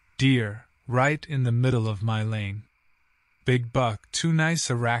ahead, deer, right in the middle of my lane. Big buck, too nice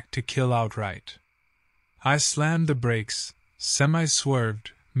a rack to kill outright. I slammed the brakes,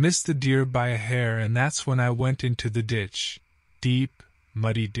 semi-swerved, missed the deer by a hair, and that's when I went into the ditch. Deep,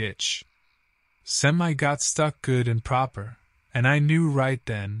 muddy ditch. Semi got stuck good and proper, and I knew right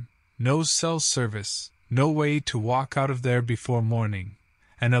then, no cell service, no way to walk out of there before morning,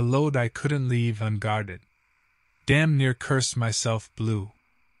 and a load I couldn't leave unguarded. Damn near cursed myself blue.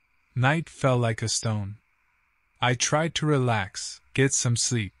 Night fell like a stone. I tried to relax, get some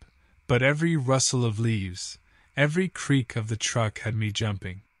sleep, but every rustle of leaves, every creak of the truck had me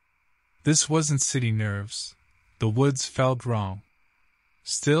jumping. This wasn't city nerves. The woods felt wrong.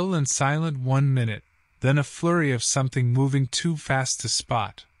 Still and silent 1 minute, then a flurry of something moving too fast to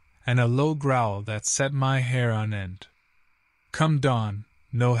spot, and a low growl that set my hair on end. Come dawn,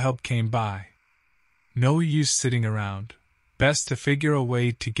 no help came by. No use sitting around. Best to figure a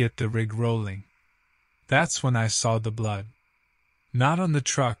way to get the rig rolling. That's when I saw the blood. Not on the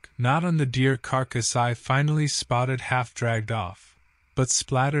truck, not on the deer carcass I finally spotted half dragged off, but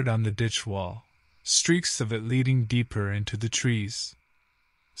splattered on the ditch wall, streaks of it leading deeper into the trees.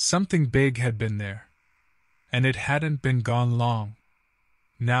 Something big had been there, and it hadn't been gone long.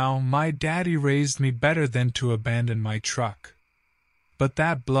 Now, my daddy raised me better than to abandon my truck. But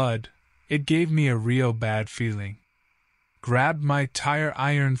that blood, it gave me a real bad feeling. Grabbed my tire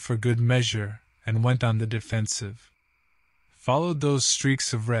iron for good measure and went on the defensive. Followed those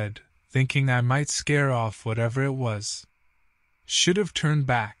streaks of red, thinking I might scare off whatever it was. Should have turned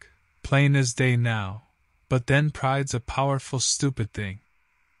back, plain as day now, but then pride's a powerful stupid thing.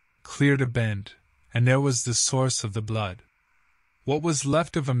 Cleared a bend, and there was the source of the blood. What was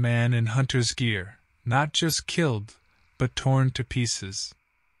left of a man in hunter's gear, not just killed, but torn to pieces.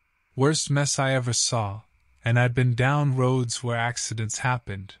 Worst mess I ever saw, and I'd been down roads where accidents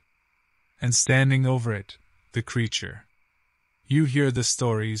happened. And standing over it, the creature. You hear the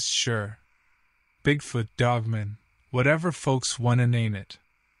stories, sure. Bigfoot, Dogman, whatever folks wanna name it.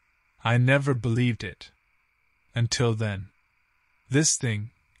 I never believed it. Until then. This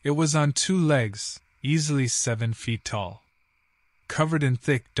thing, It was on 2 legs, easily 7 feet tall. Covered in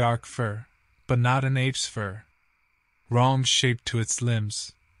thick, dark fur, but not an ape's fur. Wrong shape to its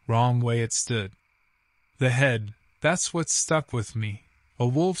limbs, wrong way it stood. The head, that's what stuck with me. A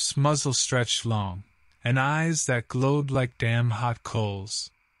wolf's muzzle stretched long, and eyes that glowed like damn hot coals.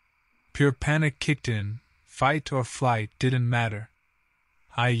 Pure panic kicked in, fight or flight didn't matter.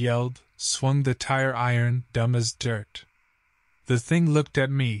 I yelled, swung the tire iron, dumb as dirt. The thing looked at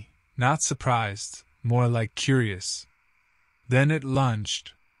me, not surprised, more like curious. Then it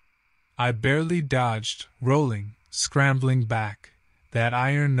lunged. I barely dodged, rolling, scrambling back, that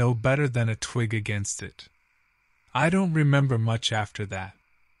iron no better than a twig against it. I don't remember much after that.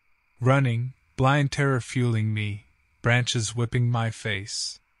 Running, blind terror fueling me, branches whipping my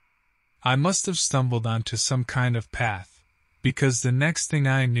face. I must have stumbled onto some kind of path, because the next thing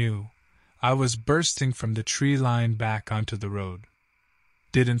I knew, I was bursting from the tree line back onto the road.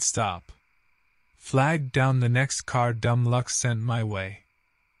 Didn't stop. Flagged down the next car dumb luck sent my way.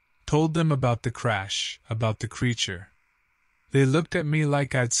 Told them about the crash, about the creature. They looked at me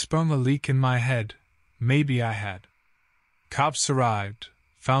like I'd sprung a leak in my head. Maybe I had. Cops arrived,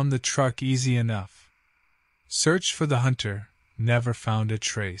 found the truck easy enough. Searched for the hunter, never found a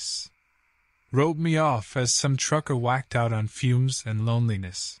trace. Wrote me off as some trucker whacked out on fumes and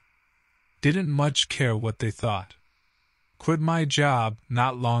loneliness. Didn't much care what they thought. Quit my job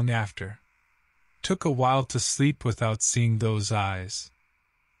not long after. Took a while to sleep without seeing those eyes.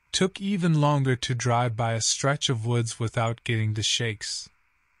 Took even longer to drive by a stretch of woods without getting the shakes.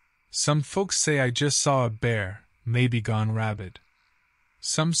 Some folks say I just saw a bear, maybe gone rabid.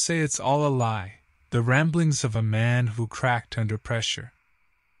 Some say it's all a lie, the ramblings of a man who cracked under pressure.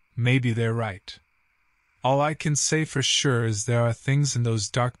 Maybe they're right. All I can say for sure is there are things in those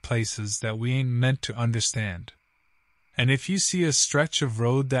dark places that we ain't meant to understand. And if you see a stretch of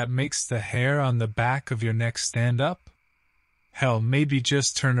road that makes the hair on the back of your neck stand up, hell, maybe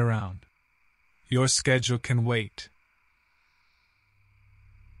just turn around. Your schedule can wait.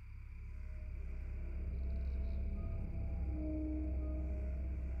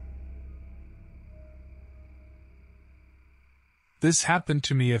 This happened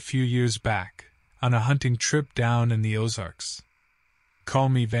to me a few years back, on a hunting trip down in the Ozarks. Call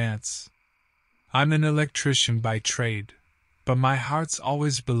me Vance. I'm an electrician by trade, but my heart's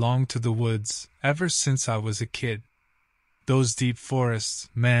always belonged to the woods, ever since I was a kid. Those deep forests,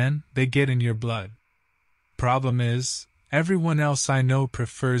 man, they get in your blood. Problem is, everyone else I know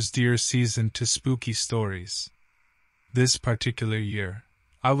prefers deer season to spooky stories. This particular year,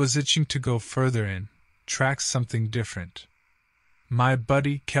 I was itching to go further in, track something different. My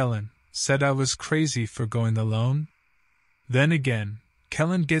buddy, Kellen, said I was crazy for going alone. Then again,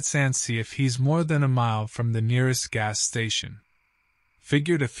 Kellen gets antsy if he's more than a mile from the nearest gas station.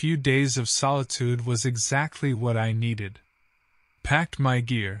 Figured a few days of solitude was exactly what I needed. Packed my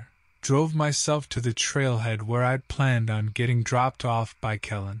gear, drove myself to the trailhead where I'd planned on getting dropped off by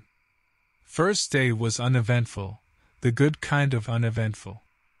Kellen. First day was uneventful, the good kind of uneventful.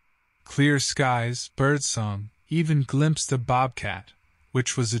 Clear skies, birdsong, even glimpsed a bobcat,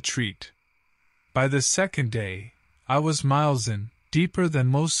 which was a treat. By the second day, I was miles in, deeper than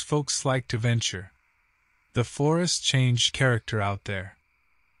most folks like to venture. The forest changed character out there.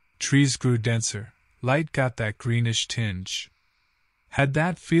 Trees grew denser, light got that greenish tinge. Had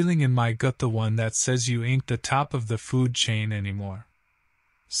that feeling in my gut, the one that says you ain't the top of the food chain anymore.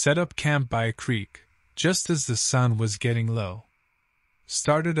 Set up camp by a creek, just as the sun was getting low.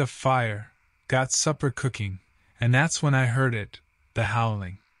 Started a fire, got supper cooking, and that's when I heard it, the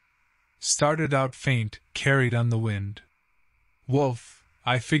howling. Started out faint, carried on the wind. Wolf,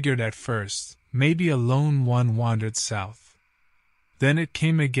 I figured at first, maybe a lone one wandered south. Then it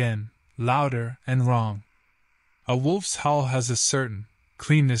came again, louder and wrong. A wolf's howl has a certain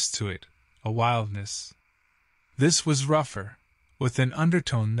cleanness to it, a wildness. This was rougher, with an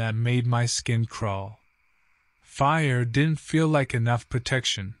undertone that made my skin crawl. Fire didn't feel like enough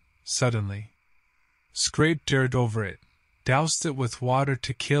protection, suddenly. Scraped dirt over it, doused it with water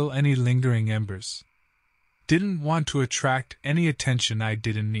to kill any lingering embers. Didn't want to attract any attention I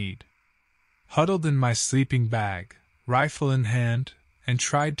didn't need. Huddled in my sleeping bag, rifle in hand, and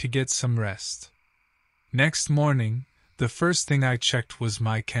tried to get some rest. Next morning, the first thing I checked was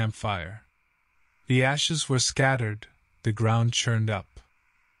my campfire. The ashes were scattered, the ground churned up.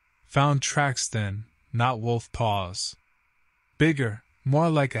 Found tracks then, not wolf paws. Bigger, more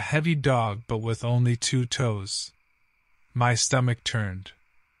like a heavy dog but with only 2 toes. My stomach turned.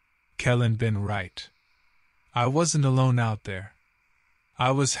 Kellen been right. I wasn't alone out there.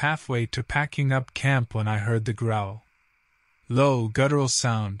 I was halfway to packing up camp when I heard the growl. Low, guttural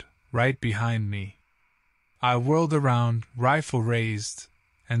sound, right behind me. I whirled around, rifle raised,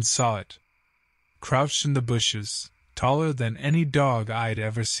 and saw it. Crouched in the bushes, taller than any dog I'd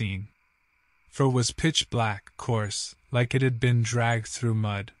ever seen. For it was pitch black, coarse, like it had been dragged through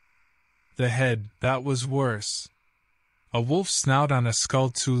mud. The head, that was worse. A wolf's snout on a skull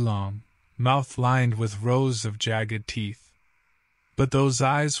too long, mouth lined with rows of jagged teeth. But those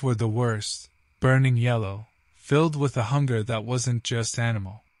eyes were the worst, burning yellow, filled with a hunger that wasn't just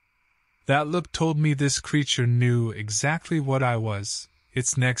animal. That look told me this creature knew exactly what I was,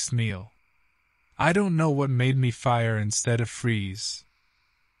 its next meal. I don't know what made me fire instead of freeze.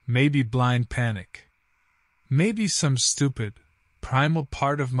 Maybe blind panic. Maybe some stupid, primal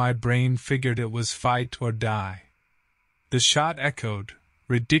part of my brain figured it was fight or die. The shot echoed,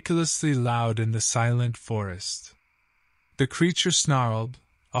 ridiculously loud in the silent forest. The creature snarled,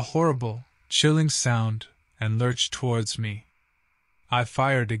 a horrible, chilling sound, and lurched towards me. I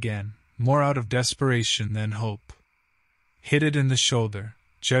fired again, more out of desperation than hope. Hit it in the shoulder,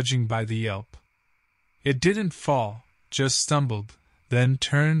 judging by the yelp. It didn't fall, just stumbled, then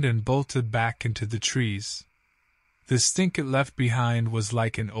turned and bolted back into the trees. The stink it left behind was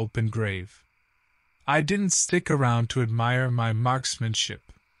like an open grave. I didn't stick around to admire my marksmanship.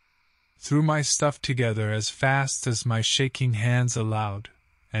 Threw my stuff together as fast as my shaking hands allowed,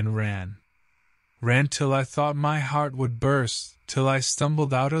 and ran. Ran till I thought my heart would burst, till I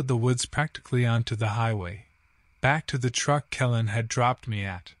stumbled out of the woods practically onto the highway, back to the truck Kellen had dropped me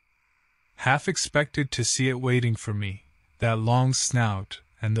at. Half expected to see it waiting for me, that long snout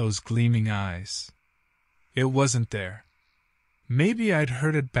and those gleaming eyes. It wasn't there. Maybe I'd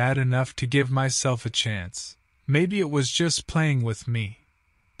heard it bad enough to give myself a chance. Maybe it was just playing with me.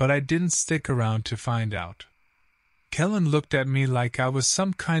 But I didn't stick around to find out. Kellen looked at me like I was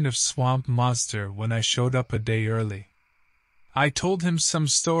some kind of swamp monster when I showed up a day early. I told him some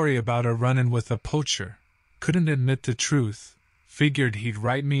story about a run-in with a poacher, couldn't admit the truth, figured he'd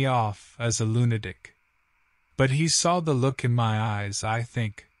write me off as a lunatic. But he saw the look in my eyes, I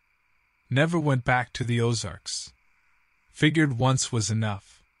think. Never went back to the Ozarks. Figured once was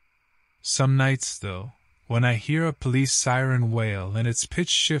enough. Some nights, though, when I hear a police siren wail and its pitch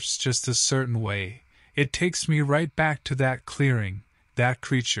shifts just a certain way, it takes me right back to that clearing, that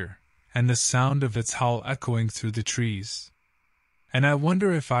creature, and the sound of its howl echoing through the trees. And I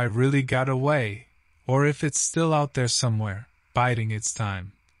wonder if I really got away, or if it's still out there somewhere, biding its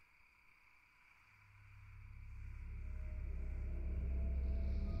time.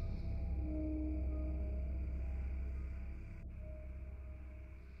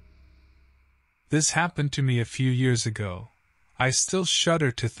 This happened to me a few years ago. I still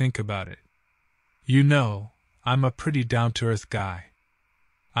shudder to think about it. You know, I'm a pretty down-to-earth guy.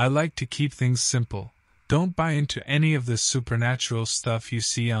 I like to keep things simple, don't buy into any of the supernatural stuff you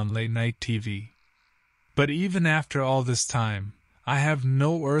see on late-night TV. But even after all this time, I have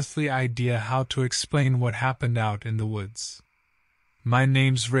no earthly idea how to explain what happened out in the woods. My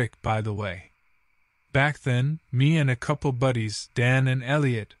name's Rick, by the way. Back then, me and a couple buddies, Dan and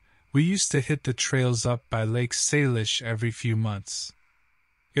Elliot, we used to hit the trails up by Lake Salish every few months.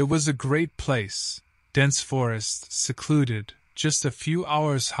 It was a great place, dense forest, secluded, just a few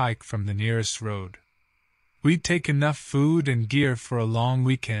hours' hike from the nearest road. We'd take enough food and gear for a long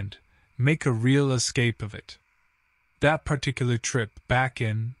weekend, make a real escape of it. That particular trip back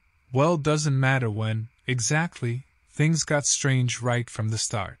in, well, doesn't matter when, exactly, things got strange right from the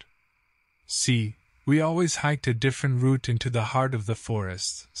start. See, we always hiked a different route into the heart of the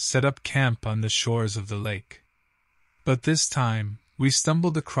forest, set up camp on the shores of the lake. But this time, we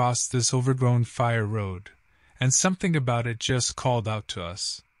stumbled across this overgrown fire road, and something about it just called out to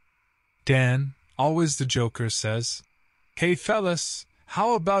us. Dan, always the joker, says, "Hey fellas,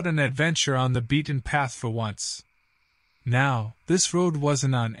 how about an adventure on the beaten path for once?" Now, this road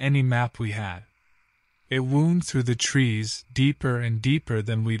wasn't on any map we had. It wound through the trees, deeper and deeper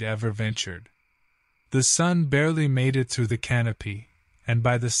than we'd ever ventured. The sun barely made it through the canopy, and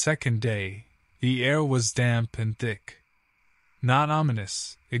by the second day, the air was damp and thick. Not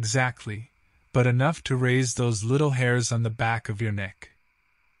ominous, exactly, but enough to raise those little hairs on the back of your neck.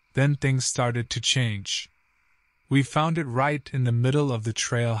 Then things started to change. We found it right in the middle of the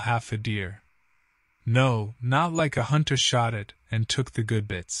trail, half a deer. No, not like a hunter shot it and took the good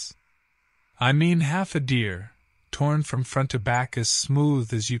bits. I mean half a deer, torn from front to back as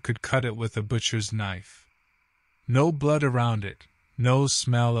smooth as you could cut it with a butcher's knife. No blood around it, no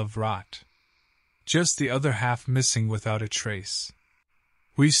smell of rot. Just the other half missing without a trace.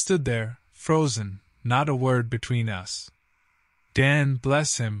 We stood there, frozen, not a word between us. Dan,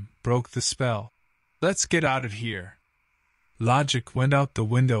 bless him, broke the spell. "Let's get out of here." Logic went out the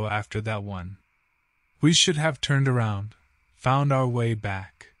window after that one. We should have turned around, found our way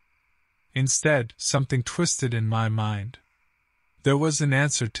back. Instead, something twisted in my mind. There was an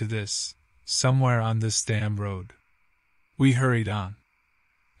answer to this, somewhere on this damn road. We hurried on.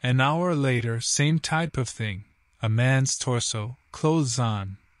 An hour later, same type of thing. A man's torso, clothes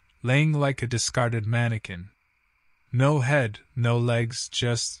on, laying like a discarded mannequin. No head, no legs,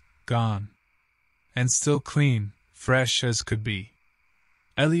 just gone. And still clean, fresh as could be.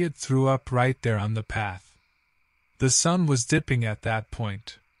 Elliot threw up right there on the path. The sun was dipping at that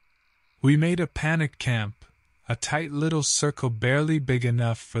point. We made a panicked camp, a tight little circle barely big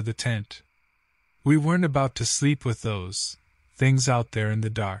enough for the tent. We weren't about to sleep with those things out there in the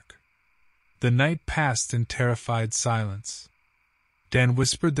dark. The night passed in terrified silence. Dan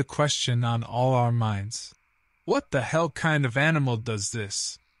whispered the question on all our minds. What the hell kind of animal does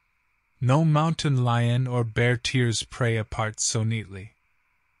this? No mountain lion or bear tears prey apart so neatly.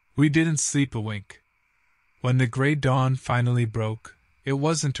 We didn't sleep a wink. When the gray dawn finally broke, it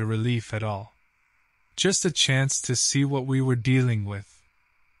wasn't a relief at all. Just a chance to see what we were dealing with.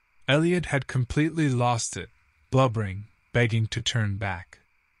 Elliot had completely lost it, blubbering, begging to turn back.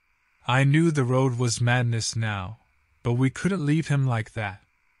 I knew the road was madness now, but we couldn't leave him like that.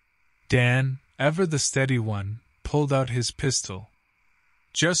 Dan, ever the steady one, pulled out his pistol.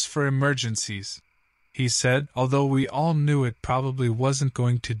 Just for emergencies, he said, although we all knew it probably wasn't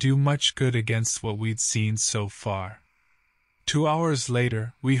going to do much good against what we'd seen so far. 2 hours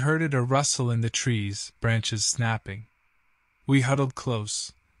later, we heard a rustle in the trees, branches snapping. We huddled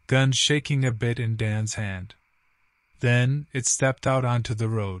close, gun shaking a bit in Dan's hand. Then, it stepped out onto the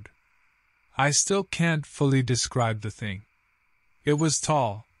road. I still can't fully describe the thing. It was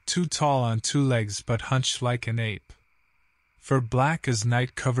tall, too tall on 2 legs but hunched like an ape. Fur black as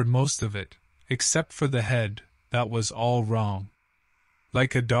night covered most of it, except for the head, that was all wrong.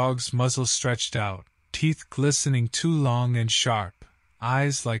 Like a dog's muzzle stretched out, teeth glistening too long and sharp,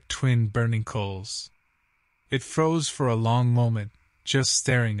 eyes like twin burning coals. It froze for a long moment, just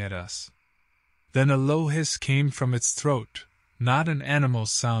staring at us. Then a low hiss came from its throat, not an animal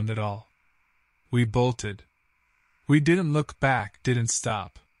sound at all. We bolted. We didn't look back, didn't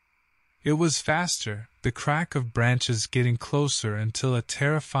stop. It was faster, the crack of branches getting closer until a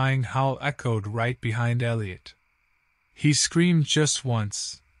terrifying howl echoed right behind Elliot. He screamed just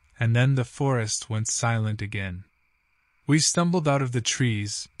once, and then the forest went silent again. We stumbled out of the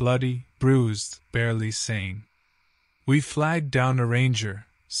trees, bloody, bruised, barely sane. We flagged down a ranger,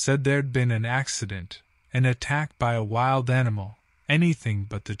 said there'd been an accident, an attack by a wild animal, anything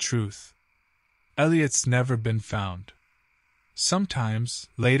but the truth. Elliot's never been found. Sometimes,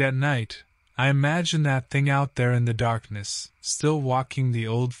 late at night, I imagine that thing out there in the darkness, still walking the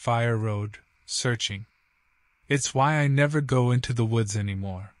old fire road, searching. It's why I never go into the woods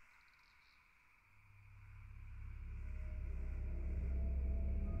anymore.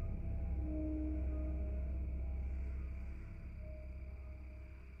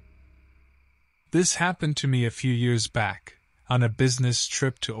 This happened to me a few years back, on a business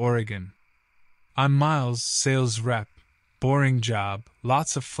trip to Oregon. I'm Miles, sales rep, boring job,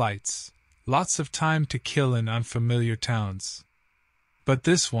 lots of flights, lots of time to kill in unfamiliar towns. But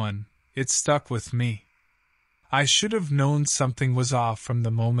this one, it stuck with me. I should have known something was off from the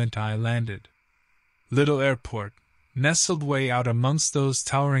moment I landed. Little airport, nestled way out amongst those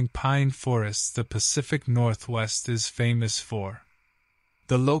towering pine forests the Pacific Northwest is famous for.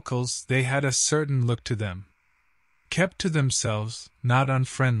 The locals, they had a certain look to them. Kept to themselves, not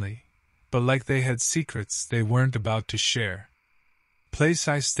unfriendly, but like they had secrets they weren't about to share. Place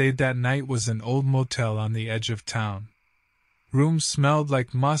I stayed that night was an old motel on the edge of town. Rooms smelled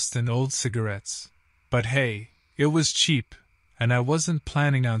like must and old cigarettes. But hey, it was cheap, and I wasn't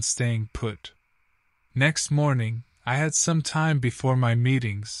planning on staying put. Next morning, I had some time before my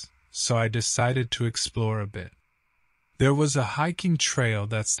meetings, so I decided to explore a bit. There was a hiking trail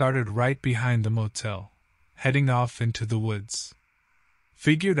that started right behind the motel, heading off into the woods.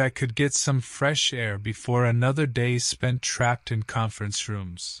 Figured I could get some fresh air before another day spent trapped in conference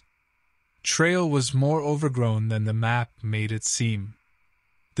rooms. Trail was more overgrown than the map made it seem.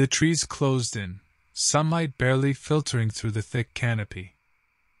 The trees closed in, sunlight barely filtering through the thick canopy.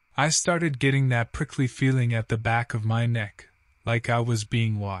 I started getting that prickly feeling at the back of my neck, like I was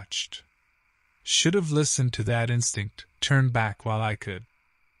being watched. Should have listened to that instinct, turned back while I could.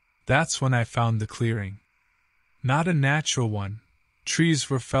 That's when I found the clearing. Not a natural one. Trees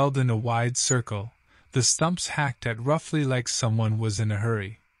were felled in a wide circle, the stumps hacked at roughly like someone was in a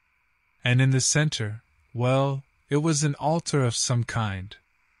hurry. And in the center, well, it was an altar of some kind.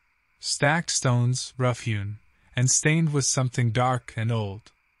 Stacked stones, rough-hewn, and stained with something dark and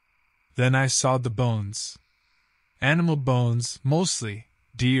old. Then I saw the bones. Animal bones, mostly,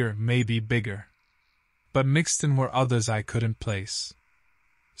 deer, maybe bigger. But mixed in were others I couldn't place.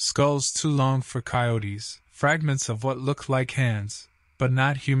 Skulls too long for coyotes, fragments of what looked like hands, but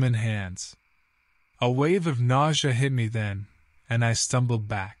not human hands. A wave of nausea hit me then, and I stumbled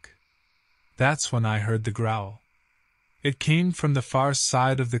back. That's when I heard the growl. It came from the far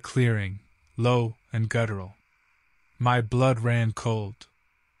side of the clearing, low and guttural. My blood ran cold.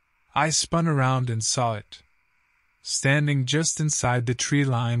 I spun around and saw it. Standing just inside the tree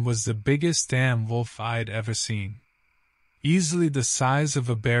line was the biggest damn wolf I'd ever seen. Easily the size of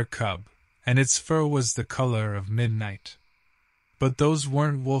a bear cub, and its fur was the color of midnight. But those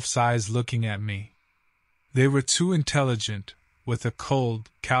weren't wolf's eyes looking at me. They were too intelligent, with a cold,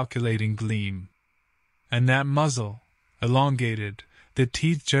 calculating gleam. And that muzzle, elongated, the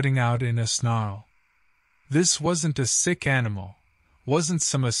teeth jutting out in a snarl. This wasn't a sick animal, wasn't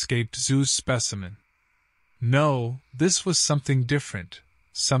some escaped zoo specimen. No, this was something different,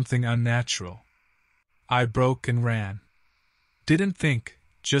 something unnatural. I broke and ran. Didn't think,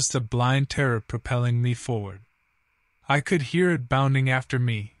 just a blind terror propelling me forward. I could hear it bounding after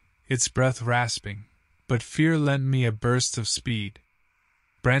me, its breath rasping, but fear lent me a burst of speed.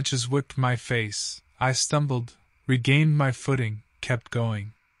 Branches whipped my face, I stumbled, regained my footing, kept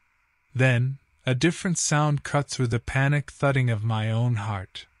going. Then, a different sound cut through the panic thudding of my own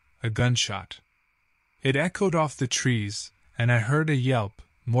heart, a gunshot. It echoed off the trees, and I heard a yelp,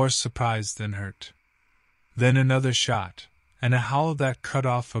 more surprised than hurt. Then another shot, and a howl that cut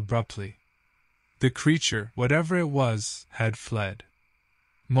off abruptly. The creature, whatever it was, had fled.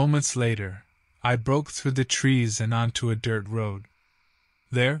 Moments later, I broke through the trees and onto a dirt road.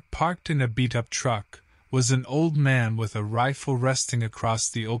 There, parked in a beat-up truck, was an old man with a rifle resting across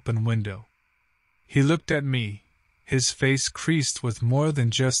the open window. He looked at me, his face creased with more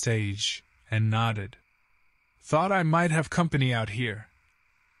than just age, and nodded. "Thought I might have company out here,"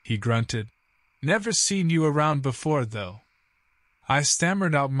 he grunted. "Never seen you around before, though." I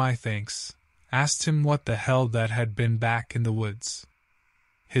stammered out my thanks, asked him what the hell that had been back in the woods.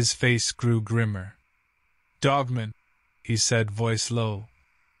 His face grew grimmer. "Dogman," he said, voice low.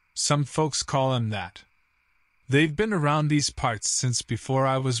 "Some folks call him that. They've been around these parts since before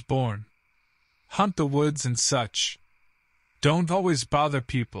I was born. Hunt the woods and such. Don't always bother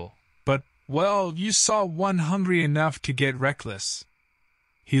people, but, well, you saw one hungry enough to get reckless."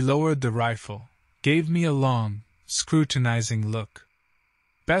 He lowered the rifle, gave me a long, scrutinizing look.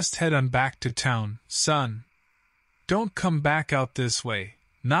 "Best head on back to town, son. Don't come back out this way,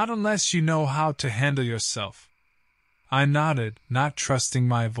 not unless you know how to handle yourself." I nodded, not trusting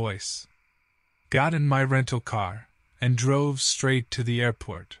my voice. Got in my rental car, and drove straight to the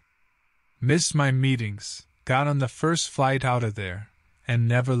airport. Missed my meetings, got on the first flight out of there, and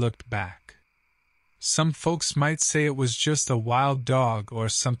never looked back. Some folks might say it was just a wild dog or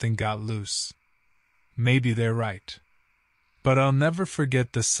something got loose. Maybe they're right. But I'll never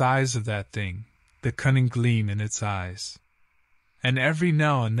forget the size of that thing, the cunning gleam in its eyes. And every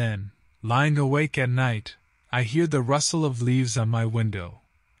now and then, lying awake at night, I hear the rustle of leaves on my window,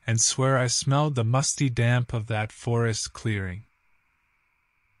 and swear I smelled the musty damp of that forest clearing.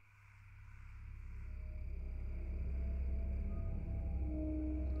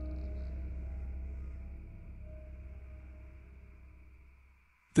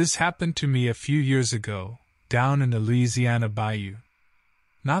 This happened to me a few years ago, down in a Louisiana bayou.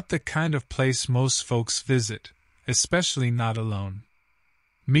 Not the kind of place most folks visit, especially not alone.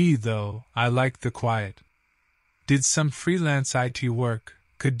 Me, though, I like the quiet. Did some freelance IT work,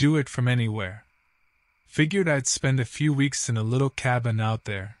 could do it from anywhere. Figured I'd spend a few weeks in a little cabin out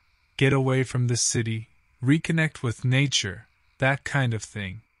there, get away from the city, reconnect with nature, that kind of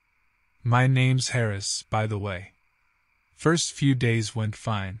thing. My name's Harris, by the way. First few days went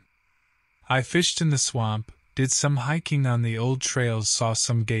fine. I fished in the swamp, did some hiking on the old trails, saw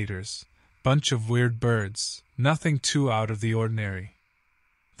some gators, bunch of weird birds, nothing too out of the ordinary.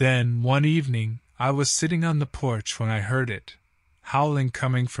 Then, one evening, I was sitting on the porch when I heard it, howling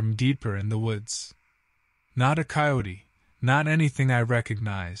coming from deeper in the woods. Not a coyote, not anything I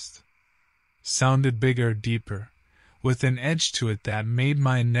recognized. Sounded bigger, deeper, with an edge to it that made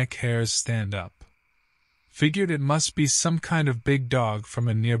my neck hairs stand up. Figured it must be some kind of big dog from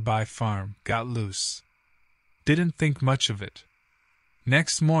a nearby farm, got loose. Didn't think much of it.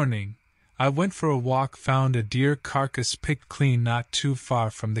 Next morning, I went for a walk, found a deer carcass picked clean not too far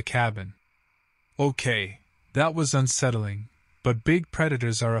from the cabin. Okay, that was unsettling, but big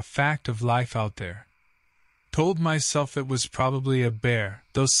predators are a fact of life out there. Told myself it was probably a bear,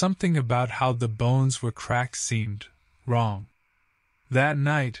 though something about how the bones were cracked seemed wrong. That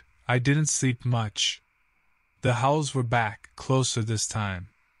night, I didn't sleep much. The howls were back, closer this time.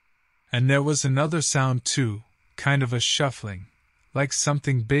 And there was another sound too, kind of a shuffling, like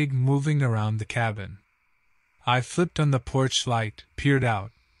something big moving around the cabin. I flipped on the porch light, peered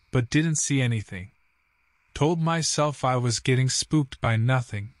out, but didn't see anything. Told myself I was getting spooked by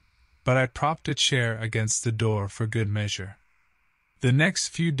nothing, but I propped a chair against the door for good measure. The next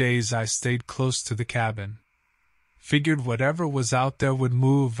few days I stayed close to the cabin. Figured whatever was out there would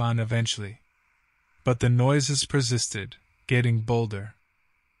move on eventually. But the noises persisted, getting bolder.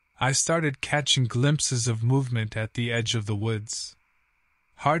 I started catching glimpses of movement at the edge of the woods.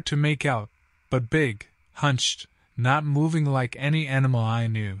 Hard to make out, but big, hunched, not moving like any animal I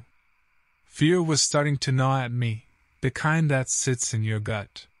knew. Fear was starting to gnaw at me, the kind that sits in your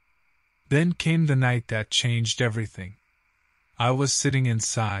gut. Then came the night that changed everything. I was sitting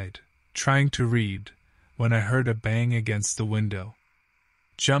inside, trying to read, when I heard a bang against the window.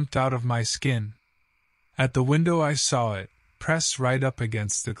 Jumped out of my skin. At the window I saw it, pressed right up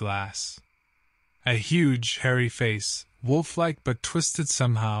against the glass. A huge, hairy face, wolf-like but twisted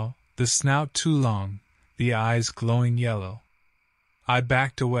somehow, the snout too long, the eyes glowing yellow. I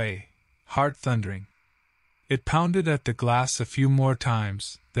backed away, heart thundering. It pounded at the glass a few more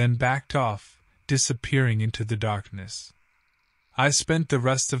times, then backed off, disappearing into the darkness. I spent the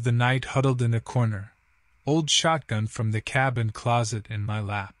rest of the night huddled in a corner, old shotgun from the cabin closet in my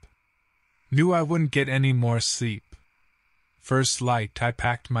lap. Knew I wouldn't get any more sleep. First light, I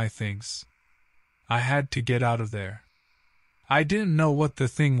packed my things. I had to get out of there. I didn't know what the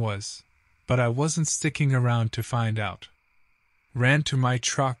thing was, but I wasn't sticking around to find out. Ran to my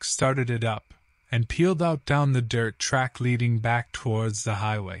truck, started it up, and peeled out down the dirt track leading back towards the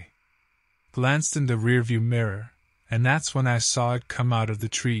highway. Glanced in the rearview mirror, and that's when I saw it come out of the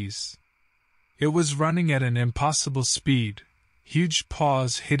trees. It was running at an impossible speed, huge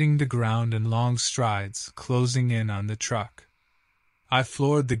paws hitting the ground in long strides, closing in on the truck. I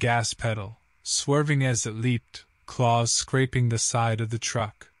floored the gas pedal, swerving as it leaped, claws scraping the side of the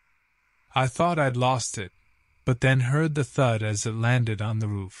truck. I thought I'd lost it, but then heard the thud as it landed on the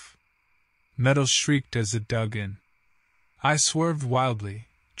roof. Metal shrieked as it dug in. I swerved wildly,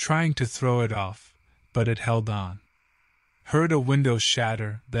 trying to throw it off, but it held on. Heard a window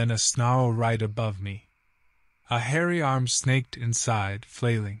shatter, then a snarl right above me. A hairy arm snaked inside,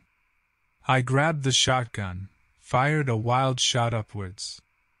 flailing. I grabbed the shotgun, fired a wild shot upwards.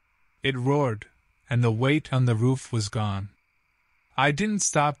 It roared, and the weight on the roof was gone. I didn't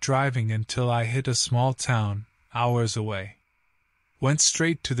stop driving until I hit a small town, hours away. Went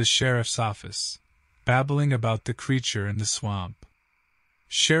straight to the sheriff's office, babbling about the creature in the swamp.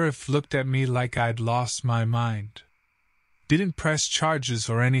 Sheriff looked at me like I'd lost my mind. Didn't press charges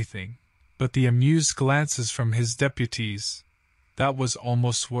or anything, but the amused glances from his deputies, that was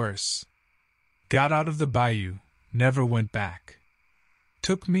almost worse. Got out of the bayou, never went back.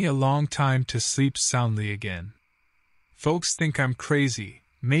 Took me a long time to sleep soundly again. Folks think I'm crazy,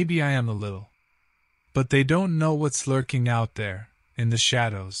 maybe I am a little. But they don't know what's lurking out there, in the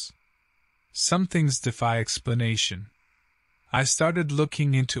shadows. Some things defy explanation. I started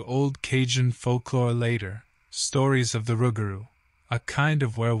looking into old Cajun folklore later, stories of the Rougarou, a kind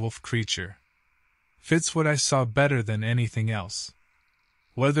of werewolf creature. Fits what I saw better than anything else.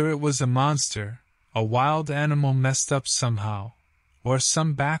 Whether it was a monster, a wild animal messed up somehow, or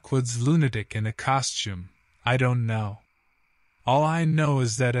some backwoods lunatic in a costume, I don't know. All I know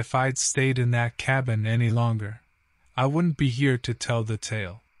is that if I'd stayed in that cabin any longer, I wouldn't be here to tell the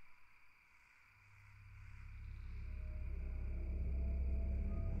tale.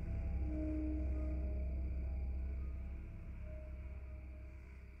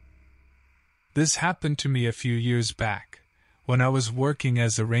 This happened to me a few years back, when I was working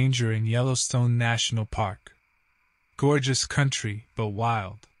as a ranger in Yellowstone National Park. Gorgeous country, but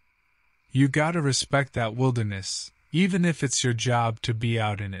wild. You gotta respect that wilderness, even if it's your job to be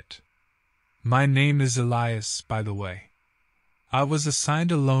out in it. My name is Elias, by the way. I was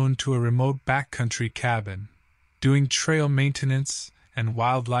assigned alone to a remote backcountry cabin, doing trail maintenance and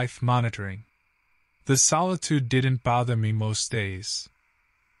wildlife monitoring. The solitude didn't bother me most days.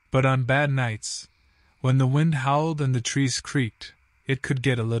 But on bad nights, when the wind howled and the trees creaked, it could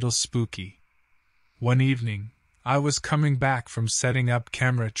get a little spooky. One evening, I was coming back from setting up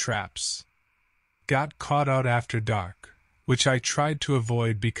camera traps. Got caught out after dark, which I tried to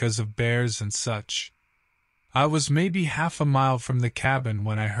avoid because of bears and such. I was maybe half a mile from the cabin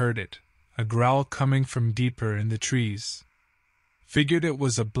when I heard it, a growl coming from deeper in the trees. Figured it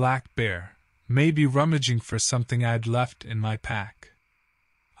was a black bear, maybe rummaging for something I'd left in my pack.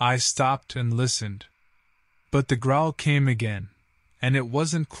 I stopped and listened. But the growl came again, and it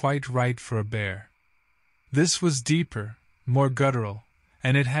wasn't quite right for a bear. This was deeper, more guttural,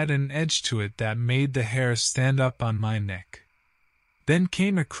 and it had an edge to it that made the hair stand up on my neck. Then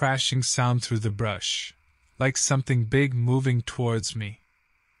came a crashing sound through the brush, like something big moving towards me.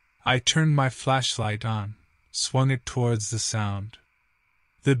 I turned my flashlight on, swung it towards the sound.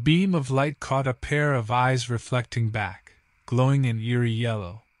 The beam of light caught a pair of eyes reflecting back, glowing in eerie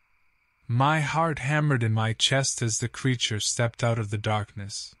yellow. My heart hammered in my chest as the creature stepped out of the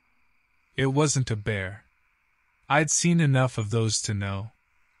darkness. It wasn't a bear. I'd seen enough of those to know.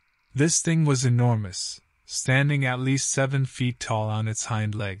 This thing was enormous, standing at least 7 feet tall on its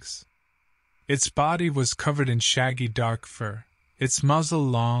hind legs. Its body was covered in shaggy dark fur, its muzzle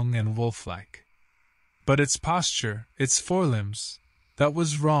long and wolf-like. But its posture, its forelimbs, that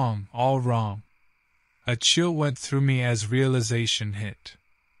was wrong, all wrong. A chill went through me as realization hit.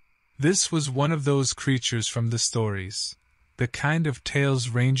 This was one of those creatures from the stories, the kind of tales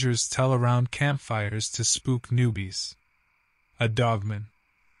rangers tell around campfires to spook newbies. A dogman.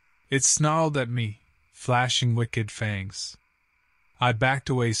 It snarled at me, flashing wicked fangs. I backed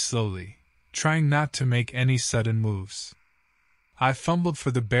away slowly, trying not to make any sudden moves. I fumbled for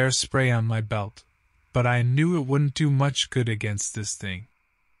the bear spray on my belt, but I knew it wouldn't do much good against this thing.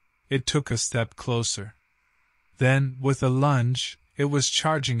 It took a step closer. Then, with a lunge, it was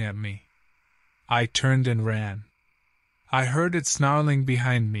charging at me. I turned and ran. I heard it snarling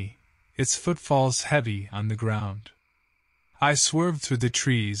behind me, its footfalls heavy on the ground. I swerved through the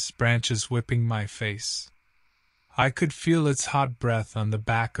trees, branches whipping my face. I could feel its hot breath on the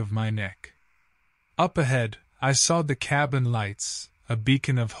back of my neck. Up ahead, I saw the cabin lights, a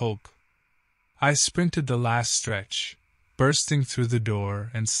beacon of hope. I sprinted the last stretch, bursting through the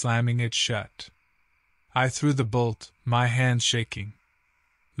door and slamming it shut. I threw the bolt, my hand shaking.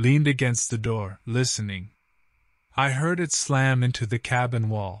 Leaned against the door, listening. I heard it slam into the cabin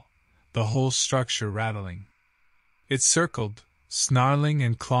wall, the whole structure rattling. It circled, snarling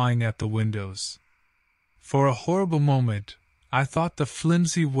and clawing at the windows. For a horrible moment, I thought the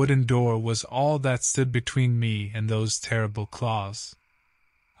flimsy wooden door was all that stood between me and those terrible claws.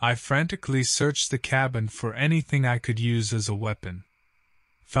 I frantically searched the cabin for anything I could use as a weapon.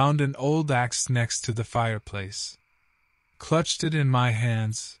 Found an old axe next to the fireplace. Clutched it in my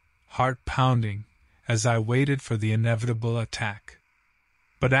hands, heart pounding, as I waited for the inevitable attack.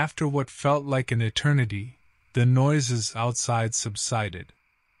 But after what felt like an eternity, the noises outside subsided.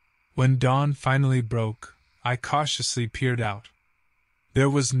 When dawn finally broke, I cautiously peered out. There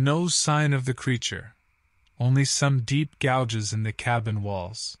was no sign of the creature, only some deep gouges in the cabin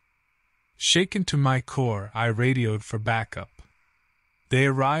walls. Shaken to my core, I radioed for backup. They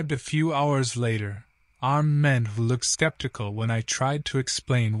arrived a few hours later, armed men who looked skeptical when I tried to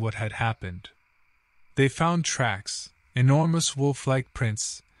explain what had happened. They found tracks, enormous wolf-like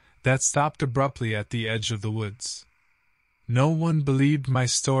prints, that stopped abruptly at the edge of the woods. No one believed my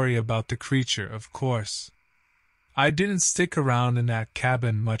story about the creature, of course. I didn't stick around in that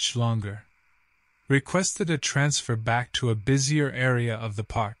cabin much longer. Requested a transfer back to a busier area of the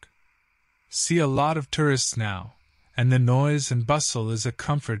park. See a lot of tourists now, and the noise and bustle is a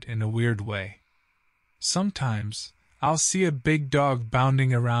comfort in a weird way. Sometimes, I'll see a big dog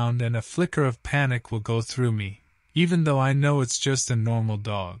bounding around and a flicker of panic will go through me, even though I know it's just a normal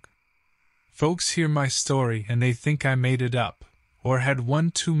dog. Folks hear my story and they think I made it up, or had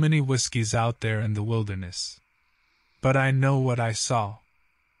one too many whiskeys out there in the wilderness. But I know what I saw.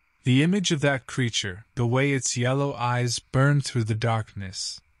 The image of that creature, the way its yellow eyes burned through the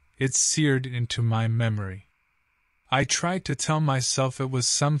darkness, it's seared into my memory. I tried to tell myself it was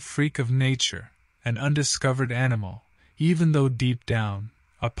some freak of nature, an undiscovered animal, even though deep down,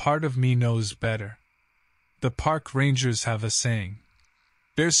 a part of me knows better. The park rangers have a saying.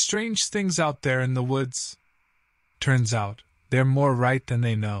 There's strange things out there in the woods. Turns out, they're more right than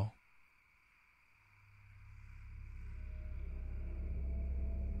they know.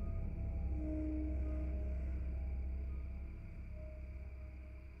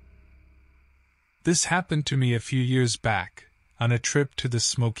 This happened to me a few years back, on a trip to the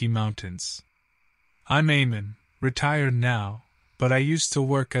Smoky Mountains. I'm Eamon, retired now, but I used to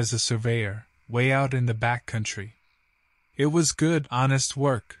work as a surveyor, way out in the backcountry. It was good, honest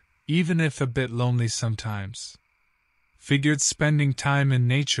work, even if a bit lonely sometimes. Figured spending time in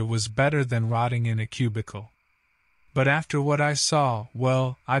nature was better than rotting in a cubicle. But after what I saw,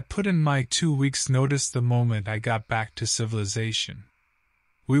 well, I put in my 2 weeks' notice the moment I got back to civilization.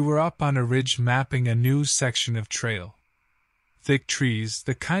 We were up on a ridge mapping a new section of trail. Thick trees,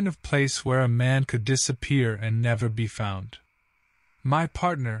 the kind of place where a man could disappear and never be found. My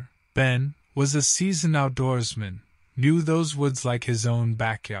partner, Ben, was a seasoned outdoorsman, knew those woods like his own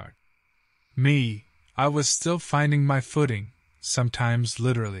backyard. Me, I was still finding my footing, sometimes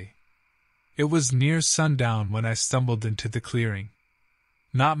literally. It was near sundown when I stumbled into the clearing.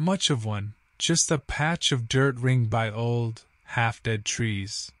 Not much of one, just a patch of dirt ringed by old, half-dead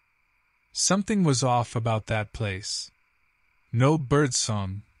trees. Something was off about that place. No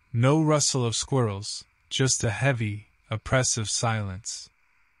birdsong, no rustle of squirrels, just a heavy, oppressive silence.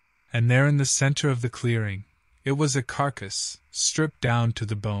 And there in the center of the clearing, it was a carcass, stripped down to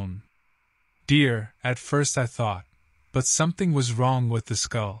the bone. Deer, at first I thought, but something was wrong with the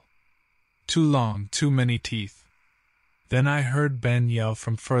skull. Too long, too many teeth. Then I heard Ben yell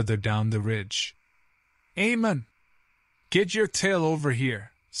from further down the ridge. "Eamon! Get your tail over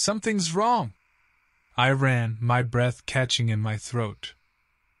here! Something's wrong!" I ran, my breath catching in my throat.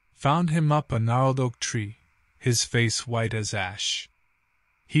 Found him up a gnarled oak tree, his face white as ash.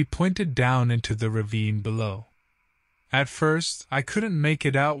 He pointed down into the ravine below. At first, I couldn't make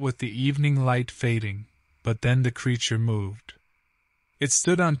it out with the evening light fading, but then the creature moved. It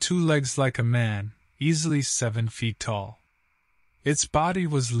stood on two legs like a man, easily 7 feet tall. Its body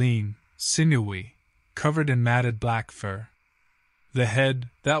was lean, sinewy, covered in matted black fur. The head,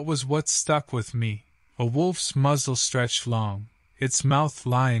 that was what stuck with me, a wolf's muzzle stretched long, its mouth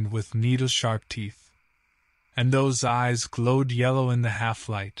lined with needle-sharp teeth. And those eyes glowed yellow in the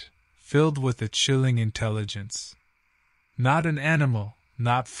half-light, filled with a chilling intelligence. Not an animal,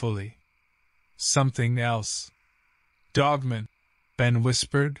 not fully. Something else. "Dogman," Ben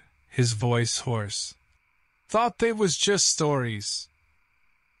whispered, his voice hoarse. "Thought they was just stories."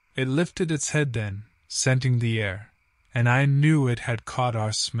 It lifted its head then, scenting the air, and I knew it had caught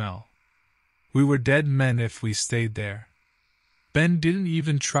our smell. We were dead men if we stayed there. Ben didn't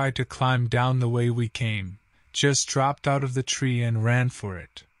even try to climb down the way we came, just dropped out of the tree and ran for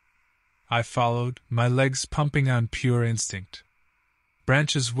it. I followed, my legs pumping on pure instinct.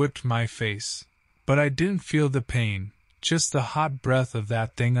 Branches whipped my face, but I didn't feel the pain, just the hot breath of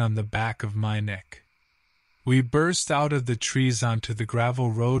that thing on the back of my neck. We burst out of the trees onto the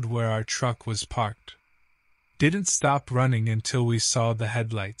gravel road where our truck was parked. Didn't stop running until we saw the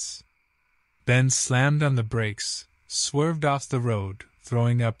headlights. Ben slammed on the brakes, swerved off the road,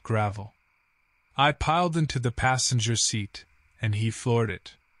 throwing up gravel. I piled into the passenger seat, and he floored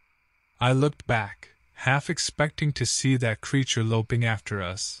it. I looked back, half expecting to see that creature loping after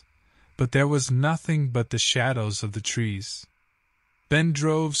us, but there was nothing but the shadows of the trees. Ben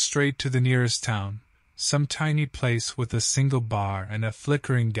drove straight to the nearest town, some tiny place with a single bar and a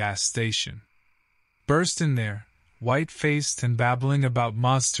flickering gas station. Burst in there, white-faced and babbling about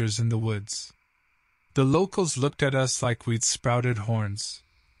monsters in the woods. The locals looked at us like we'd sprouted horns,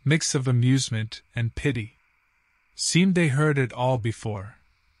 mix of amusement and pity. Seemed they heard it all before,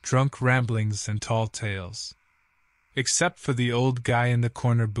 drunk ramblings and tall tales. Except for the old guy in the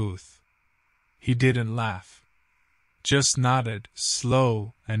corner booth. He didn't laugh. Just nodded,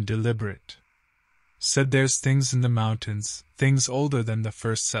 slow and deliberate. Said there's things in the mountains, things older than the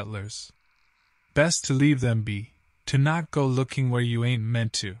first settlers. Best to leave them be, to not go looking where you ain't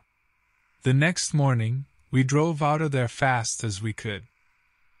meant to. The next morning, we drove out of there fast as we could.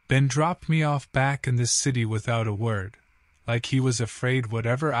 Ben dropped me off back in the city without a word, like he was afraid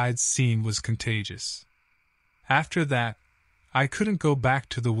whatever I'd seen was contagious. After that, I couldn't go back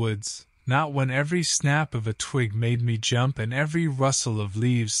to the woods, not when every snap of a twig made me jump and every rustle of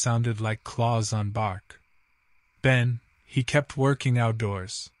leaves sounded like claws on bark. Ben, he kept working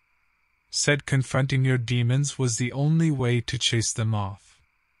outdoors. Said confronting your demons was the only way to chase them off.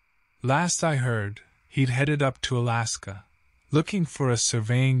 Last I heard, he'd headed up to Alaska, looking for a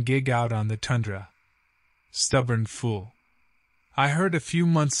surveying gig out on the tundra. Stubborn fool. I heard a few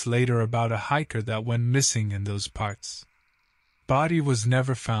months later about a hiker that went missing in those parts. Body was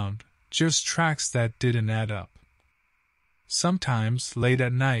never found, just tracks that didn't add up. Sometimes, late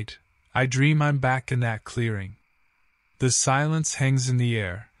at night, I dream I'm back in that clearing. The silence hangs in the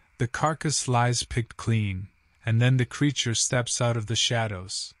air, the carcass lies picked clean, and then the creature steps out of the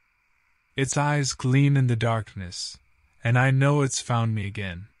shadows. Its eyes gleam in the darkness, and I know it's found me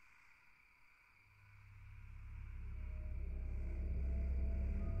again.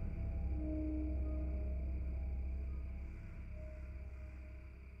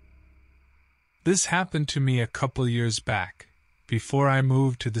 This happened to me a couple years back, before I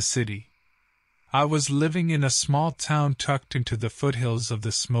moved to the city. I was living in a small town tucked into the foothills of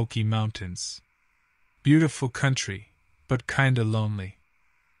the Smoky Mountains. Beautiful country, but kinda lonely.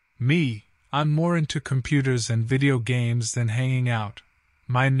 Me, I'm more into computers and video games than hanging out.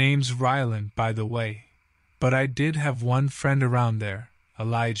 My name's Ryland, by the way. But I did have one friend around there,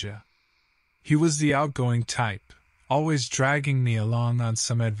 Elijah. He was the outgoing type, always dragging me along on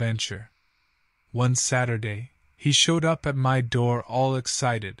some adventure. One Saturday, he showed up at my door all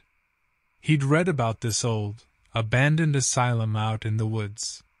excited. He'd read about this old, abandoned asylum out in the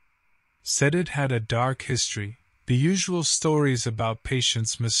woods. Said it had a dark history, the usual stories about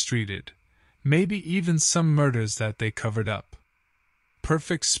patients mistreated, maybe even some murders that they covered up.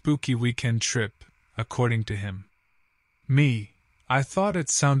 Perfect spooky weekend trip, according to him. Me, I thought it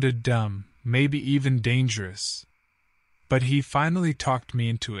sounded dumb, maybe even dangerous. But he finally talked me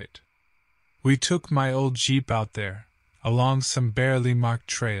into it. We took my old Jeep out there, along some barely marked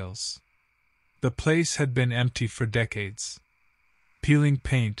trails. The place had been empty for decades. Peeling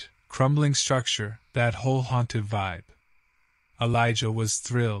paint, crumbling structure, that whole haunted vibe. Elijah was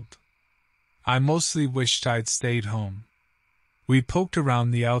thrilled. I mostly wished I'd stayed home. We poked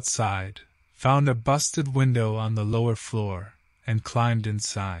around the outside, found a busted window on the lower floor, and climbed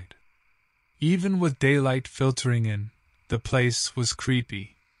inside. Even with daylight filtering in, the place was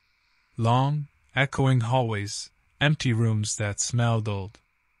creepy. Long, echoing hallways, empty rooms that smelled old.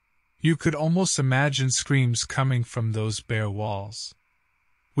 You could almost imagine screams coming from those bare walls.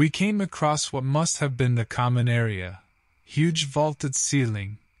 We came across what must have been the common area, huge vaulted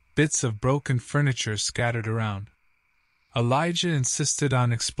ceiling, bits of broken furniture scattered around. Elijah insisted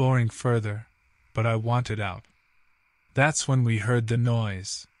on exploring further, but I wanted out. That's when we heard the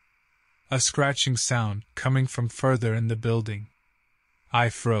noise. A scratching sound coming from further in the building. I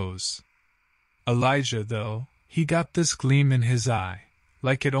froze. Elijah, though, he got this gleam in his eye,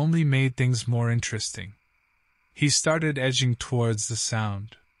 like it only made things more interesting. He started edging towards the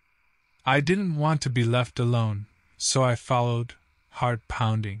sound. I didn't want to be left alone, so I followed, heart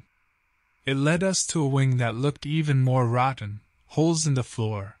pounding. It led us to a wing that looked even more rotten, holes in the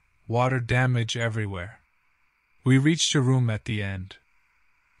floor, water damage everywhere. We reached a room at the end.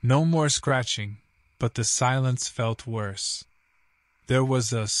 No more scratching, but the silence felt worse. There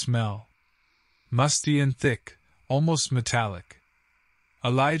was a smell. Musty and thick, almost metallic.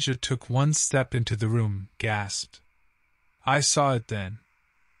 Elijah took one step into the room, gasped. I saw it then.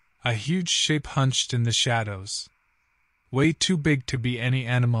 A huge shape hunched in the shadows. Way too big to be any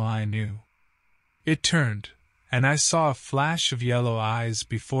animal I knew. It turned, and I saw a flash of yellow eyes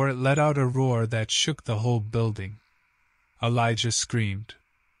before it let out a roar that shook the whole building. Elijah screamed.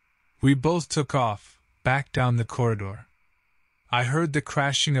 We both took off, back down the corridor. I heard the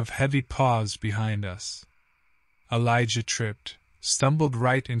crashing of heavy paws behind us. Elijah tripped, stumbled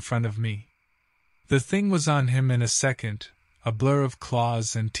right in front of me. The thing was on him in a second, a blur of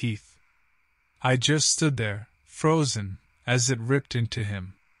claws and teeth. I just stood there, frozen, as it ripped into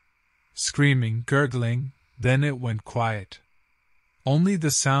him. Screaming, gurgling, then it went quiet. Only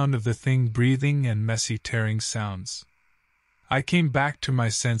the sound of the thing breathing and messy tearing sounds. I came back to my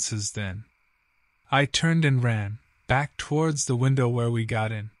senses then. I turned and ran, back towards the window where we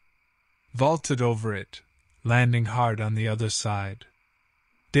got in. Vaulted over it, landing hard on the other side.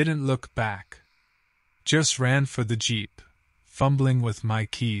 Didn't look back. Just ran for the Jeep, fumbling with my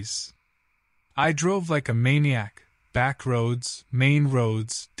keys. I drove like a maniac, back roads, main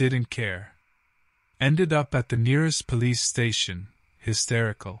roads, didn't care. Ended up at the nearest police station,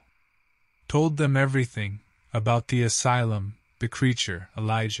 hysterical. Told them everything, about the asylum, the creature,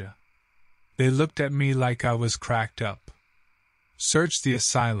 Elijah. They looked at me like I was cracked up. Searched the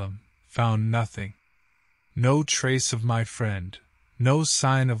asylum, found nothing. No trace of my friend, no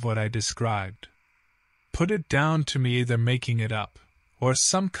sign of what I described. Put it down to me either making it up, or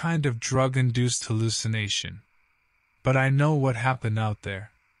some kind of drug-induced hallucination. But I know what happened out there.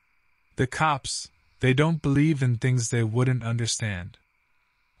 The cops, they don't believe in things they wouldn't understand.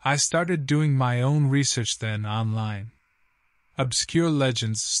 I started doing my own research then online. Obscure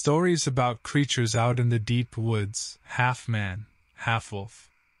legends, stories about creatures out in the deep woods, half man, half wolf.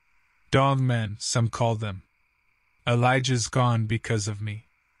 Dogmen, some call them. Elijah's gone because of me.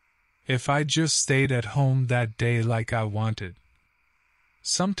 If I just stayed at home that day like I wanted.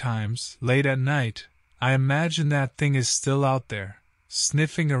 Sometimes, late at night, I imagine that thing is still out there,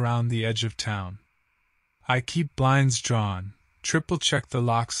 sniffing around the edge of town. I keep blinds drawn, triple-check the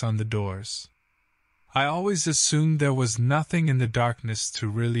locks on the doors. I always assumed there was nothing in the darkness to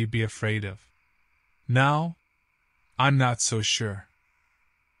really be afraid of. Now, I'm not so sure.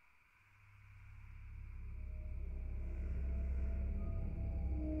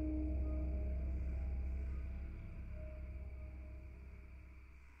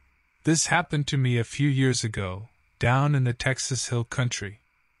 This happened to me a few years ago, down in the Texas Hill Country.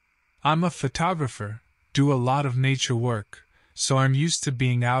 I'm a photographer, do a lot of nature work, so I'm used to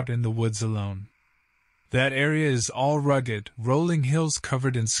being out in the woods alone. That area is all rugged, rolling hills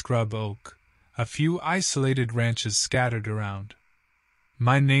covered in scrub oak, a few isolated ranches scattered around.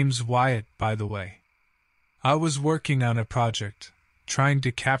 My name's Wyatt, by the way. I was working on a project, trying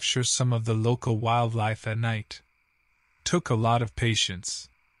to capture some of the local wildlife at night. Took a lot of patience.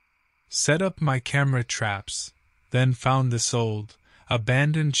 Set up my camera traps, then found this old,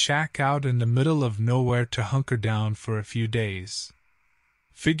 abandoned shack out in the middle of nowhere to hunker down for a few days.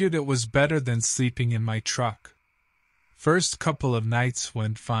 Figured it was better than sleeping in my truck. First couple of nights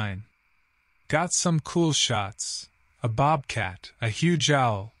went fine. Got some cool shots, a bobcat, a huge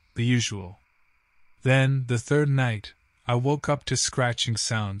owl, the usual. Then, the third night, I woke up to scratching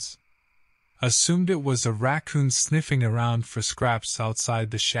sounds. Assumed it was a raccoon sniffing around for scraps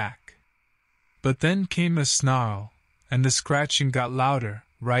outside the shack. But then came a snarl, and the scratching got louder,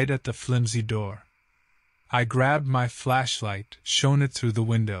 right at the flimsy door. I grabbed my flashlight, shone it through the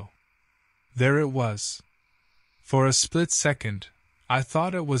window. There it was. For a split second, I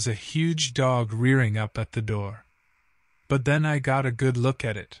thought it was a huge dog rearing up at the door. But then I got a good look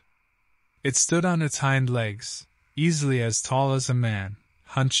at it. It stood on its hind legs, easily as tall as a man,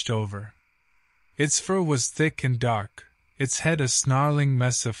 hunched over. Its fur was thick and dark, its head a snarling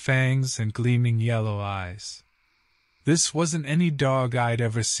mess of fangs and gleaming yellow eyes. This wasn't any dog I'd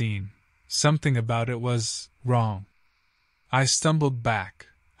ever seen. Something about it was wrong. I stumbled back,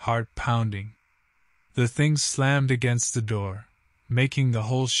 heart pounding. The thing slammed against the door, making the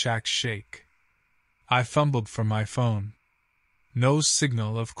whole shack shake. I fumbled for my phone. No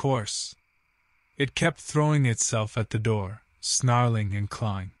signal, of course. It kept throwing itself at the door, snarling and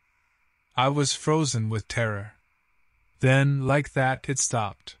clawing. I was frozen with terror. Then, like that, it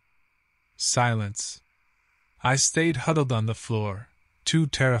stopped. Silence. I stayed huddled on the floor, too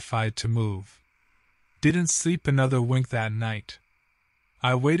terrified to move. Didn't sleep another wink that night.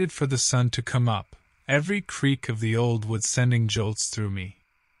 I waited for the sun to come up, every creak of the old wood sending jolts through me.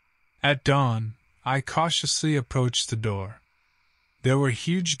 At dawn, I cautiously approached the door. There were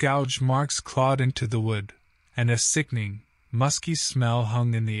huge gouge marks clawed into the wood, and a sickening, musky smell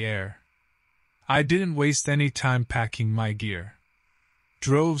hung in the air. I didn't waste any time packing my gear.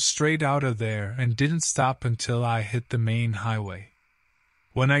 Drove straight out of there and didn't stop until I hit the main highway.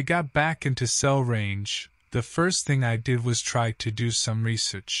 When I got back into cell range, the first thing I did was try to do some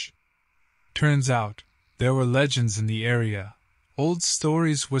research. Turns out, there were legends in the area. Old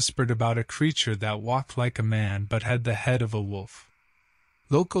stories whispered about a creature that walked like a man but had the head of a wolf.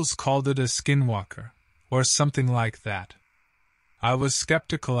 Locals called it a skinwalker, or something like that. I was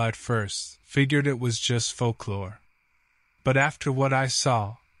skeptical at first, figured it was just folklore. But after what I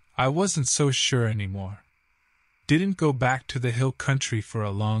saw, I wasn't so sure anymore. Didn't go back to the hill country for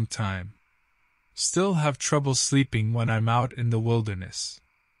a long time. Still have trouble sleeping when I'm out in the wilderness.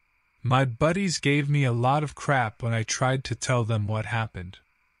 My buddies gave me a lot of crap when I tried to tell them what happened.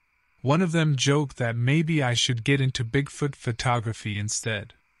 One of them joked that maybe I should get into Bigfoot photography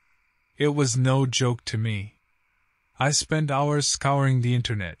instead. It was no joke to me. I spent hours scouring the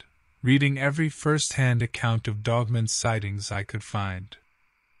internet, reading every first-hand account of Dogman sightings I could find.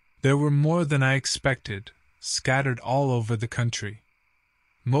 There were more than I expected, scattered all over the country.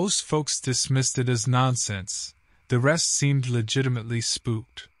 Most folks dismissed it as nonsense, the rest seemed legitimately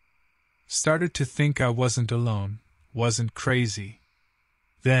spooked. Started to think I wasn't alone, wasn't crazy.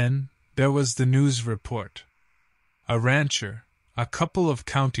 Then, there was the news report. A rancher, a couple of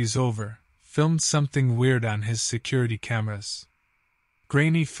counties over, filmed something weird on his security cameras.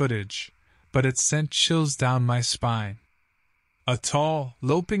 Grainy footage, but it sent chills down my spine. A tall,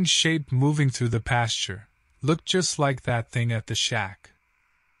 loping shape moving through the pasture, looked just like that thing at the shack.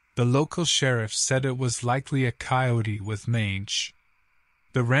 The local sheriff said it was likely a coyote with mange.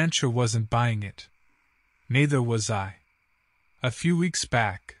 The rancher wasn't buying it. Neither was I. A few weeks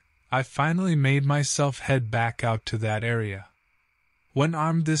back, I finally made myself head back out to that area. When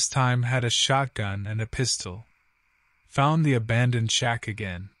armed this time, had a shotgun and a pistol. Found the abandoned shack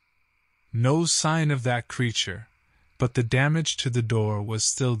again. No sign of that creature, but the damage to the door was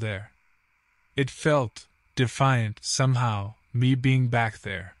still there. It felt defiant somehow, me being back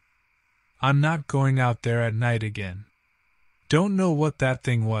there. I'm not going out there at night again. Don't know what that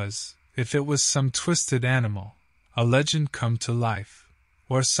thing was, if it was some twisted animal, a legend come to life,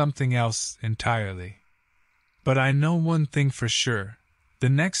 or something else entirely. But I know one thing for sure. The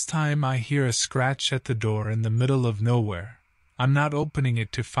next time I hear a scratch at the door in the middle of nowhere, I'm not opening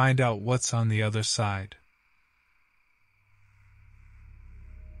it to find out what's on the other side.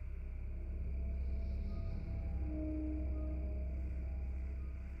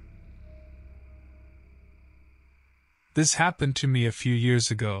 This happened to me a few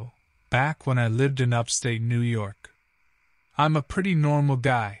years ago, back when I lived in upstate New York. I'm a pretty normal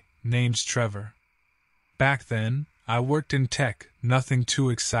guy, named Trevor. Back then, I worked in tech, nothing too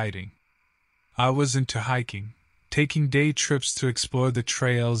exciting. I was into hiking, taking day trips to explore the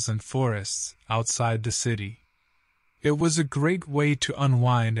trails and forests outside the city. It was a great way to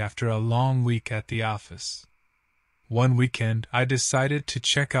unwind after a long week at the office. One weekend, I decided to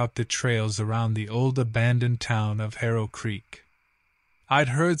check out the trails around the old abandoned town of Harrow Creek. I'd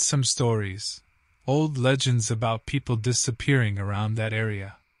heard some stories, old legends about people disappearing around that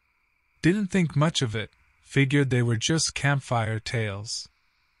area. Didn't think much of it, figured they were just campfire tales.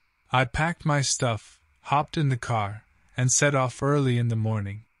 I packed my stuff, hopped in the car, and set off early in the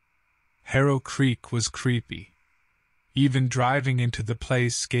morning. Harrow Creek was creepy. Even driving into the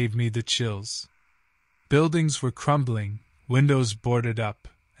place gave me the chills. Buildings were crumbling, windows boarded up,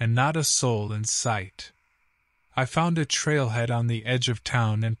 and not a soul in sight. I found a trailhead on the edge of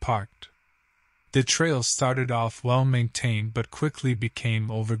town and parked. The trail started off well-maintained but quickly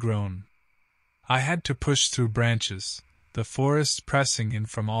became overgrown. I had to push through branches, the forest pressing in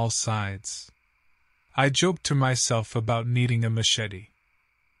from all sides. I joked to myself about needing a machete.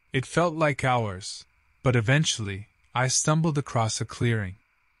 It felt like hours, but eventually, I stumbled across a clearing.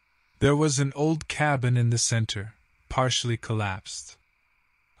 There was an old cabin in the center, partially collapsed.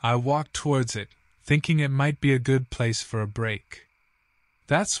 I walked towards it, thinking it might be a good place for a break.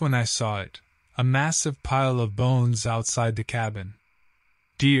 That's when I saw it, a massive pile of bones outside the cabin.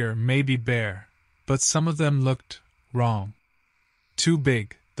 Deer, maybe bear, but some of them looked wrong. Too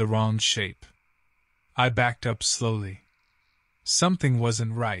big, the wrong shape. I backed up slowly. Something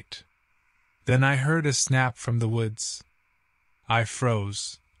wasn't right. Then I heard a snap from the woods. I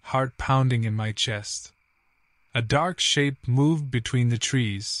froze, heart pounding in my chest. A dark shape moved between the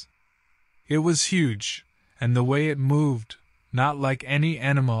trees. It was huge, and the way it moved, not like any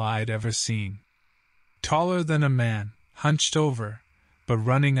animal I'd ever seen. Taller than a man, hunched over, but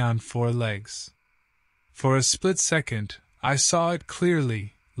running on 4 legs. For a split second, I saw it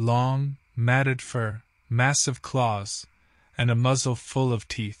clearly, long, matted fur, massive claws, and a muzzle full of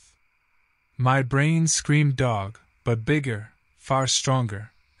teeth. My brain screamed dog, but bigger, far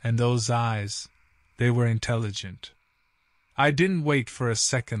stronger, and those eyes, they were intelligent. I didn't wait for a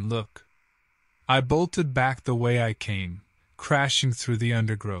second look. I bolted back the way I came, crashing through the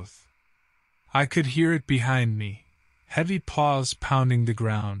undergrowth. I could hear it behind me, heavy paws pounding the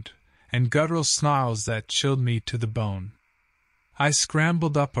ground, and guttural snarls that chilled me to the bone. I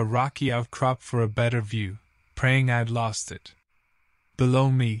scrambled up a rocky outcrop for a better view, praying I'd lost it.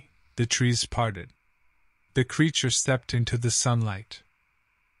 Below me, the trees parted. The creature stepped into the sunlight.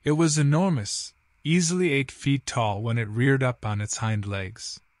 It was enormous, easily 8 feet tall when it reared up on its hind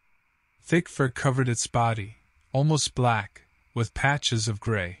legs. Thick fur covered its body, almost black, with patches of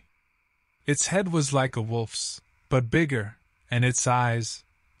gray. Its head was like a wolf's, but bigger, and its eyes,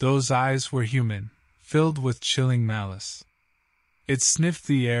 those eyes were human, filled with chilling malice. It sniffed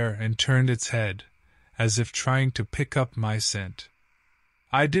the air and turned its head, as if trying to pick up my scent.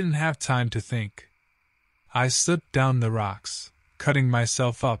 I didn't have time to think. I slipped down the rocks, cutting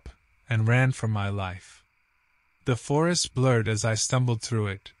myself up, and ran for my life. The forest blurred as I stumbled through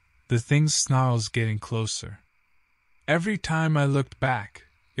it, the thing's snarls getting closer. Every time I looked back,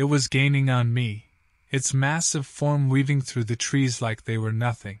 it was gaining on me, its massive form weaving through the trees like they were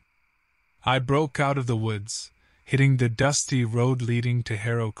nothing. I broke out of the woods, hitting the dusty road leading to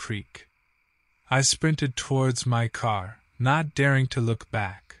Harrow Creek. I sprinted towards my car, not daring to look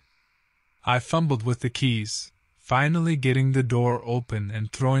back. I fumbled with the keys, finally getting the door open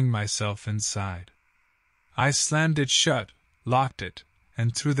and throwing myself inside. I slammed it shut, locked it,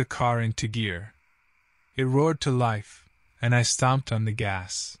 and threw the car into gear. It roared to life, and I stomped on the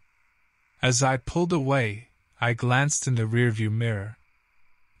gas. As I pulled away, I glanced in the rearview mirror.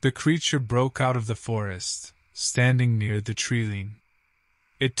 The creature broke out of the forest, standing near the tree-line.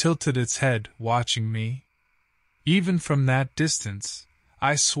 It tilted its head, watching me. Even from that distance,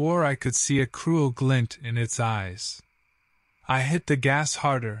 I swore I could see a cruel glint in its eyes. I hit the gas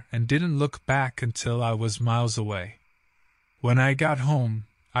harder and didn't look back until I was miles away. When I got home,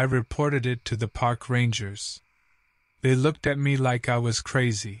 I reported it to the park rangers. They looked at me like I was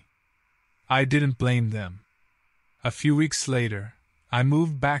crazy. I didn't blame them. A few weeks later, I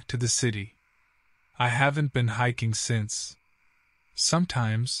moved back to the city. I haven't been hiking since.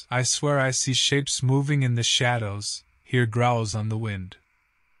 Sometimes, I swear I see shapes moving in the shadows, hear growls on the wind.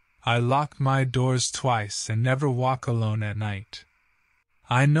 I lock my doors twice and never walk alone at night.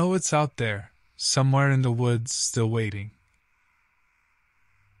 I know it's out there, somewhere in the woods, still waiting.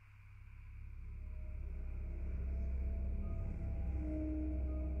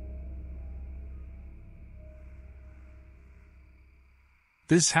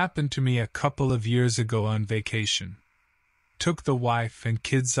 This happened to me a couple of years ago on vacation. Took the wife and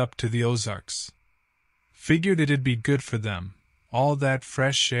kids up to the Ozarks. Figured it'd be good for them, all that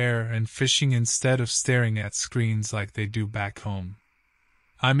fresh air and fishing instead of staring at screens like they do back home.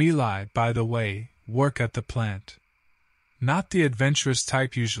 I'm Eli, by the way, work at the plant. Not the adventurous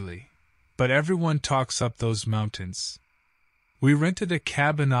type usually, but everyone talks up those mountains. We rented a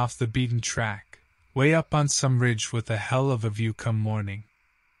cabin off the beaten track, way up on some ridge with a hell of a view come morning.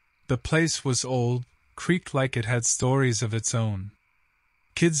 The place was old, creaked like it had stories of its own.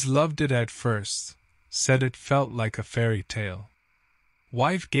 Kids loved it at first, said it felt like a fairy tale.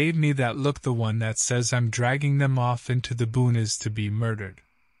 Wife gave me that look, the one that says I'm dragging them off into the boonies to be murdered.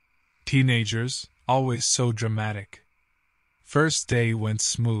 Teenagers, always so dramatic. First day went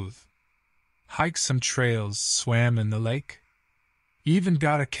smooth. Hiked some trails, swam in the lake. Even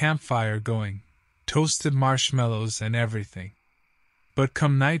got a campfire going, toasted marshmallows and everything. But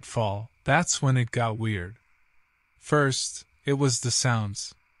come nightfall, that's when it got weird. First, it was the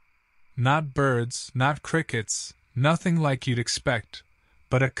sounds. Not birds, not crickets, nothing like you'd expect,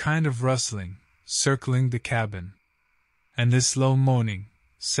 but a kind of rustling, circling the cabin. And this low moaning,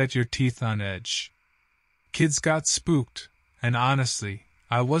 set your teeth on edge. Kids got spooked, and honestly,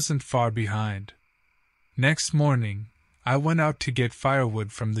 I wasn't far behind. Next morning, I went out to get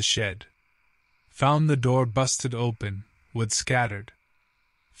firewood from the shed. Found the door busted open, wood scattered.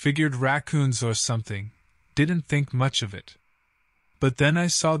 Figured raccoons or something, didn't think much of it. But then I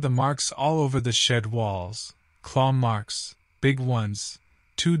saw the marks all over the shed walls, claw marks, big ones,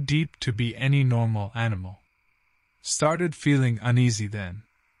 too deep to be any normal animal. Started feeling uneasy then.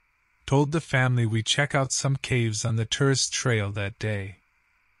 Told the family we'd check out some caves on the tourist trail that day.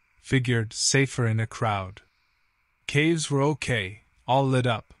 Figured safer in a crowd. Caves were okay, all lit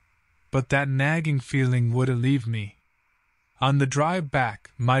up, but that nagging feeling wouldn't leave me. On the drive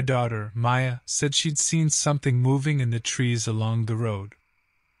back, my daughter, Maya, said she'd seen something moving in the trees along the road.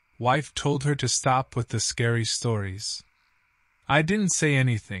 Wife told her to stop with the scary stories. I didn't say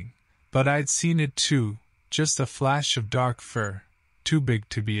anything, but I'd seen it too, just a flash of dark fur, too big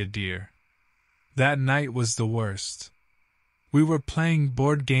to be a deer. That night was the worst. We were playing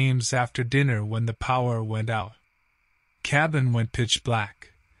board games after dinner when the power went out. Cabin went pitch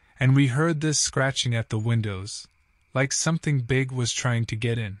black, and we heard this scratching at the windows, like something big was trying to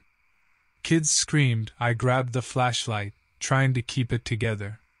get in. Kids screamed. I grabbed the flashlight, trying to keep it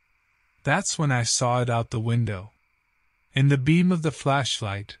together. That's when I saw it out the window. In the beam of the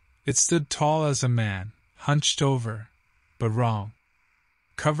flashlight, it stood tall as a man, hunched over, but wrong.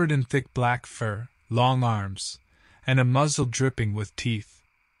 Covered in thick black fur, long arms, and a muzzle dripping with teeth.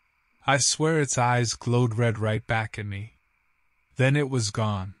 I swear its eyes glowed red right back at me. Then it was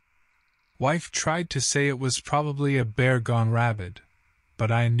gone. Wife tried to say it was probably a bear gone rabid,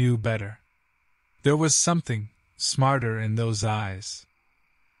 but I knew better. There was something smarter in those eyes.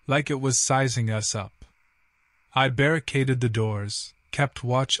 Like it was sizing us up. I barricaded the doors, kept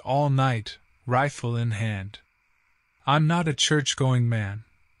watch all night, rifle in hand. I'm not a church-going man,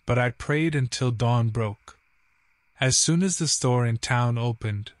 but I prayed until dawn broke. As soon as the store in town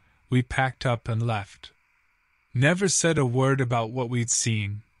opened, we packed up and left. Never said a word about what we'd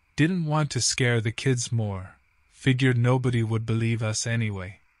seen. Didn't want to scare the kids more, figured nobody would believe us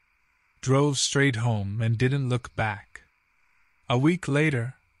anyway. Drove straight home and didn't look back. A week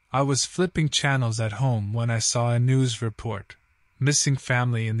later, I was flipping channels at home when I saw a news report. Missing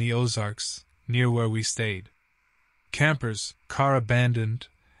family in the Ozarks, near where we stayed. Campers, car abandoned,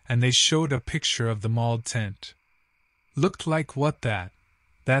 and they showed a picture of the mauled tent. Looked like what that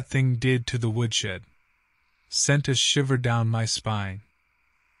thing did to the woodshed. Sent a shiver down my spine.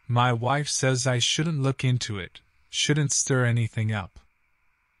 My wife says I shouldn't look into it, shouldn't stir anything up.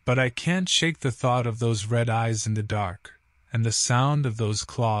 But I can't shake the thought of those red eyes in the dark, and the sound of those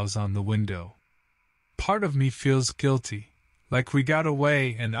claws on the window. Part of me feels guilty, like we got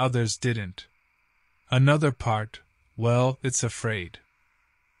away and others didn't. Another part, well, it's afraid.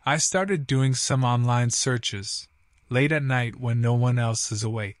 I started doing some online searches, late at night when no one else is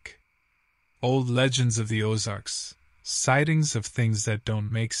awake. Old legends of the Ozarks. Sightings of things that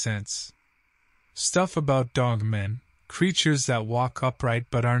don't make sense. Stuff about dogmen, creatures that walk upright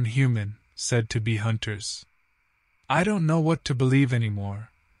but aren't human, said to be hunters. I don't know what to believe anymore,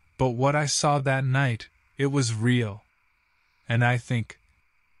 but what I saw that night, it was real. And I think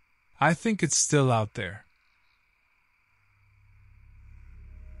it's still out there.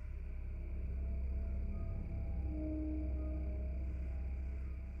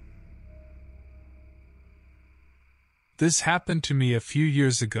 This happened to me a few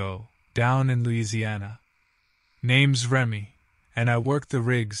years ago, down in Louisiana. Name's Remy, and I work the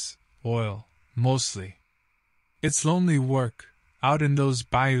rigs, oil, mostly. It's lonely work, out in those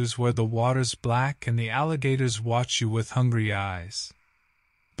bayous where the water's black and the alligators watch you with hungry eyes.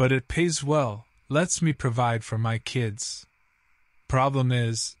 But it pays well, lets me provide for my kids. Problem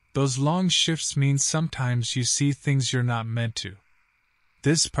is, those long shifts mean sometimes you see things you're not meant to.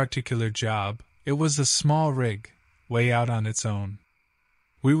 This particular job, it was a small rig, way out on its own.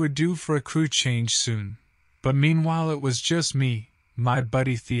 We were due for a crew change soon, but meanwhile it was just me, my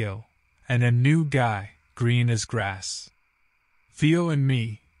buddy Theo, and a new guy, green as grass. Theo and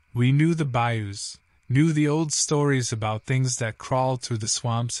me, we knew the bayous, knew the old stories about things that crawled through the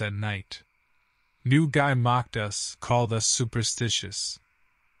swamps at night. New guy mocked us, called us superstitious.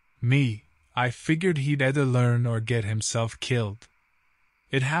 Me, I figured he'd either learn or get himself killed.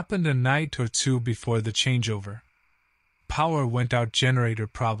 It happened a night or two before the changeover. Power went out, generator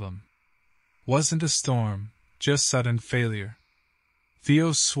problem. Wasn't a storm, just sudden failure.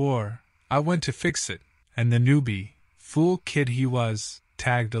 Theo swore, I went to fix it, and the newbie, fool kid he was,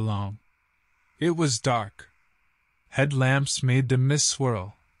 tagged along. It was dark. Headlamps made the mist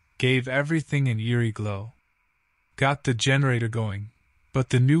swirl, gave everything an eerie glow. Got the generator going, but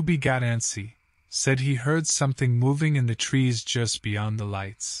the newbie got antsy, said he heard something moving in the trees just beyond the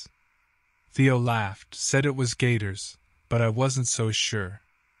lights. Theo laughed, said it was gators, but I wasn't so sure.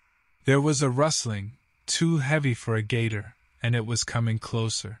 There was a rustling, too heavy for a gator, and it was coming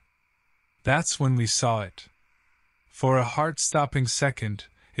closer. That's when we saw it. For a heart-stopping second,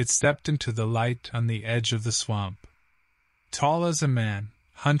 it stepped into the light on the edge of the swamp. Tall as a man,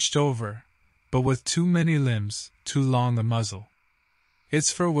 hunched over, but with too many limbs, too long a muzzle.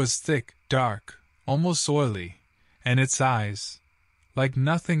 Its fur was thick, dark, almost oily, and its eyes, like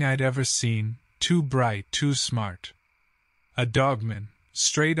nothing I'd ever seen, too bright, too smart. A dogman,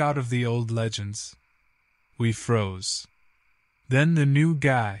 straight out of the old legends. We froze. Then the new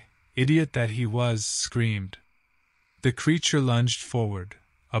guy, idiot that he was, screamed. The creature lunged forward,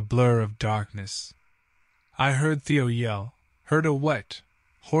 a blur of darkness. I heard Theo yell, heard a wet,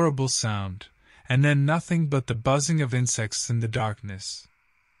 horrible sound, and then nothing but the buzzing of insects in the darkness.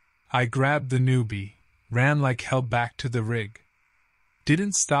 I grabbed the newbie, ran like hell back to the rig.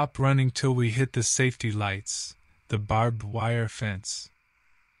 Didn't stop running till we hit the safety lights, the barbed wire fence.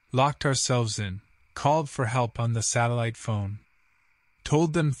 Locked ourselves in, called for help on the satellite phone.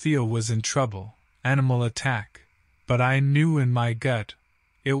 Told them Theo was in trouble, animal attack, but I knew in my gut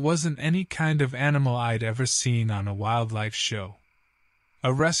it wasn't any kind of animal I'd ever seen on a wildlife show.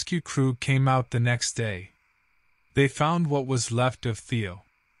 A rescue crew came out the next day. They found what was left of Theo.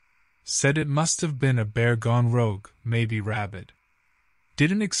 Said it must have been a bear gone rogue, maybe rabid.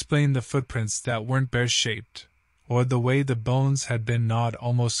 Didn't explain the footprints that weren't bear-shaped, or the way the bones had been gnawed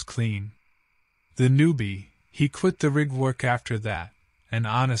almost clean. The newbie, he quit the rig work after that, and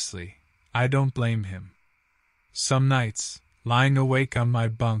honestly, I don't blame him. Some nights, lying awake on my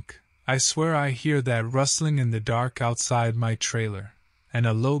bunk, I swear I hear that rustling in the dark outside my trailer, and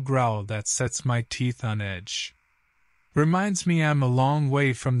a low growl that sets my teeth on edge. Reminds me I'm a long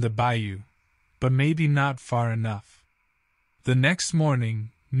way from the bayou, but maybe not far enough. The next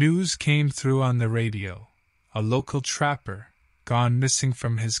morning, news came through on the radio. A local trapper, gone missing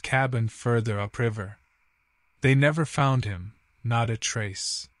from his cabin further upriver. They never found him, not a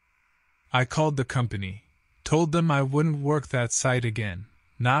trace. I called the company, told them I wouldn't work that site again,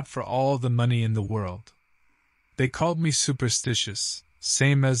 not for all the money in the world. They called me superstitious,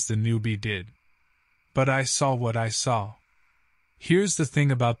 same as the newbie did. But I saw what I saw. Here's the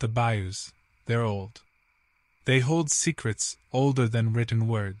thing about the bayous, they're old. They hold secrets older than written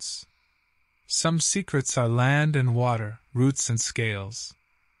words. Some secrets are land and water, roots and scales.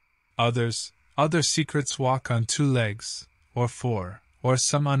 Other secrets walk on 2 legs, or 4, or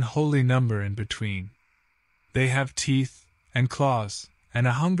some unholy number in between. They have teeth and claws, and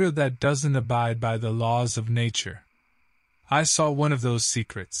a hunger that doesn't abide by the laws of nature. I saw one of those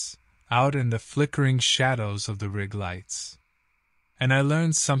secrets, out in the flickering shadows of the rig lights. And I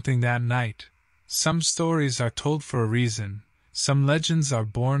learned something that night. Some stories are told for a reason, some legends are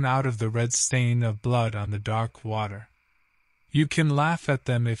born out of the red stain of blood on the dark water. You can laugh at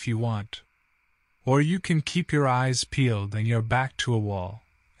them if you want. Or you can keep your eyes peeled and your back to a wall,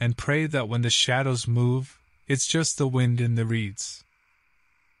 and pray that when the shadows move, it's just the wind in the reeds.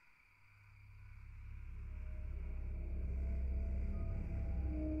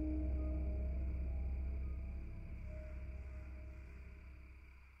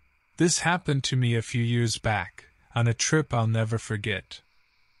 This happened to me a few years back, on a trip I'll never forget.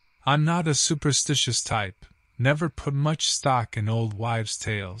 I'm not a superstitious type, never put much stock in old wives'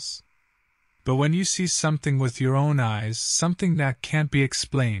 tales. But when you see something with your own eyes, something that can't be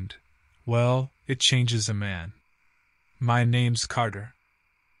explained, well, it changes a man. My name's Carter.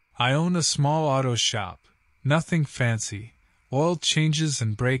 I own a small auto shop, nothing fancy, oil changes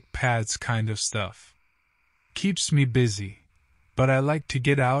and brake pads kind of stuff. Keeps me busy, but I like to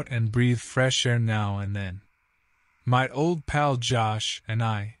get out and breathe fresh air now and then. My old pal Josh and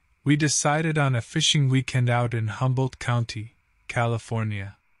we decided on a fishing weekend out in Humboldt County,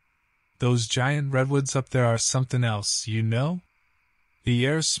 California. Those giant redwoods up there are something else, you know? The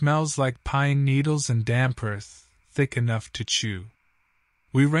air smells like pine needles and damp earth, thick enough to chew.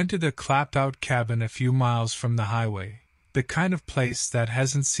 We rented a clapped-out cabin a few miles from the highway, the kind of place that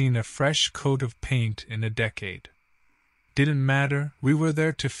hasn't seen a fresh coat of paint in a decade. Didn't matter, we were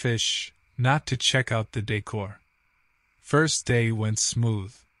there to fish, not to check out the decor. First day went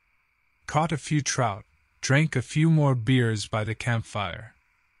smooth. Caught a few trout, drank a few more beers by the campfire.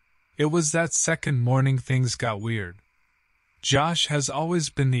 It was that second morning things got weird. Josh has always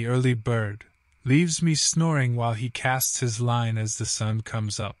been the early bird, leaves me snoring while he casts his line as the sun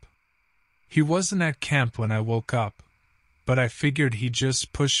comes up. He wasn't at camp when I woke up, but I figured he'd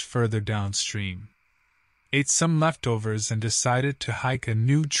just push further downstream. Ate some leftovers and decided to hike a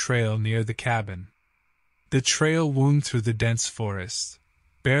new trail near the cabin. The trail wound through the dense forest,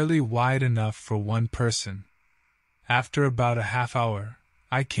 barely wide enough for one person. After about a half hour,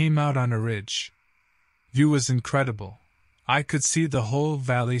 I came out on a ridge. View was incredible. I could see the whole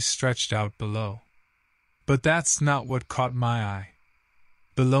valley stretched out below. But that's not what caught my eye.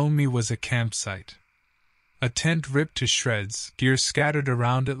 Below me was a campsite. A tent ripped to shreds, gear scattered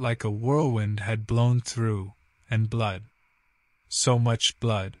around it like a whirlwind had blown through, and blood. So much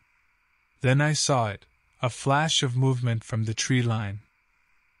blood. Then I saw it, a flash of movement from the tree line.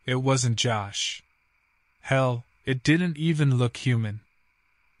 It wasn't Josh. Hell, it didn't even look human.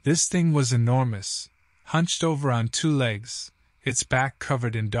 This thing was enormous, hunched over on two legs, its back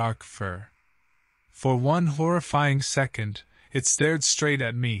covered in dark fur. For one horrifying second, it stared straight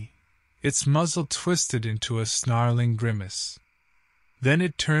at me, its muzzle twisted into a snarling grimace. Then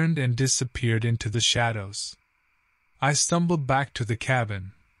it turned and disappeared into the shadows. I stumbled back to the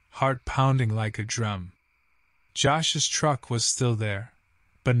cabin, heart pounding like a drum. Josh's truck was still there,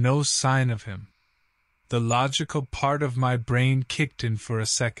 but no sign of him. The logical part of my brain kicked in for a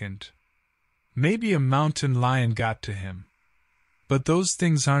second. Maybe a mountain lion got to him. But those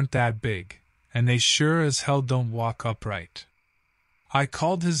things aren't that big, and they sure as hell don't walk upright. I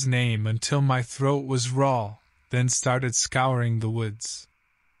called his name until my throat was raw, then started scouring the woods.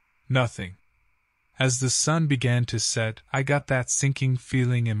 Nothing. As the sun began to set, I got that sinking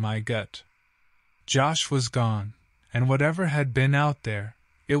feeling in my gut. Josh was gone, and whatever had been out there,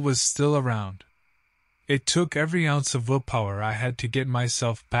 it was still around. It took every ounce of willpower I had to get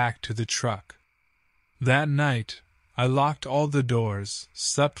myself back to the truck. That night, I locked all the doors,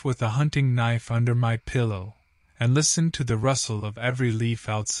 slept with a hunting knife under my pillow, and listened to the rustle of every leaf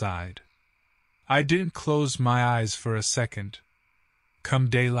outside. I didn't close my eyes for a second. Come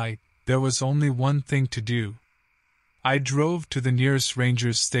daylight, there was only one thing to do. I drove to the nearest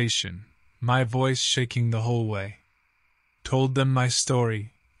ranger's station, my voice shaking the whole way. Told them my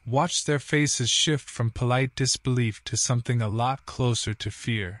story, watched their faces shift from polite disbelief to something a lot closer to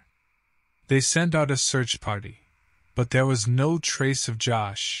fear. They sent out a search party, but there was no trace of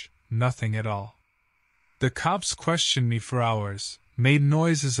Josh, nothing at all. The cops questioned me for hours, made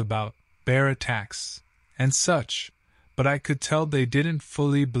noises about bear attacks and such, but I could tell they didn't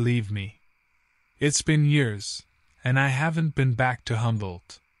fully believe me. It's been years, and I haven't been back to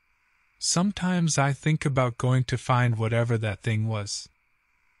Humboldt. Sometimes I think about going to find whatever that thing was.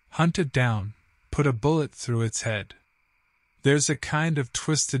 Hunt it down, put a bullet through its head. There's a kind of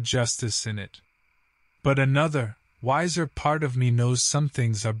twisted justice in it. But another, wiser part of me knows some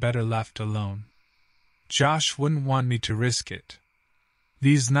things are better left alone. Josh wouldn't want me to risk it.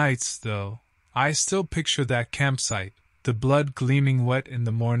 These nights, though, I still picture that campsite, the blood gleaming wet in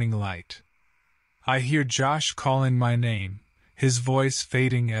the morning light. I hear Josh calling my name, his voice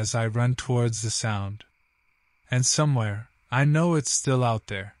fading as I run towards the sound. And somewhere, I know it's still out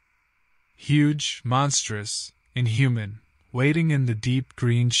there. Huge, monstrous, inhuman, waiting in the deep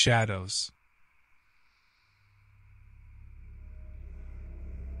green shadows.